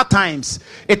several times.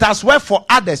 It has worked for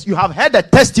others. You have heard the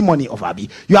testimony of Abby.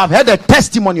 You have heard the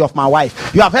testimony of my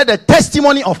wife. You have heard the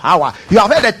testimony of Hawa. You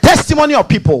have heard the testimony of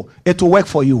people. It will work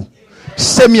for you.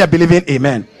 Say me a believing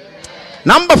amen.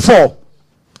 Number 4.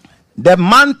 The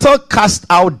mantle cast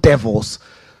out devils.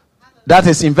 That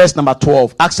is in verse number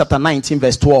 12. Acts chapter 19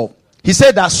 verse 12. He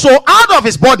said that so out of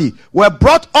his body were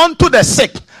brought unto the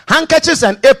sick handkerchiefs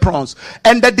and aprons,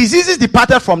 and the diseases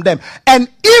departed from them, and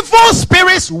evil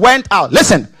spirits went out.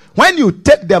 Listen, when you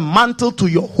take the mantle to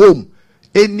your home,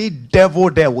 any devil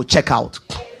there will check out.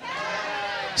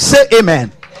 Say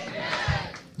amen.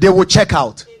 They will check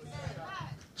out.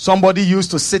 Somebody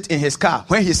used to sit in his car.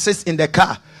 When he sits in the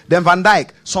car, then Van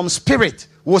Dyke, some spirit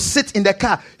will sit in the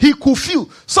car. He could feel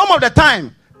some of the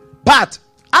time, but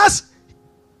as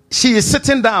she is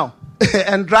sitting down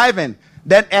and driving,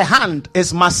 then a hand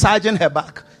is massaging her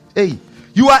back. Hey,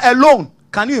 you are alone.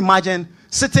 Can you imagine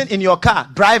sitting in your car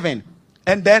driving,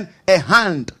 and then a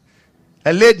hand,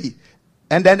 a lady,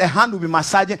 and then a hand will be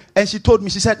massaging? And she told me,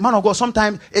 she said, man of God,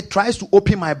 sometimes it tries to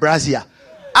open my brassiere.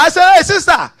 I said, hey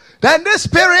sister, then this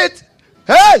spirit,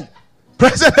 hey,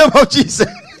 praise the name of Jesus.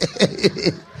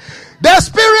 The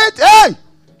spirit, hey,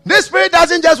 this spirit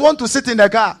doesn't just want to sit in the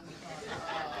car.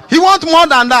 He wants more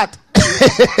than that.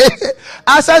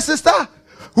 I said, sister,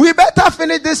 we better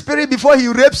finish this spirit before he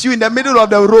rapes you in the middle of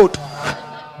the road.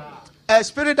 A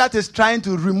spirit that is trying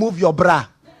to remove your bra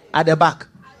at the back.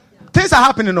 Things are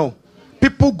happening now.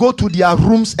 People go to their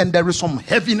rooms and there is some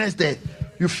heaviness there.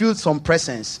 You feel some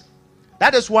presence.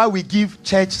 That is why we give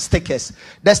church stickers.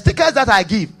 The stickers that I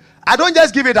give, I don't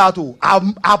just give it out.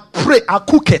 I pray. I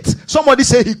cook it. Somebody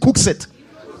say he cooks it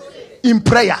in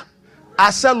prayer. I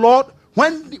said, Lord,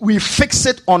 when we fix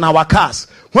it on our cars,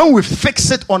 when we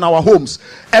fix it on our homes,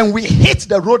 and we hit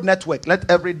the road network, let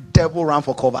every devil run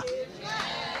for cover.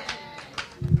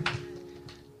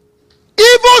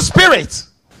 Evil spirits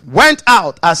went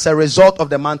out as a result of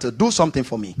the mantle. Do something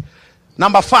for me.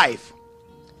 Number 5,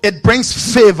 it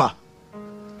brings favor.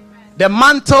 The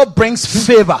mantle brings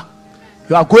favor.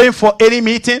 You are going for any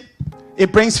meeting,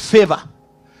 it brings favor.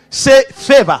 Say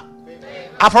favor.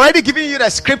 I've already given you the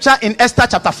scripture in Esther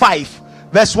chapter 5,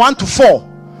 verse 1 to 4,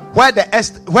 where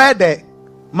the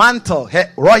mantle,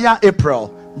 royal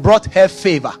April, brought her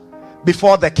favor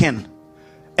before the king.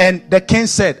 And the king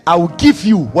said, I will give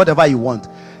you whatever you want.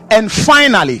 And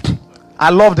finally,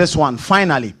 I love this one.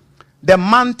 Finally, the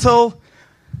mantle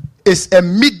is a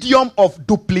medium of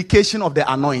duplication of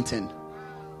the anointing.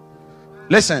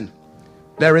 Listen,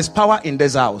 there is power in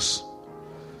this house.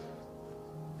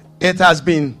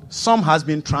 Some has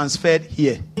been transferred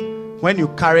here. When you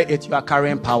carry it, you are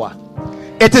carrying power.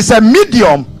 It is a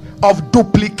medium of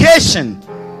duplication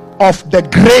of the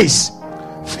grace.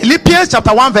 Philippians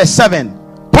chapter 1 verse 7.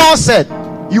 Paul said,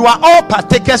 you are all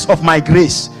partakers of my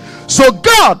grace. So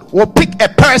God will pick a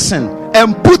person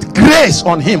and put grace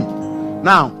on him.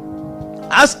 Now,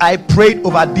 as I prayed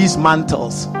over these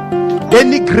mantles,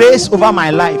 any grace over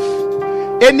my life,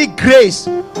 any grace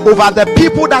over the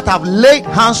people that have laid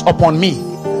hands upon me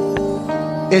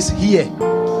is here.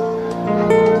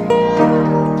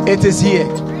 It is here.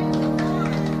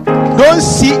 Don't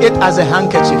see it as a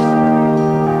handkerchief.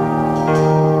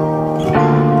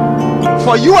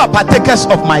 For you are partakers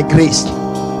of my grace.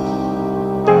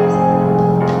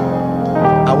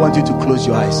 I want you to close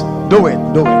your eyes. Do it.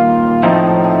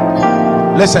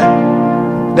 Listen,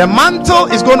 the mantle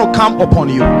is going to come upon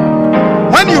you.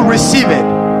 When you receive it,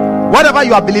 whatever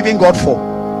you are believing God for,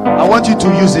 I want you to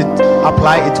use it,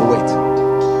 apply it to it.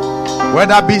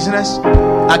 Whether business,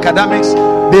 academics,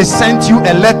 they sent you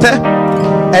a letter,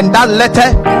 and that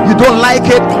letter, you don't like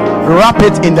it, wrap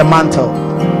it in the mantle.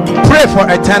 Pray for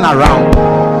a turnaround.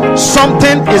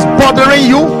 Something is bothering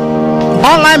you.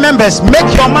 Online members, make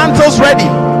your mantles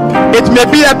ready. It may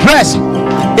be a dress,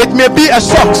 it may be a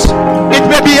socks, it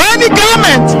may be any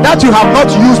garment that you have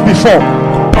not used before.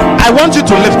 I want you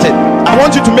to lift it. I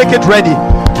want you to make it ready.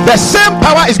 The same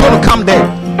power is going to come there,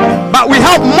 but we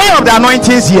have more of the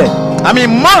anointings here.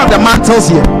 More of the mantles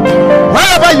here.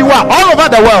 Wherever you are, all over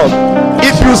the world,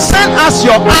 if you send us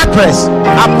your address,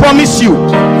 I promise you,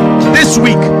 this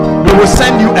week we will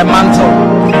send you a mantle.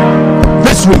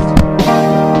 This week.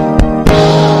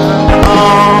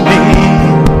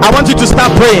 I want you to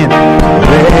start praying.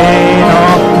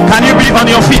 Can you be on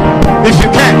your feet if you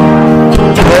can?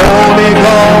 Holy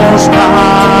Ghost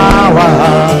power,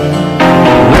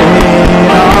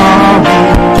 rain on me.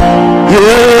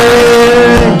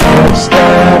 Yes,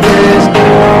 there is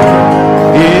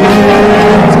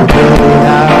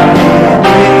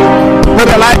put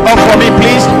the light off for me,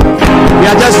 please. We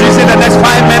are just using the next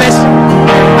 5 minutes.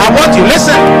 I want you,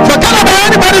 listen, forget about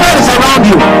anybody that is around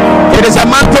you. It is a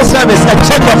mantle service, a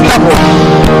check of level.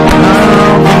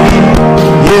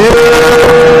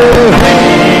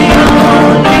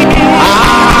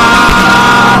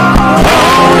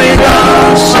 Holy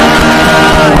Ghost,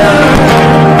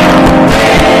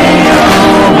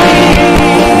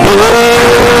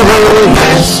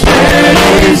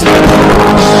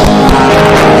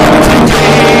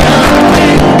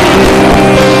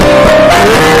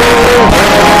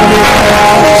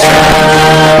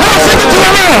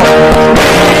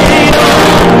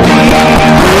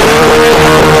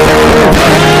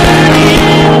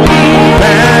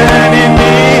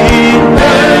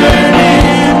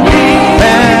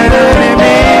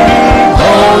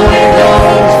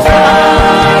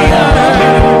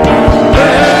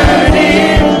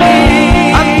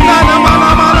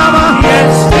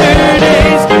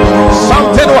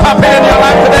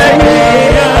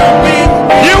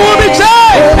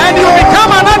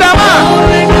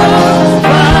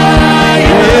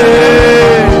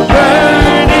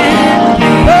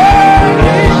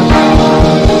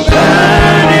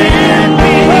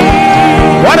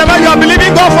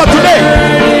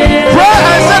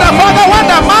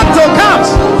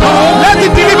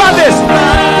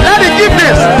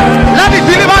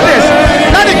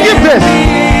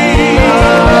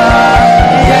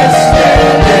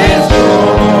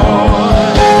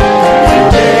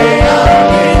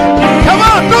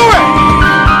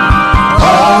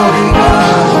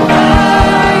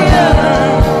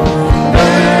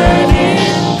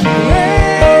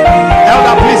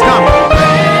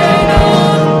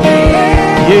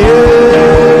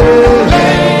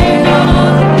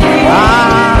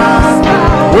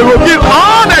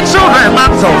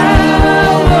 mantle.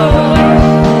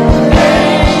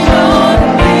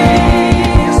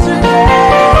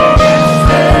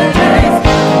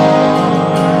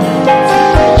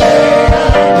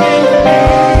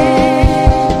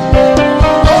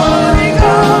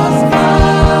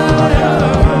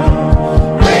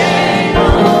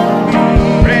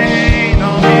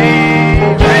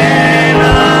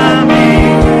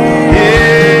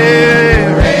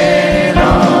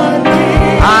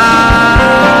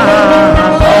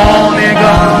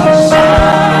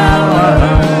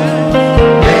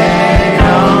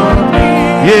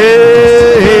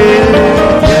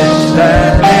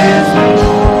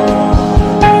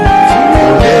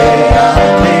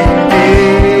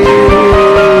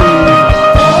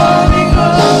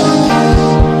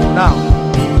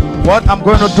 What I'm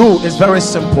going to do is very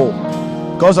simple.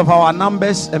 Because of our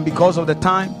numbers and because of the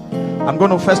time, I'm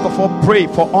going to first of all pray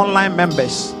for online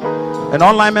members. And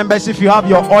online members, if you have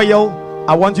your oil,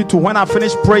 I want you to, when I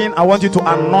finish praying, I want you to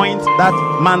anoint that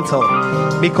mantle.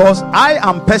 Because I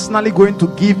am personally going to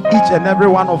give each and every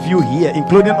one of you here,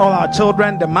 including all our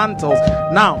children, the mantles.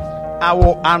 Now, I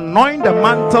will anoint the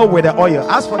mantle with the oil.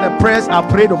 As for the prayers, I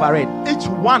prayed over it. Each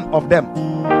one of them,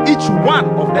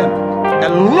 a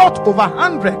lot, over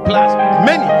 100 plus,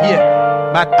 many here,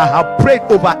 but I have prayed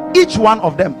over each one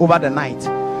of them over the night.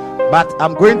 But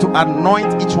I'm going to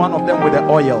anoint each one of them with the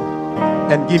oil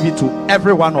and give it to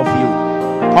every one of you.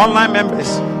 Online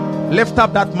members, lift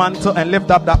up that mantle and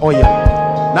lift up that oil.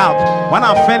 Now, when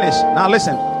I finish, now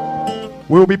listen,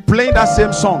 we will be playing that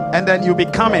same song, and then you'll be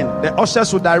coming. The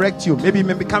ushers will direct you. Maybe you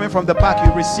may be coming from the back.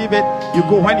 You receive it. You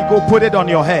go, when you go, put it on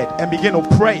your head and begin to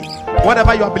pray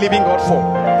whatever you are believing God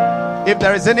for. If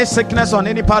there is any sickness on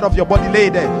any part of your body, lay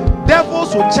there.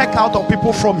 Devils will check out on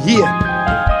people from here.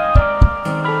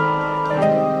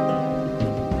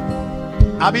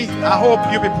 Abi, I hope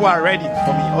you people are ready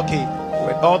for me. Okay,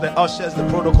 with all the ushers, the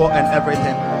protocol, and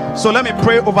everything. So let me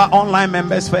pray over online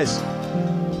members first.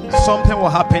 Something will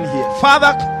happen here.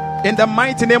 Father, in the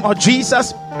mighty name of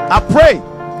Jesus, I pray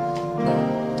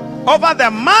over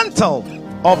the mantle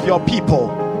of your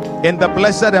people. In the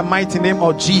blessed and mighty name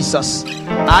of Jesus,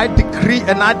 I decree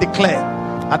and I declare.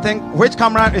 I think, which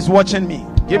camera is watching me?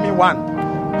 Give me one.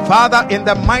 Father, in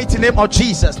the mighty name of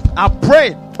Jesus, I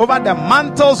pray over the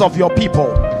mantles of your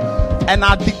people, and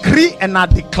I decree and I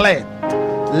declare,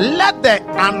 let the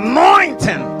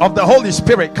anointing of the Holy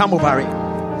Spirit come over it.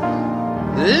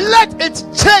 Let it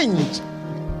change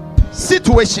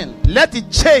situation. Let it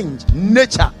change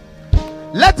nature.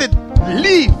 Let it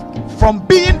leave from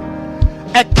being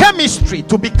a chemistry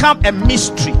to become a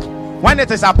mystery. When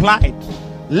it is applied,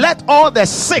 let all the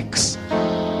 6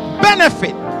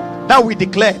 benefit that we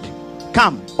declared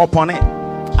come upon it.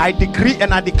 I decree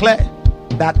and I declare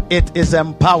that it is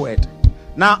empowered.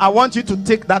 Now I want you to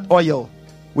take that oil.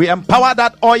 We empower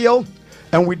that oil,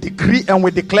 and we decree and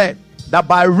we declare that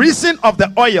by reason of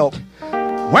the oil,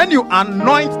 when you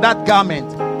anoint that garment,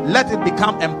 let it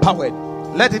become empowered,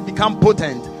 let it become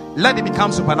potent, let it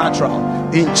become supernatural,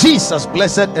 in Jesus'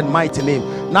 blessed and mighty name.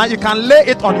 Now you can lay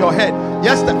it on your head.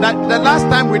 Yes, the last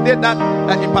time we did that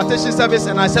impartation service,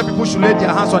 and I said people should lay their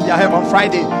hands on their head on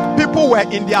Friday. People were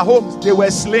in their homes, they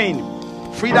were slain.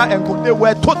 Frida and Co, they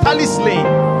were totally slain.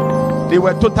 They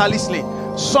were totally slain.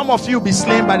 Some of you will be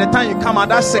slain by the time you come out.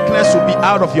 That sickness will be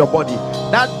out of your body.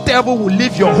 That devil will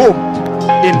leave your home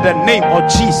in the name of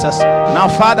Jesus. Now,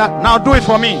 Father, now do it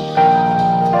for me.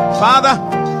 Father,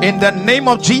 in the name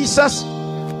of Jesus,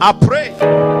 I pray.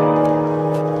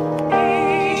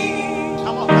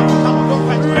 Come on, don't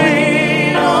fight.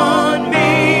 Rain on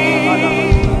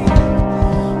me,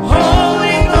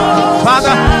 Holy Ghost.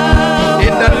 Father,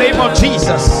 in the name of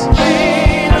Jesus,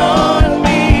 rain on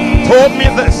me. Told me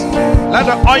this. Let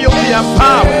the oil be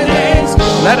empowered.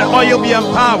 Let the oil be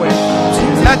empowered.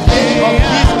 Let these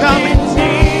garments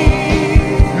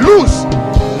loose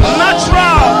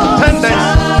natural tendencies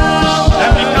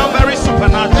and become very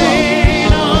supernatural.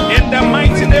 In the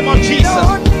mighty name of Jesus,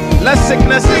 let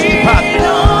sicknesses depart.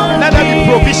 Let there be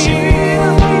provision.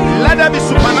 Let there be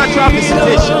supernatural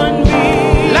visitation.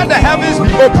 Let the heavens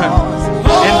be open.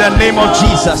 In the name of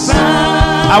Jesus,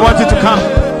 I want you to come.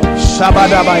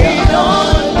 Shabadabaya.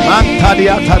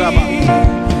 Mantadia Taraba.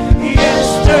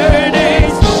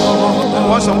 Yesterday's I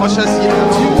want some ushers here.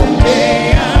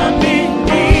 Today I'm in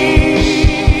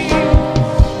need.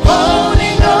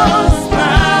 Holy Ghost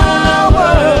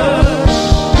power.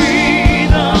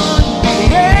 Breathe on me.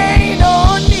 Rain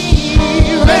on me.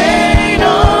 Rain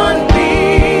on me.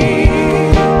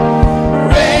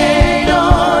 Rain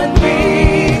on me.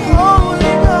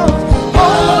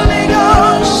 Holy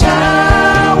Ghost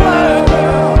shower.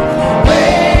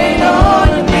 Rain on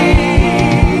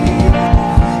me.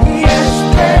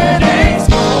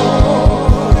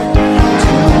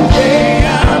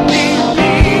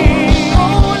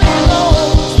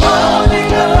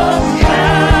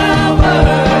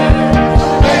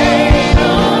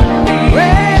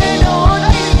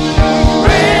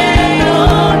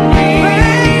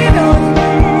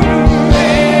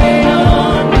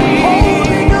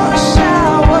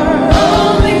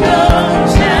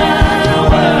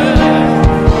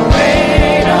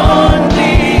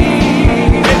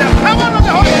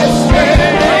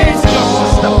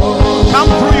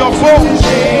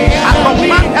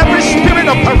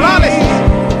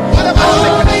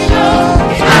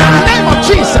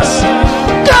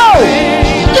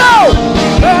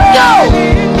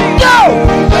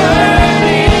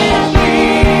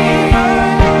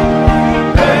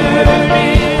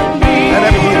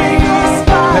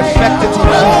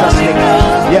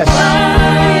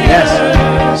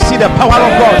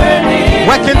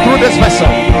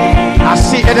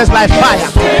 It is like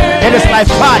fire. It is like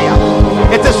fire.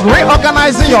 It is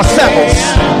reorganizing your cells.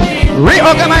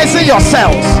 Reorganizing your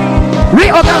cells.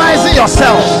 Reorganizing your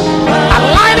cells.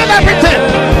 Aligning everything.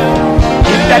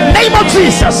 In the name of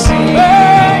Jesus.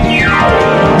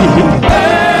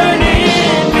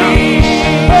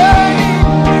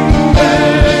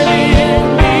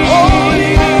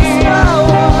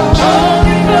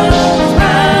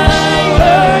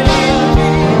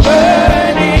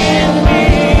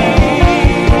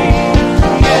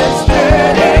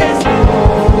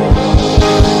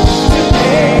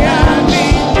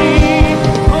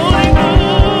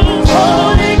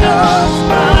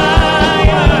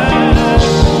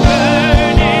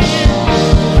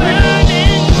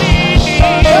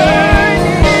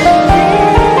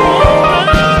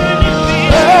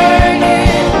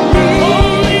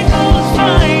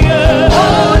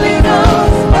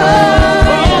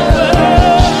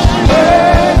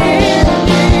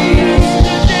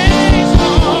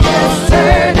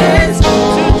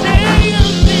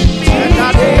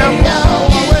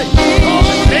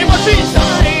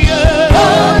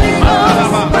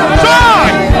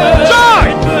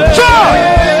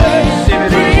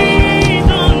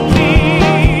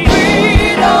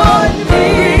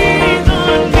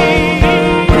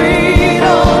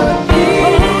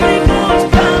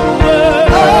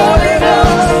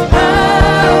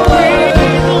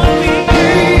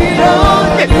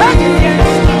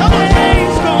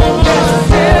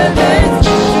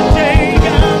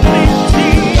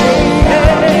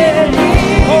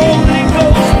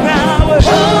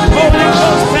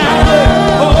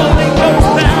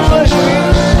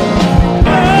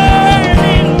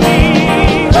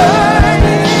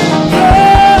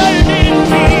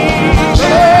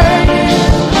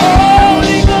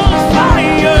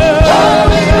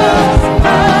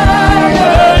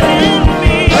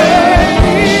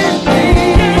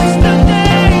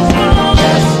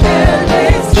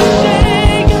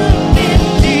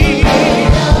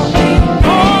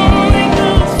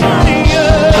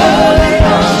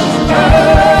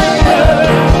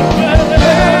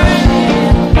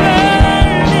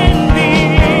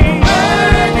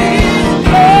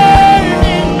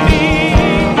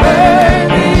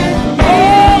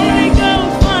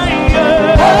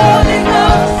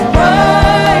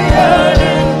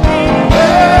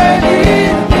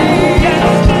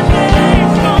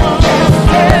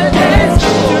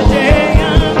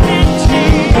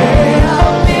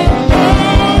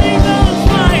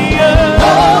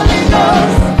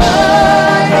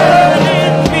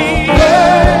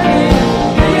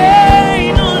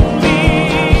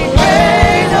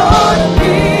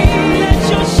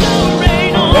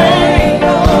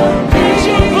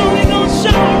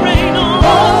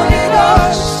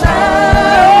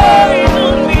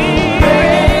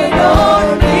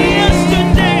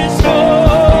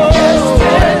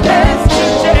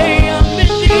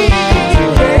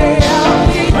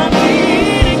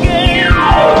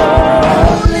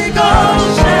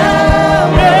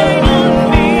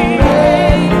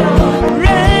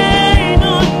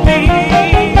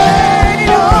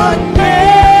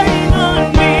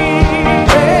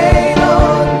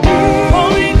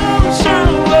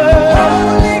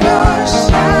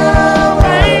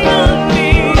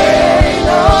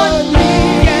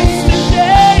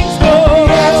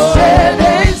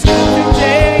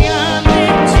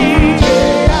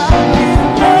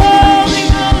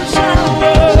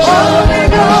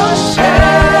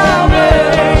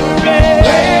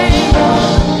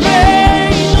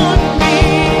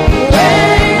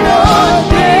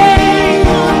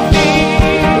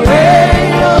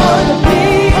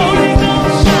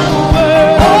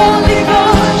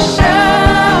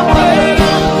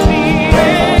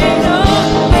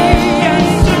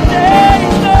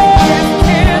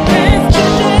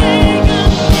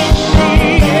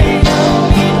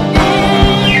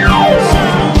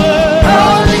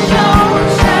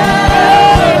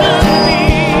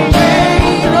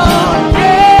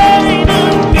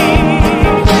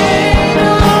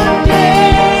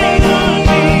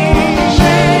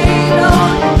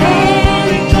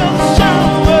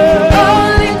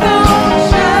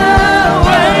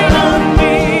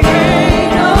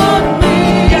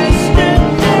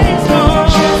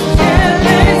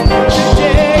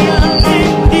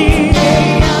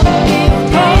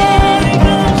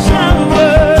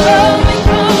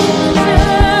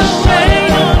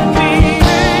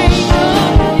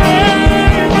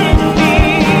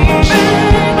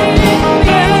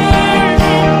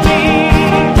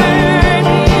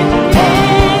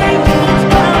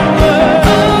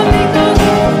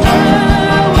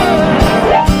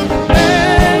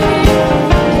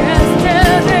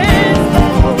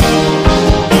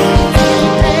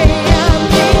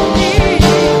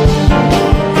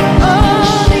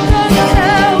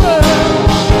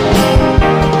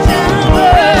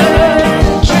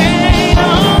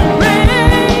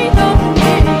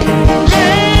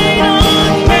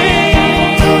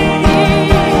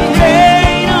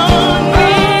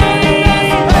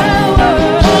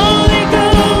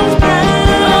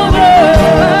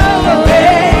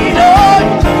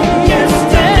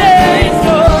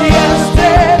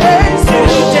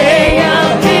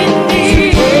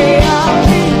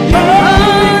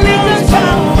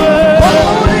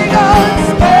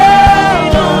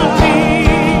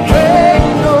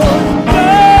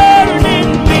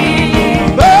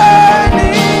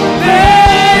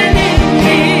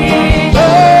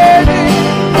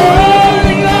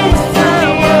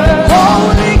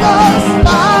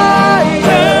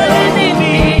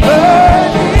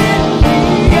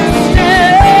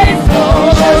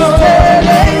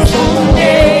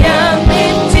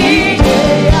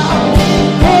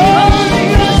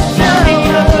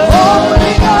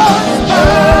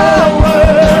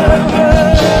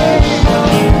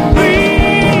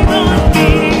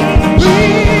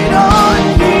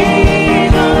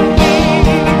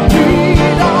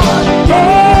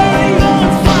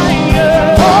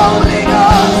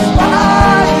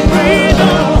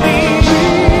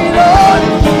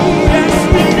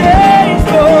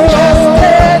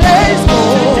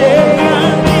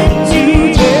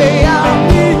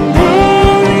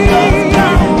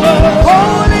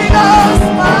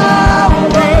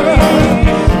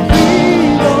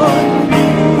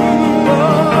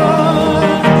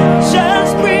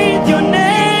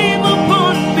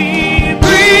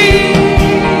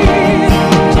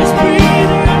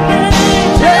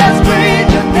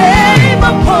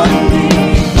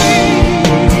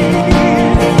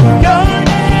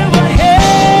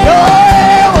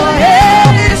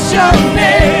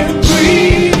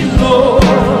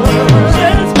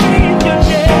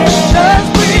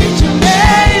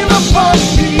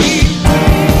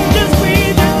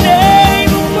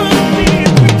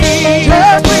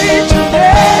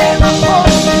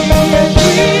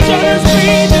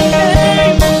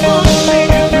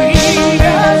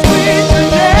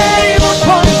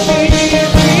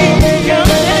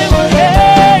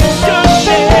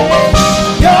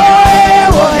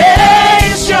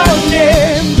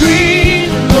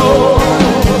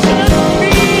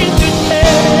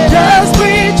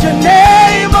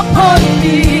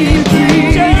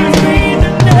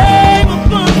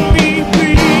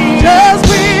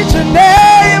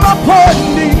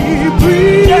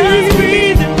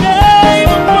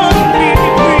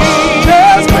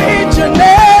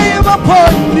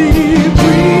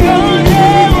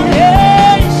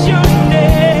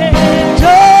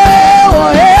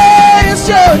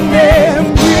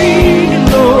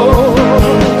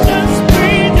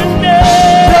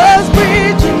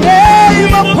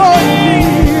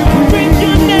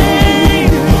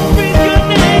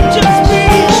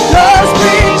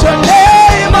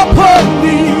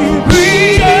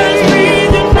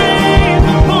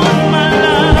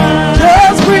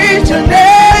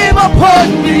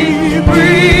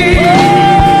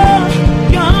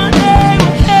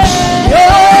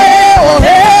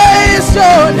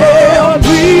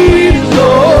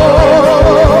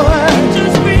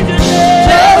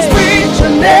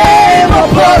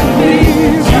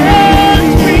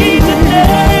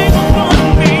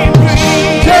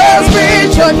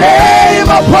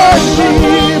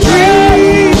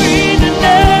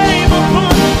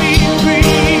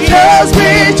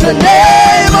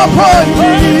 upon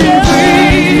me.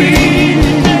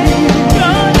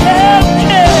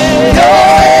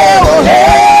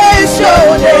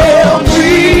 Your name,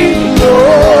 breathe,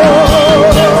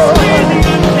 Lord.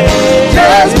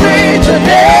 Just breathe your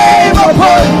name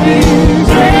upon me.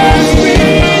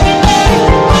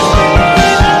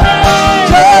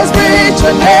 Just breathe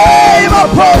your name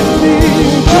upon me.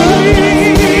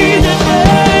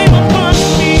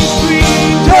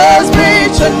 Just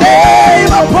breathe your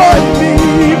name upon me.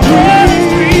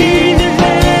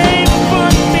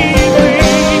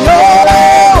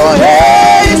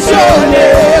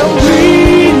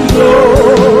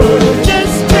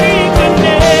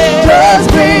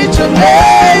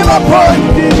 Upon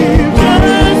me,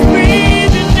 just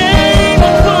breathe your name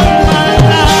upon my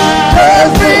life.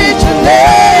 Just breathe your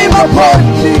name upon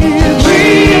me,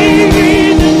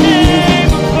 breathe your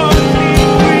name upon me.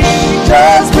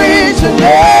 Just breathe your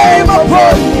name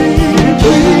upon me,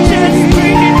 breathe. Just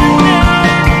breathe your name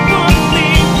upon me,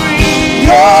 breathe.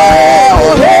 Your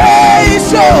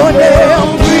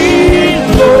name,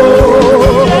 breathe,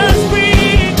 Lord. Just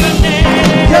breathe your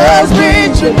name. Just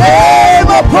breathe your name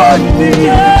upon me.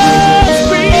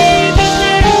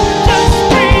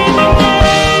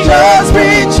 Just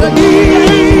breathe your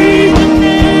name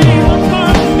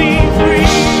upon me,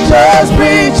 breathe. Just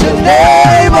breathe your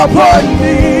name upon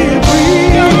me,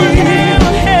 breathe. Your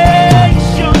name is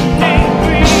your name,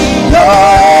 breathe.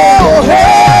 Your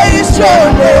name is your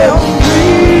name,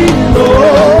 breathe,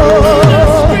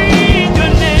 Lord.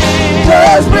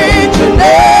 Just breathe your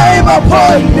name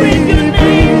upon me, breathe your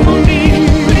name on me,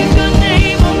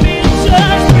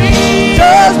 just breathe.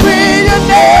 Just breathe your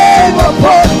name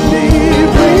upon me.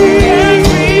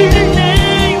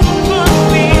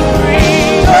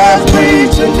 Just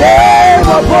breathe your name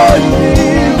upon me.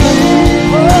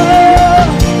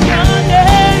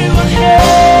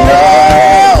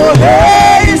 Your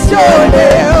name is your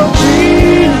name,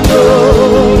 breathe,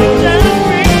 Lord.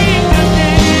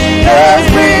 Just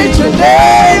breathe your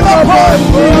name upon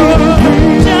me.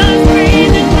 Just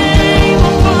breathe your name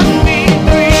upon me.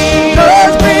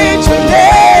 Just breathe your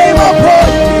name upon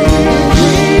me.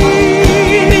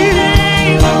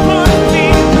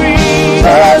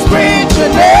 Just breathe your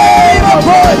name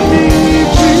upon me,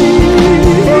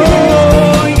 breathe.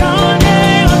 Oh, your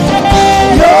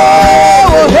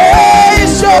name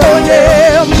is your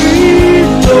name,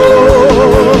 breathe,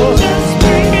 Lord. Just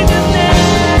breathe your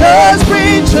name. Just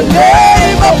breathe your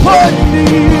name upon me,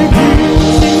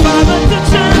 breathe.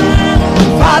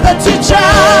 Father to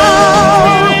child,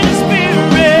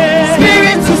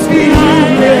 Spirit to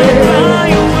spirit,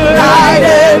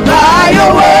 guided by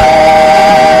your word.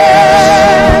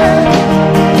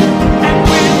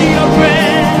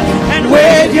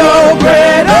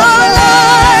 Bread of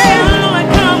life,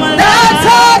 that's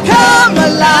how I come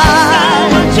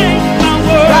alive.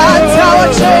 That's how I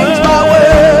change my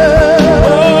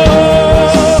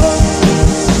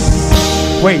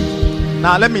world. Wait,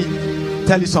 now let me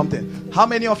tell you something. How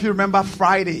many of you remember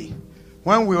Friday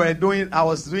when we were I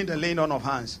was doing the laying on of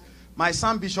hands? My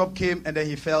son Bishop came and then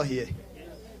he fell here.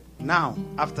 Now,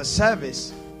 after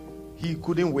service, he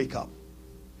couldn't wake up.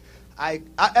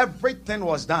 Everything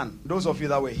was done. Those of you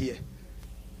that were here.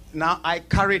 Now I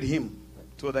carried him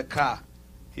to the car.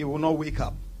 He will not wake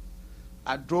up.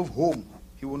 I drove home.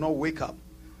 He will not wake up.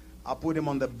 I put him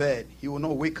on the bed. He will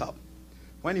not wake up.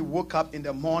 When he woke up in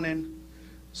the morning,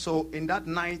 so in that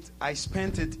night, I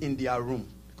spent it in their room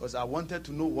because I wanted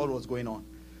to know what was going on.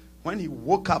 When he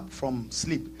woke up from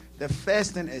sleep, the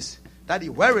first thing is, Daddy,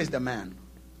 where is the man?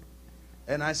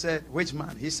 And I said, which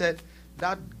man? He said,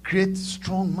 that great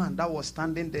strong man that was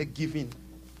standing there giving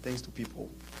things to people.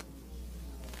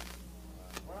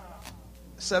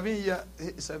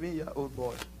 7-year-old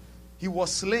boy. He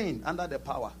was slain under the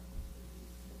power.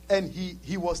 And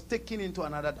he was taken into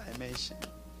another dimension.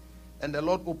 And the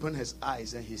Lord opened his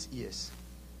eyes and his ears.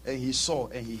 And he saw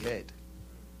and he heard.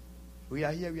 We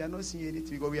are here, we are not seeing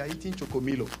anything because we are eating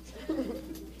chocomilo.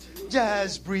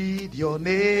 Just breathe your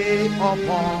name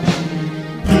upon me.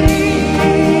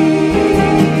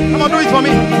 Come on, do it for me.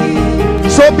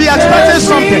 So be expecting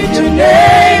something.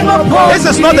 This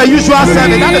is not the usual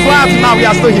Sunday. That is why now we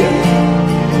are still here.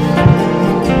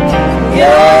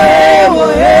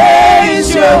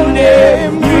 Your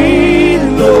name, breathe,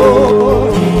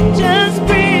 Lord. Just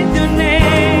breathe your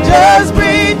name. Just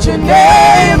breathe your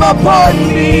name upon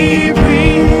me.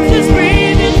 Breathe. Just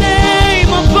breathe your name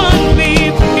upon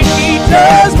me. Breathe.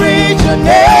 Just breathe your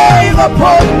name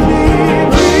upon me.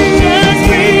 Breathe. Just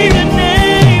breathe your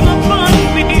name upon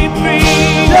me.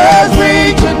 Breathe. Just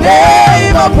breathe your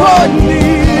name upon me.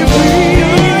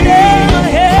 Breathe. Your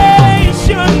name is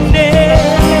your name.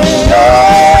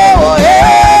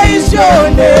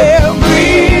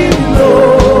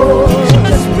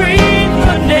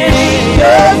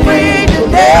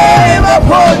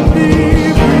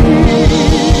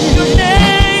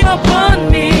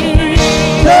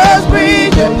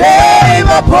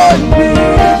 upon me.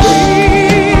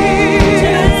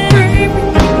 Breathe.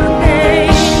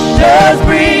 Just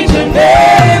breathe your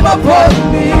name upon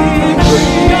me.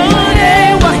 Breathe. Your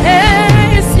name, oh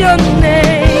hey, is your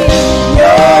name.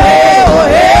 Your hey, oh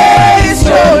hey, is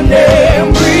your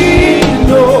name. Breathe,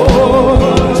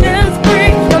 Lord. Just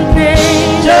breathe your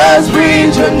name. Just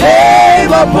breathe your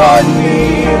name upon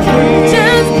me. Breathe.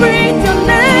 Just breathe your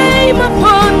name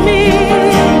upon me.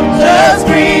 Just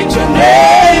breathe your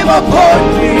name upon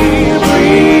me.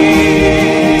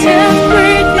 Breathe. Just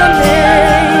breathe your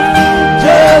name.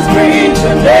 Just breathe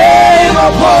your name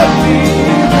upon me.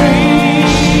 Breathe.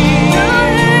 Your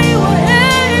name, oh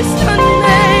hey, is your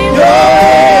name. Your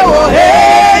hey, oh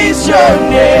hey, is your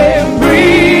name.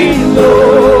 Breathe,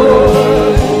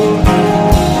 Lord.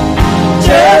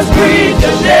 Just breathe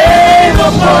your name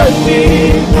upon me.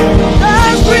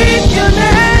 Just breathe your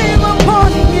name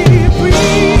upon me.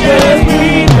 Breathe. Just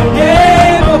breathe your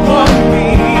name upon me.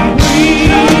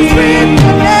 Just breathe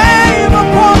your name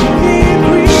upon me.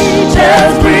 Breathe.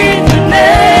 Just breathe your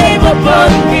name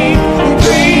upon me.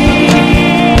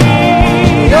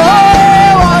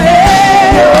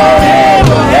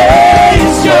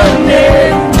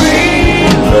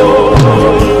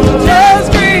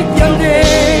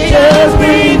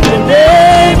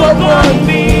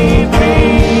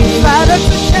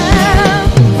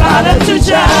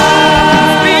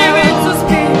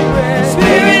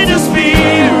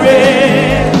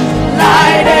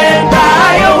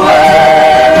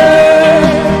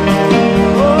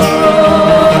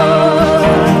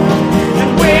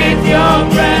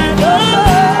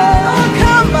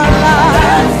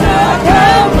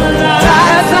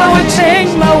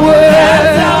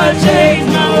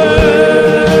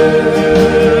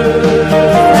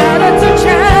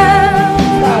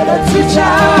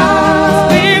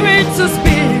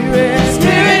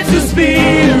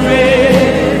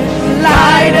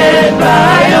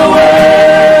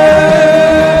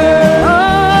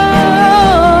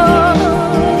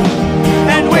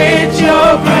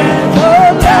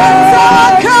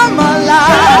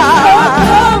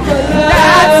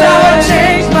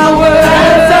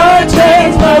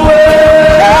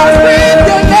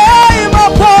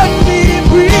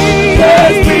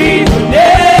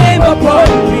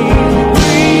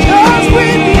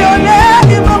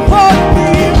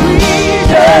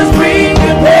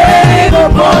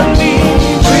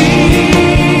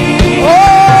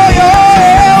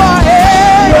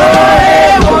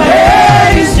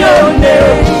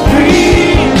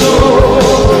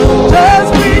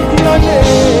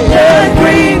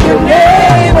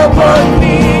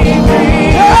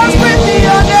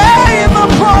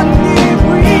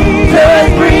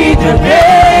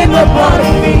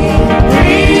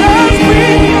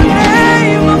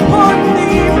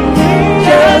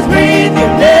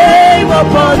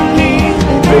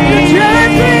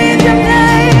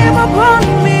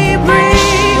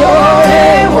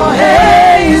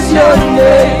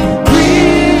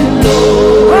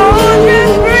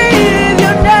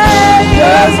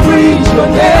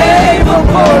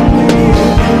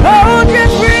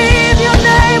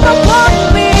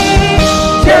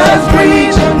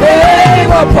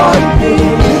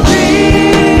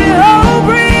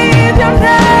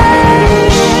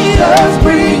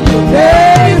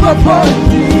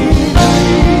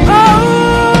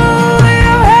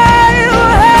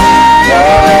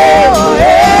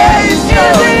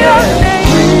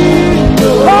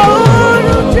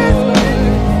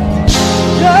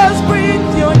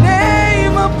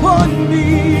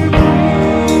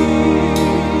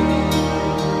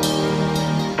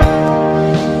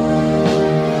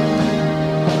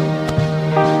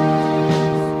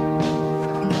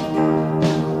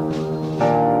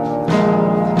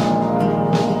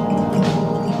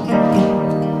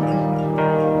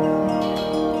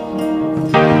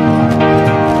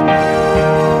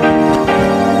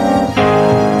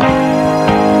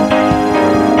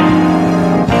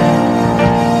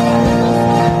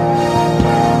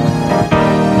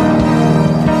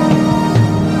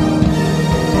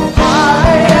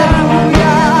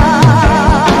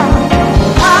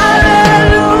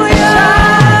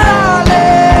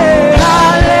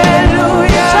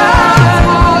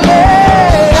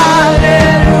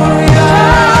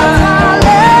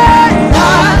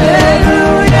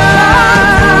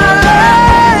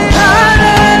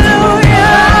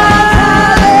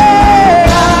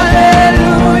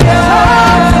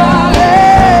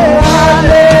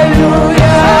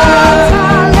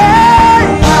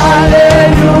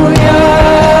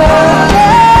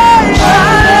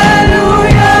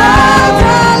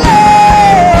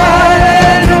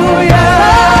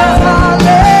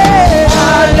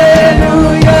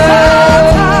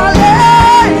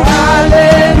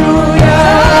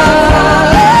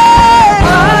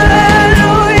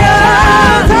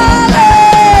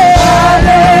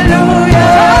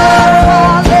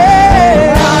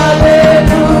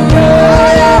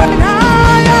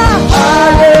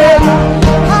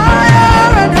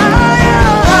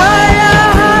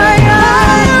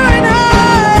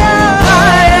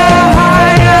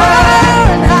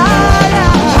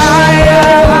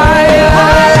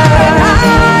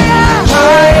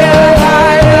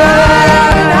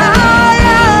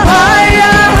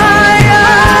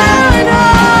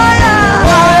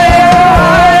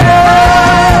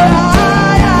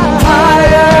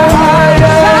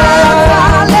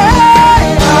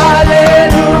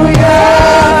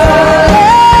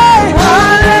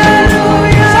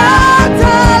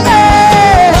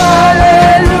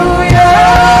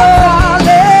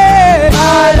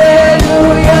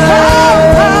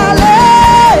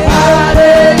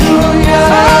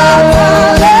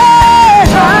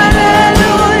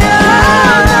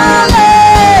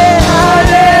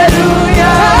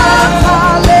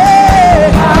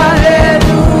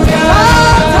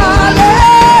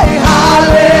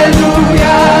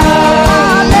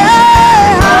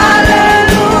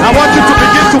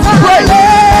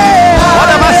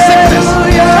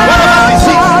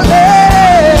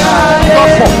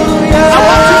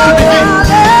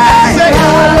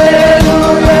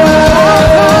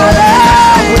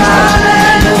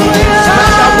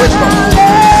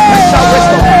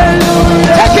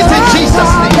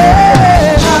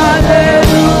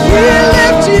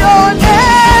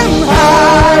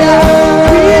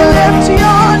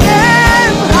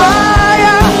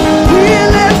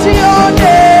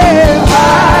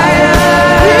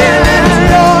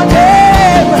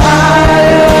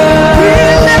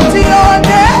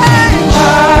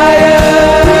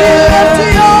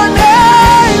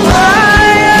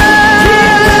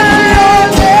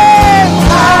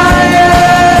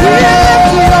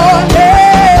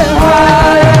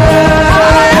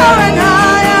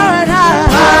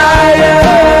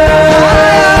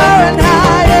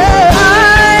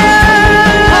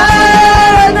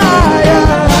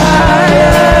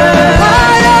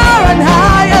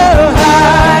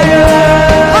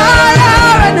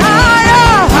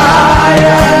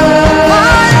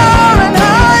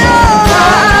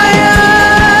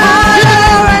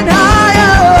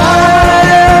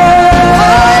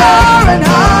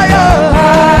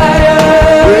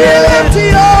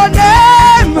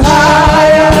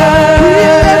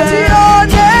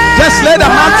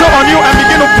 on you and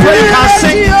begin to pray. You can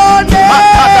sing.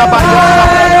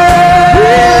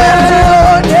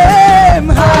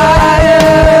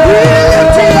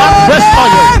 Fresh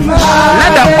oil.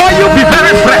 Let the oil be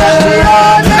very fresh.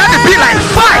 Let it be like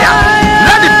fire.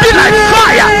 Let it be like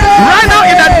fire. Right now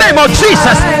in the name of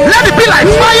Jesus. Let it be like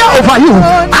fire over you.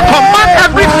 I command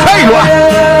every failure.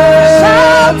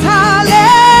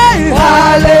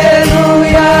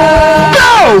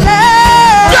 Go!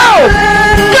 Go!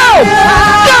 Go!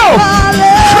 Go!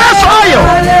 Fresh oil.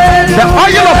 The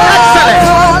oil of excellence.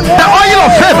 The oil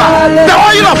of favor. The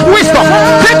oil of wisdom.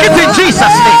 Take it in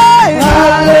Jesus' name.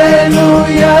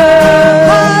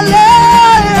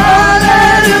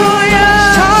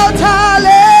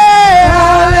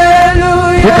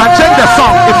 You can change the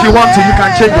song if you want to. You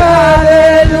can change it.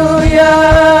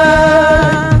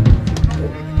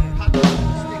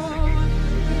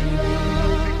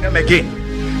 Them again.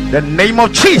 The name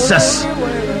of Jesus.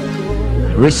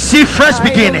 Receive fresh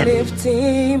beginning.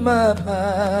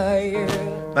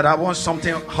 But I want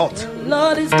something hot.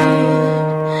 Lord is good.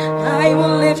 I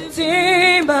will lift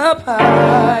him up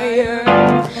higher.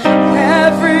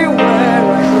 Everywhere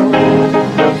I go,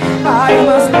 I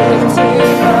must lift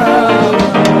him up.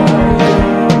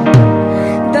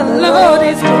 The Lord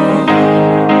is good.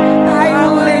 I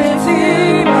will lift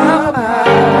him up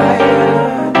higher.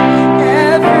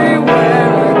 Everywhere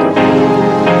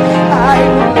I go, I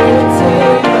will lift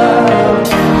him up.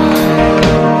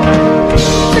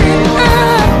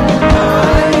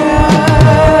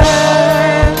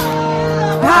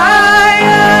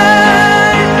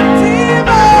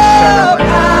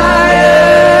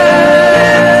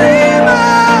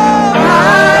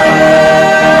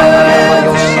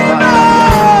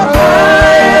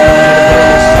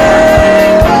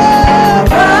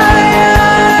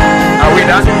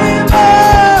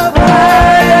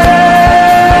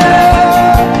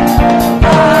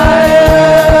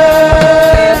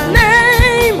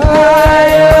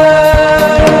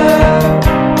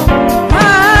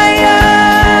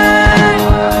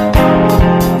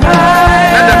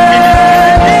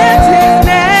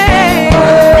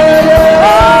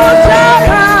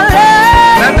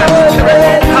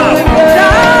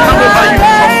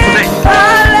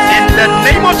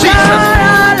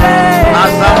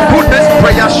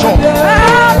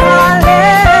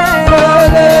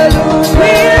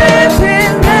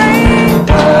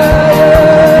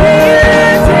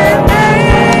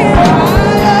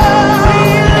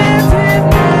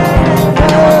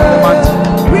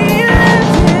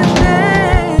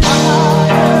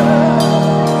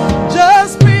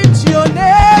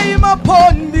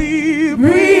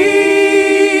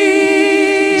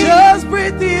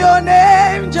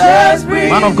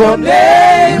 Man of God,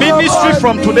 ministry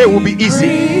from today will be easy.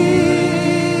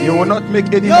 You will not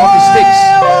make any more mistakes.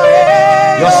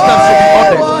 Your steps will be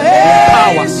ordered in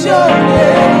power.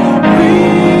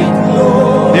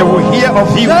 They will hear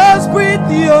of you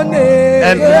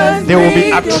and they will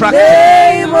be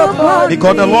attracted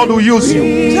because the Lord will use you.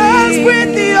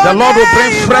 The Lord will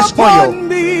bring fresh oil.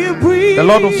 The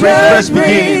Lord will bring fresh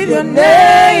beginning.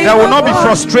 There will not be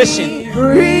frustration.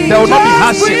 There will not be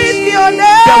hardships.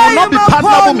 There will not be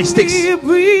pardonable mistakes.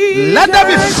 Let there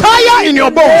be fire in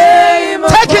your bones.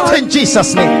 Take it in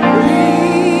Jesus' name.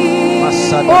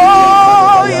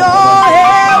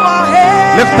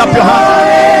 Lift up your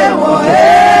hand.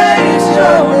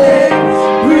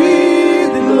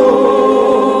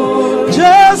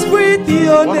 Just breathe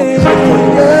your name.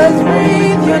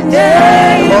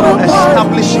 Lord will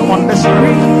establish you on this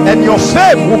earth, and your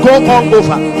fame will go all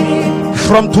over.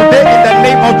 From today, in the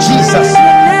name of Jesus,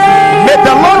 may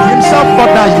the Lord himself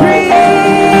order you.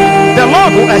 The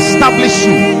Lord will establish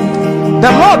you.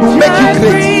 The Lord will make you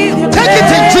great. Take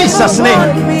it in Jesus' name.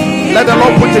 Let the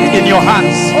Lord put it in your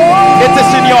hands. It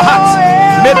is in your heart.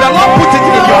 May the Lord put it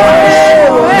in your hands.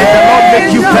 May the Lord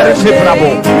make you very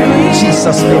favorable. In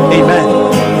Jesus' name, amen.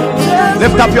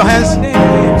 Lift up your hands.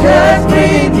 Just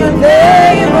breathe your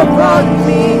name upon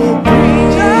me.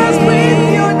 Just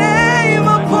breathe your name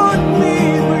upon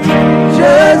me.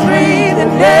 Just breathe the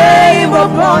name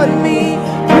upon me.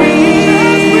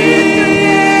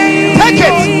 Take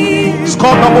it. It's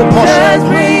called double portion.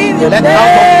 Let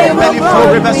out of your belly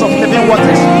flow rivers of living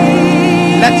waters.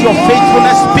 Let your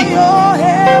faithfulness speak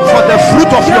for the fruit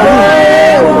of your womb.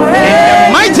 In the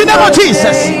mighty name of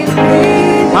Jesus.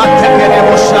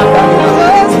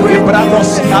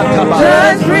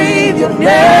 Just breathe your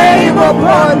name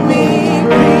upon me.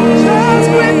 Just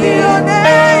breathe your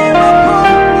name upon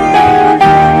me.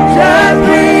 Just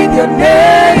breathe your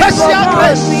name upon me. Special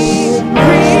grace.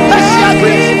 Special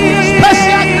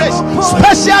grace.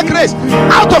 Special grace.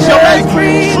 Out of your belly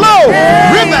flow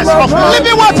rivers of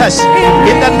living waters.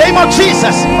 In the name of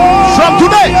Jesus. From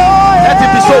today, let it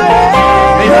be so.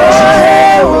 Name of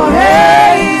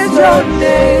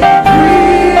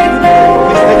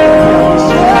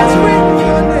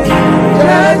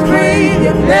Just breathe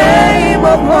your name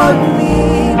upon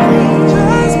me.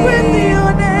 Just breathe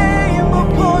your name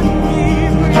upon me.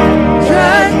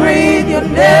 Just breathe your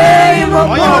name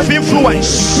upon me. Oil of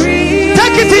influence.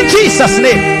 Take it in Jesus'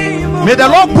 name. May the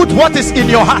Lord put what is in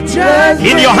your heart,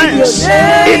 in your hands,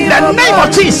 in the name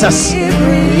of Jesus.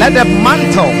 Let the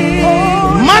mantle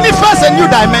manifest a new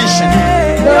dimension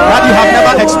that you have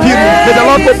never experienced. May the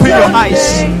Lord open your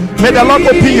eyes. May the Lord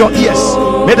open your ears.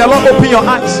 May the Lord open your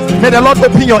eyes. May the Lord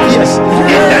open your ears.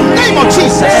 In the name of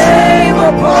Jesus.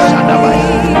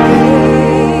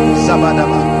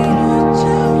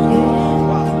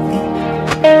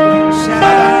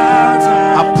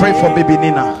 I pray for baby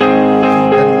Nina.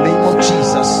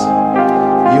 Jesus,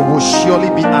 you will surely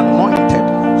be anointed,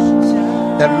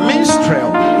 the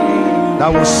minstrel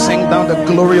that will sing down the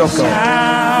glory of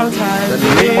God. In the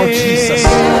name of Jesus.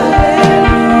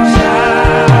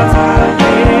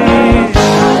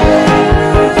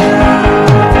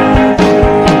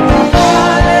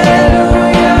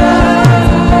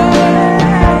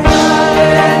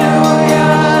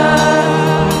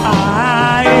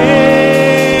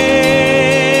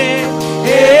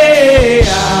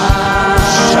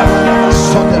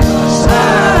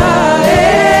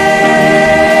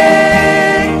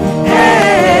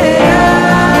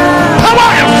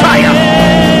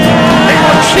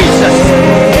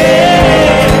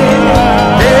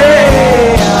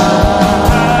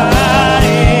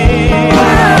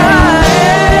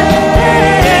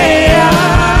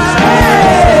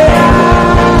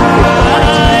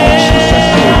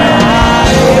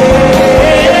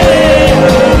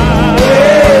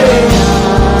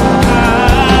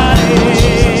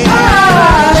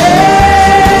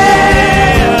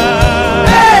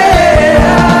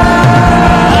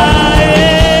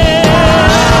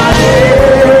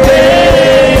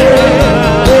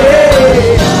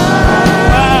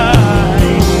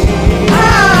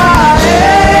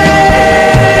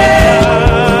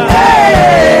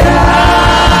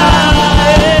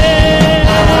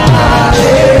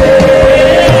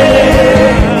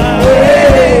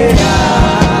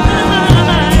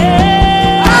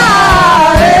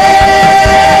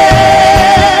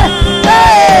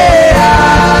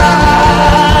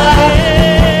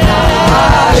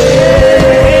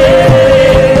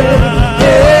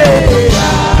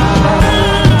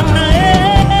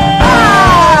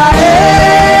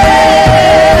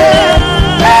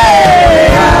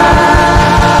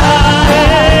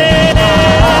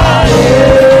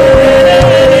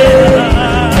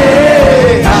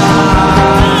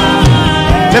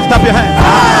 Lift up your hand.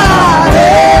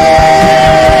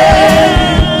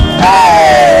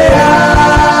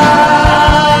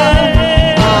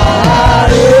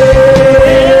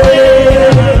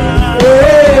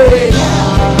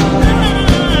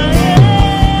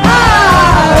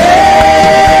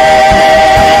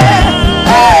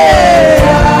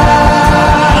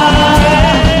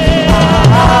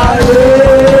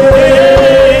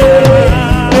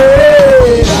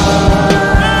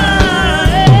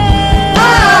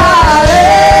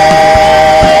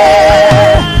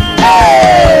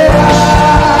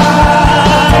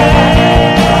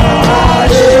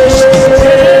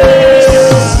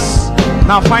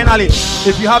 Now finally,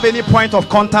 if you have any point of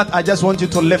contact, I just want you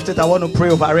to lift it. I want to pray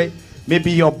over it. Maybe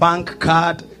your bank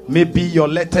card, maybe your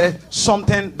letter,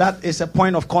 something that is a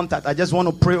point of contact. I just want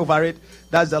to pray over it.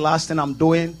 That's the last thing I'm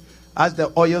doing. As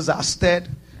the oils are stirred,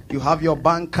 you have your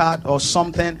bank card or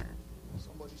something.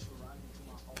 Somebody should run into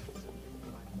my office and bring me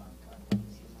my bank card.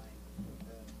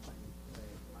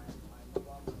 My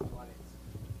mobile wallet.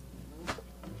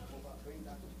 Bring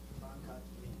that bank card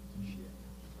to me. Share.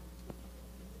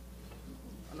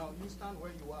 No, you stand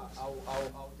where you are.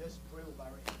 I'll just pray over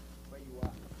it where you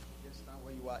are. Just stand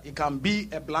where you are. It can be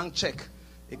a blank check.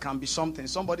 It can be something.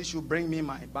 Somebody should bring me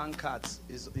my bank cards.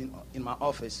 Is in my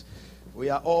office. We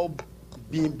are all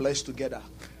being blessed together.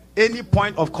 Any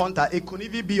point of contact. It could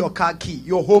even be your car key,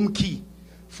 your home key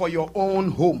for your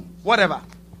own home. Whatever.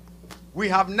 We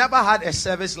have never had a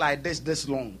service like this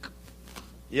long.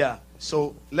 Yeah.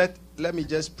 So let me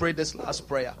just pray this last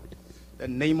prayer. The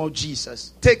name of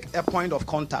Jesus. Take a point of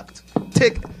contact.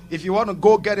 If you want to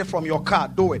go get it from your car,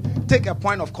 do it. Take a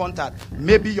point of contact.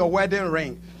 Maybe your wedding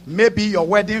ring, maybe your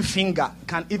wedding finger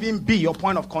can even be your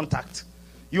point of contact.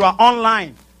 You are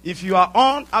online. If you are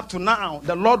on up to now,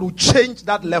 the Lord will change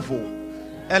that level.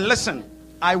 And listen,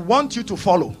 I want you to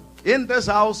follow. In this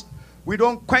house, we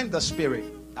don't quench the spirit.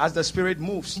 as the Spirit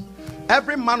moves.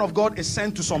 Every man of God is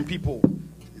sent to some people.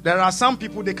 There are some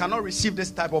people, they cannot receive this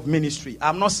type of ministry.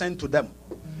 I'm not sent to them.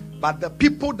 But the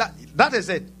people that is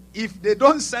it. If they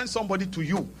don't send somebody to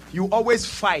you, you always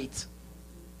fight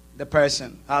the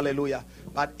person. Hallelujah.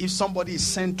 But if somebody is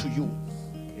sent to you,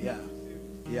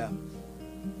 yeah.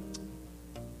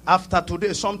 After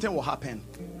today, something will happen.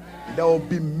 There will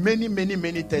be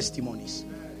many testimonies.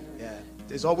 Yeah.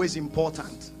 It's always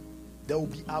important. There will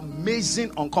be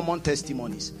amazing, uncommon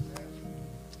testimonies.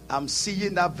 I'm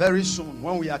seeing that very soon.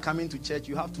 When we are coming to church,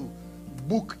 you have to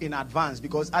book in advance,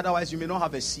 because otherwise you may not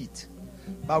have a seat.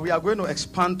 But we are going to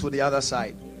expand to the other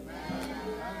side.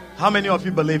 How many of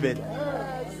you believe it?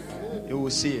 You will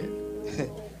see it.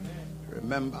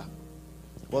 Remember,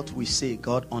 what we say,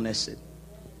 God honors it.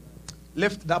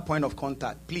 Lift that point of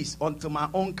contact, please. Until my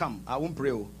own come, I won't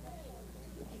pray.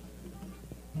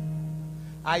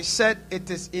 I said it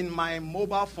is in my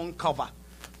mobile phone cover.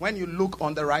 When you look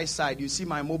on the right side, you see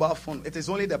my mobile phone. It is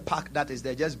only the pack that is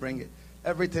there. Just bring it.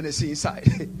 Everything is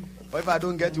inside. But if I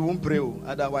don't get you, won't pray.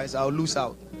 Otherwise, I'll lose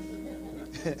out.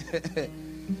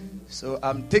 So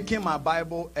I'm taking my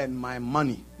Bible and my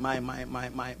money,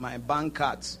 my bank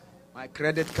cards, my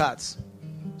credit cards,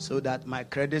 so that my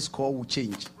credit score will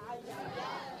change.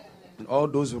 And all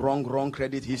those wrong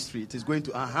credit history, it is going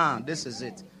to, this is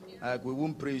it. We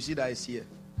won't pray. You see that is here.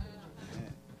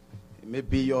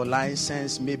 Maybe your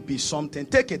license, maybe something.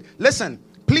 Take it. Listen,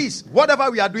 please, whatever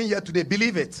we are doing here today,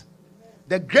 believe it.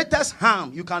 The greatest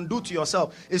harm you can do to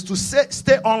yourself is to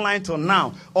stay online till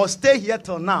now, or stay here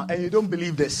till now, and you don't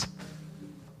believe this.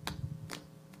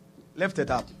 Lift it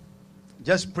up.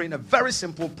 Just praying a very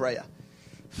simple prayer.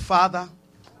 Father,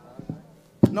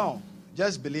 no,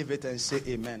 just believe it and say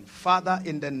amen. Father,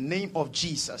 in the name of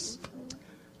Jesus,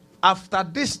 after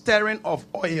this stirring of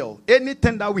oil,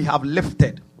 anything that we have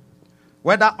lifted,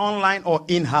 whether online or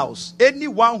in-house,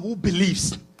 anyone who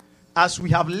believes, as we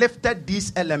have lifted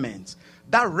these elements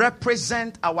that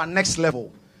represent our next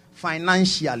level,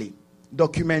 financially,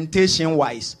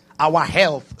 documentation-wise, our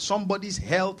health, somebody's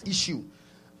health issue,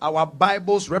 our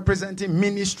Bibles representing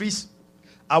ministries,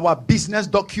 our business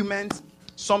documents,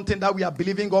 something that we are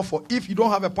believing God for. If you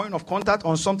don't have a point of contact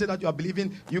on something that you are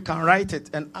believing, you can write it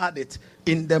and add it.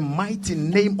 In the mighty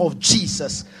name of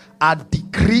Jesus, I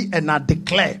decree and I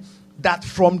declare that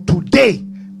from today,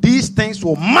 these things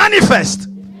will manifest.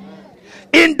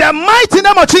 In the mighty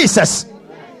name of Jesus.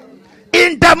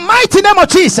 In the mighty name of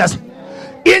Jesus.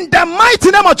 In the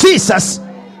mighty name of Jesus.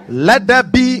 Let there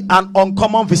be an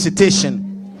uncommon visitation.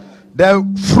 The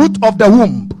fruit of the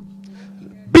womb.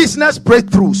 Business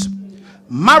breakthroughs.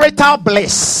 Marital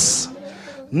bliss.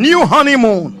 New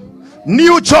honeymoon.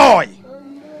 New joy.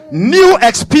 New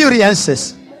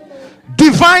experiences.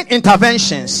 Divine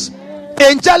interventions.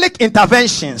 Angelic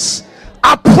interventions.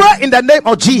 I pray in the name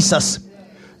of Jesus.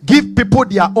 Give people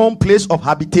their own place of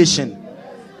habitation.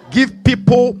 Give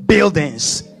people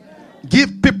buildings.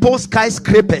 Give people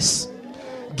skyscrapers.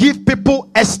 Give people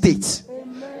estates.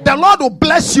 The Lord will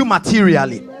bless you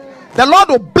materially. The Lord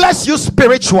will bless you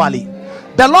spiritually.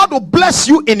 The Lord will bless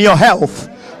you in your health.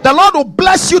 The Lord will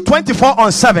bless you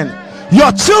 24/7.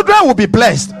 Your children will be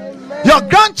blessed. Your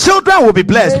grandchildren will be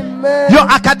blessed. Your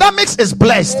academics is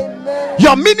blessed.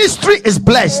 Your ministry is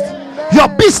blessed. Your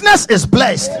business is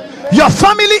blessed. Your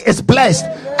family is blessed.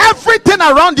 Everything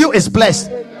around you is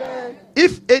blessed.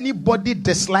 If anybody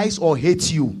dislikes or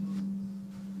hates you,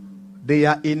 they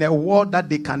are in a war that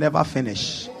they can never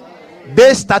finish.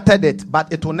 They started it,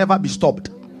 but it will never be stopped.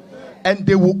 And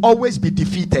they will always be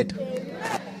defeated.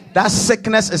 That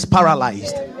sickness is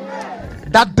paralyzed.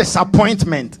 That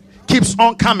disappointment keeps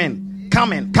on coming.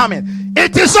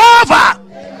 It is over.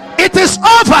 It is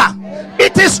over.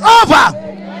 It is over.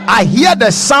 I hear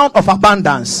the sound of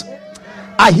abundance.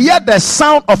 I hear the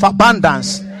sound of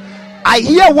abundance. I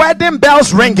hear wedding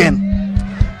bells ringing.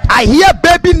 I hear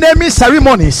baby naming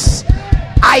ceremonies.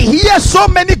 I hear so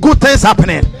many good things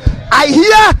happening. I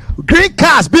hear green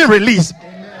cards being released,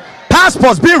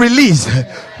 passports being released,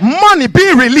 money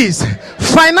being released,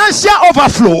 financial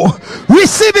overflow.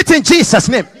 Receive it in Jesus'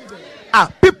 name.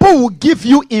 People will give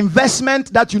you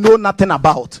investment that you know nothing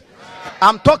about.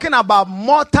 I'm talking about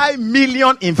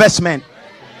multi-million investment.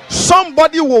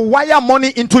 Somebody will wire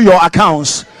money into your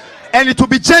accounts, and it will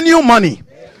be genuine money.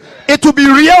 It will be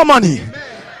real money.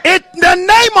 In the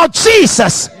name of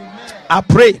Jesus, I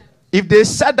pray. If they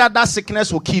said that that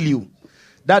sickness will kill you,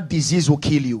 that disease will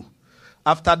kill you,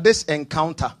 after this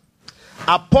encounter,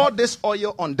 I pour this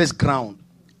oil on this ground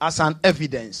as an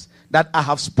evidence that I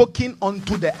have spoken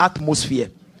unto the atmosphere.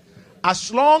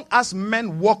 As long as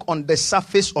men walk on the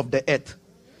surface of the earth,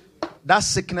 that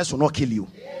sickness will not kill you.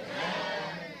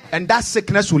 and that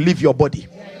sickness will leave your body.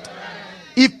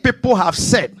 If people have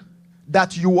said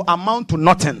that you will amount to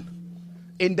nothing,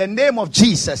 in the name of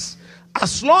Jesus,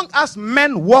 as long as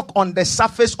men walk on the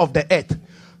surface of the earth,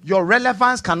 your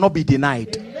relevance cannot be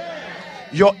denied.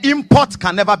 Your import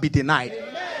can never be denied.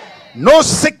 No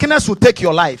sickness will take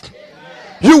your life.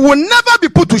 You will never be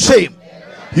put to shame.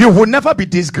 You will never be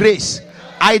disgraced.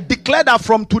 I declare that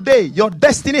from today, your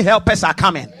destiny helpers are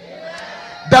coming.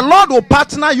 The Lord will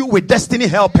partner you with destiny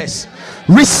helpers.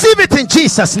 Receive it in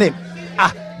Jesus' name.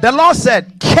 The Lord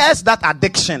said, curse that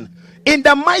addiction. In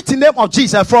the mighty name of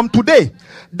Jesus, from today,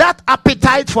 that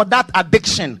appetite for that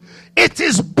addiction, it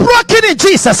is broken in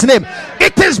Jesus' name.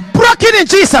 It is broken in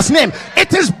Jesus' name.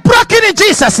 It is broken in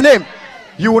Jesus' name.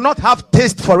 You will not have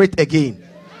taste for it again.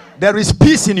 There is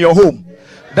peace in your home.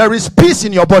 There is peace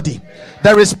in your body.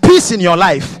 There is peace in your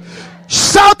life.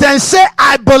 Shout and say,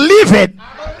 I believe it.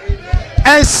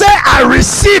 And say, I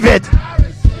receive it.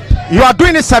 You are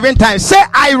doing it 7 times. Say,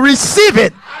 I receive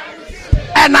it.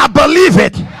 And I believe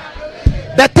it.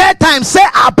 The 3rd time, say,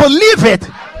 I believe it.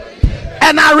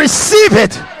 And I receive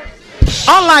it.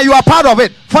 Online, you are part of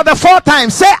it. For the 4th time,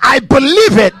 say, I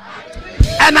believe it.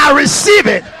 And I receive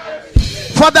it.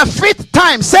 For the 5th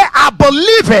time, say, I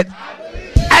believe it.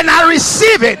 And I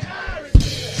receive it.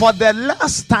 For the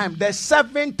last time, the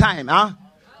 7th time,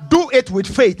 do it with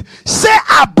faith. Say,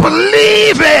 I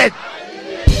believe it.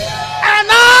 And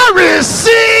I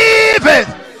receive it.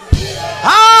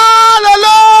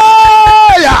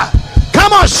 Hallelujah.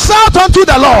 Come on, shout unto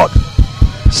the Lord.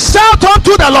 Shout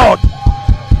unto the Lord.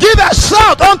 Give a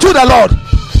shout unto the Lord.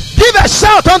 Give a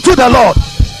shout unto the Lord.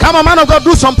 Come on, man of God,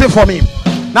 do something for me.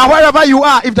 Now, wherever you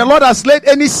are, if the Lord has laid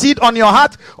any seed on your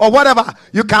heart or whatever,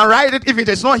 you can write it. If it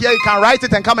is not here, you can write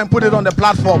it and come and put it on the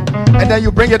platform, and then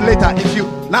you bring it later.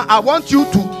 Now, I want you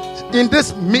to, in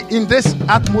this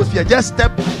atmosphere, just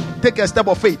take a step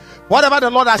of faith. Whatever the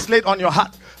Lord has laid on your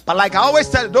heart. But like I always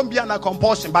tell you, don't be under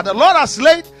compulsion. But the Lord has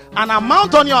laid an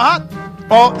amount on your heart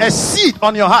or a seed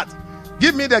on your heart.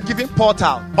 Give me the giving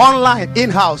portal, online,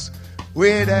 in-house,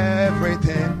 with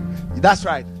everything. That's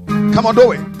right. Come on,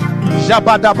 do it.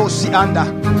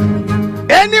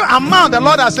 Any amount the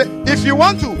Lord has said, if you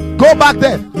want to go back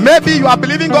there, maybe you are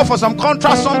believing God for some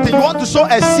contract, something, you want to sow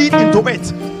a seed into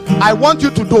it. I want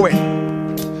you to do it.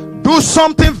 Do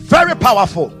something very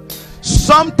powerful.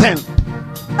 Something.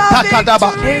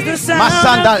 Takadaba,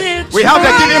 Masanda. We have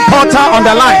the giving portal on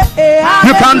the line.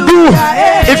 You can do,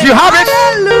 if you have it,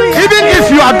 even if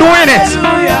you are doing it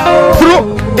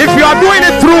through, if you are doing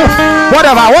it through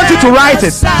whatever, I want you to write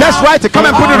it. Just write it. Come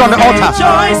and put it on the altar.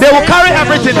 They will carry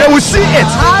everything. They will see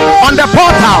it on the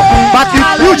portal. But if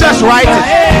you just write it,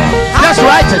 just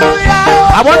write it.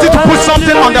 I want you to put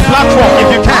something on the platform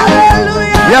if you can.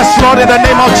 Yes, Lord, in the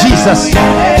name of Jesus.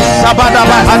 Yes,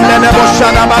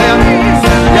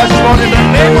 Lord, in the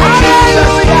name of Jesus.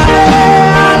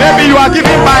 Maybe you are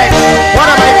giving by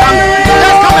whatever you can.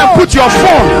 Just come and put your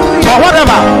phone or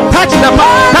whatever. Touch the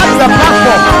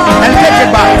platform and take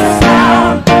it back.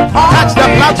 Touch the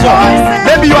platform.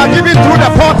 Maybe you are giving through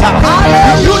the portal.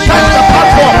 You touch the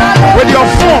platform with your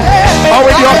phone or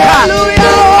with your card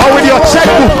or with your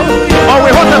checkbook or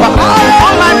with whatever.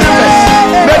 Online members,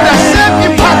 may the same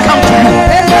impact come to you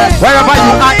wherever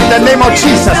you are in the name of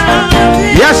Jesus.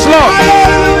 Yes, Lord.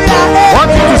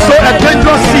 Want you to sow a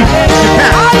dangerous seed? You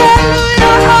can.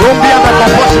 Don't be under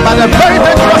compulsion, but a very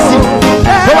dangerous seed.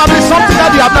 Probably something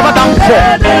that you have never done before.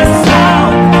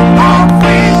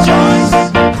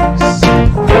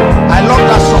 I love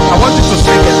that song. I want you to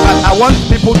sing it. I want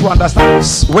people to understand.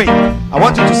 Wait, I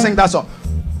want you to sing that song.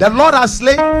 The Lord has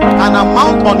laid an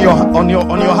amount on your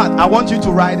heart. I want you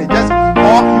to write it. Just,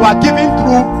 or you are giving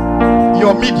through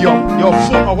your medium, your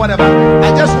phone or whatever.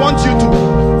 I just want you to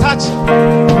touch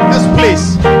this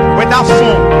place with that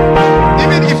phone.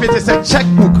 Even if it is a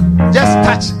checkbook, just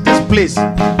touch this place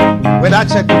with that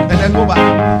checkbook and then go back.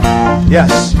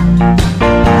 Yes.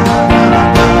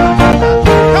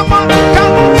 Come on,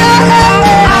 come on.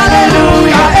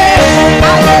 Hallelujah.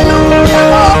 Hallelujah.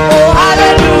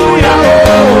 Hallelujah.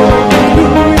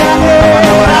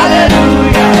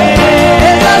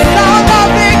 Let the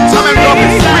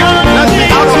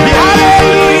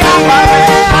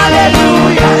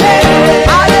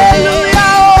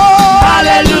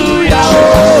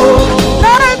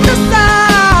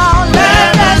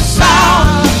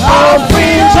sound of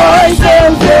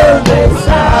rejoicing.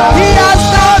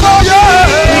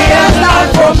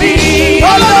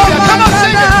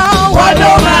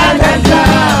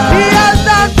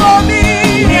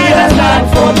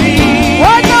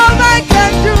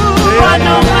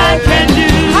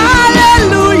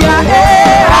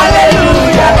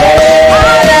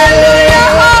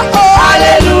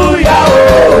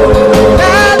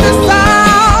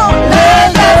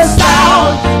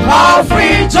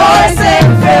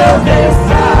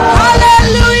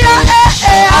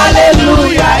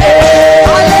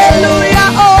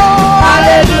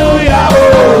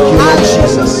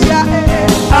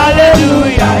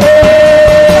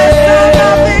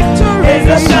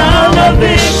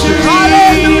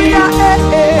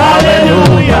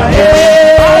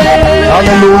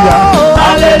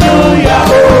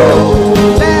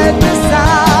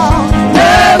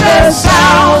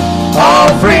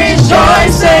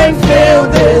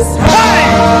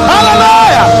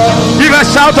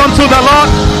 shout unto the Lord?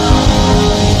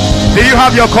 Do you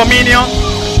have your communion?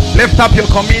 Lift up your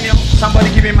communion.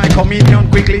 Somebody give me my communion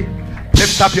quickly.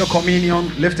 Lift up your communion.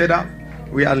 Lift it up.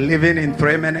 We are living in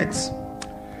 3 minutes.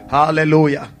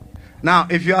 Hallelujah. Now,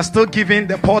 if you are still giving,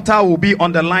 the porter will be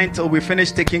on the line till we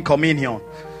finish taking communion.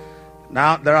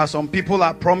 Now, there are some people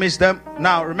I promised them.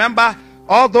 Now, remember,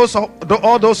 all those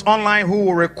online who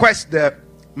will request the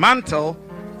mantle,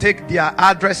 take their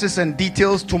addresses and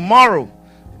details tomorrow.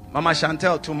 Mama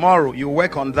Chantel, tomorrow you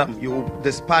work on them. You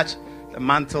dispatch the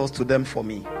mantles to them for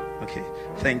me. Okay.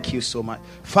 Thank you so much.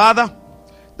 Father,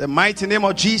 the mighty name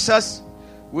of Jesus,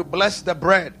 we bless the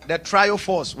bread, the trial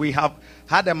force. We have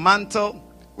had a mantle.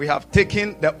 We have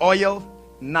taken the oil.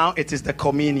 Now it is the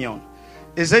communion.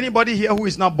 Is anybody here who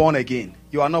is not born again?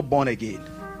 You are not born again.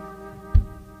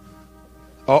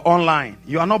 Or online,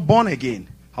 you are not born again.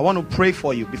 I want to pray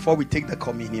for you before we take the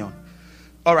communion.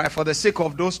 All right, for the sake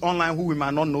of those online who we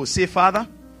might not know, say, Father,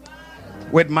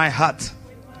 with my heart,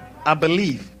 I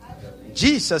believe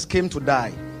Jesus came to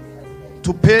die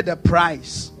to pay the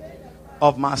price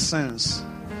of my sins.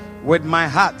 With my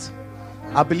heart,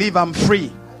 I believe I'm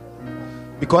free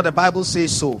because the Bible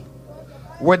says so.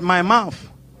 With my mouth,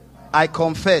 I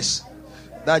confess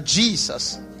that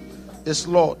Jesus is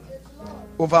Lord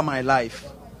over my life.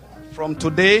 From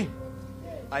today,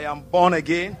 I am born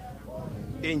again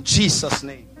in Jesus'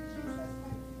 name.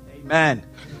 Amen.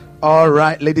 All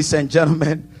right, ladies and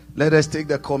gentlemen, let us take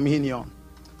the communion.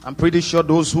 I'm pretty sure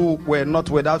those who were not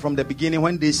with us from the beginning,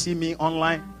 when they see me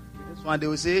online, this one they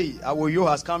will say, hey, Awoyo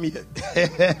has come here.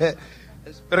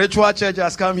 A spiritual church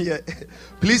has come here.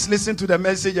 Please listen to the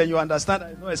message and you understand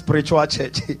I know a spiritual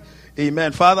church.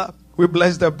 Amen. Father, we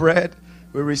bless the bread.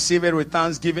 We receive it with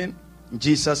thanksgiving. In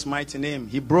Jesus' mighty name.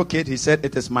 He broke it. He said,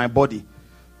 it is my body.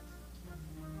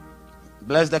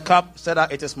 Bless the cup. Said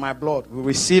that it is my blood. We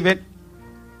receive it.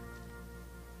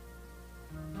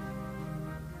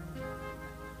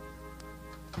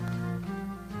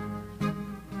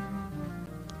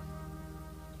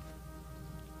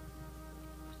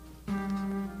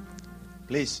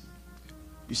 Please,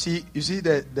 you see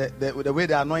the way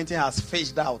the anointing has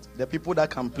phased out. The people that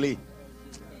can play.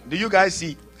 Do you guys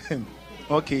see?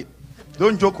 Okay,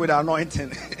 don't joke with the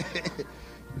anointing.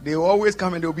 They will always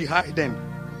come and they'll be hiding.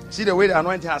 See the way the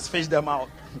anointing has phased them out.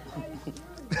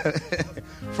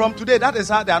 From today, that is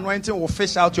how the anointing will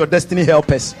fish out your destiny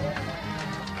helpers.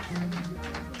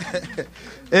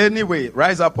 Anyway,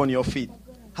 rise up on your feet.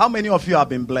 How many of you have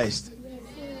been blessed?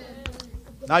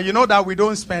 Now you know that we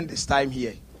don't spend this time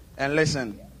here. And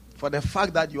listen, for the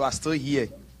fact that you are still here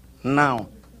now,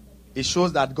 it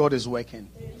shows that God is working.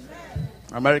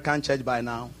 American church by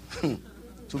now,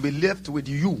 to be left with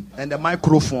you and the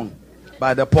microphone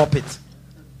by the pulpit.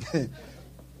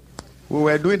 We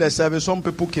were doing the service. Some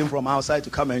people came from outside to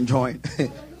come and join.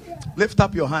 Lift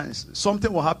up your hands.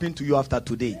 Something will happen to you after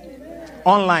today.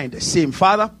 Online, the same.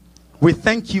 Father, we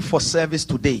thank you for service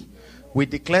today. We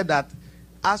declare that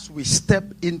as we step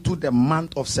into the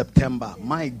month of September,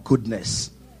 my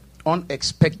goodness,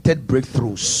 unexpected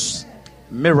breakthroughs,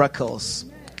 miracles,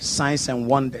 signs and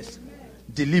wonders,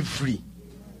 delivery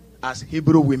as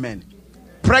Hebrew women,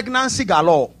 pregnancy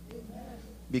galore.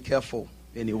 Be careful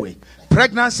anyway.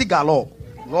 Pregnancy galore.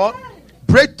 Lord,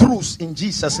 breakthroughs in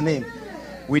Jesus' name.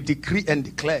 We decree and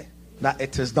declare that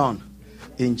it is done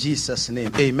in Jesus'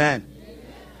 name. Amen.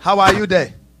 How are you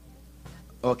there?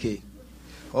 Okay.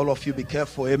 All of you be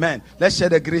careful. Amen. Let's share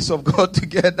the grace of God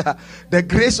together. The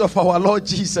grace of our Lord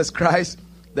Jesus Christ,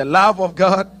 the love of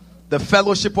God, the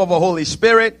fellowship of the Holy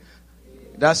Spirit,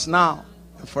 that's now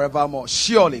and forevermore.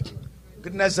 Surely,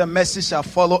 goodness and mercy shall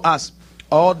follow us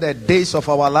all the days of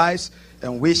our lives,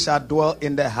 and we shall dwell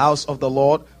in the house of the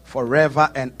Lord forever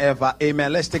and ever.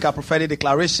 Amen. Let's take a prophetic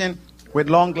declaration. With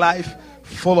long life,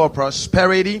 full of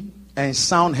prosperity and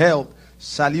sound health,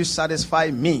 shall you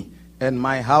satisfy me and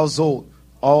my household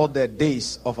all the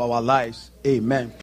days of our lives. Amen.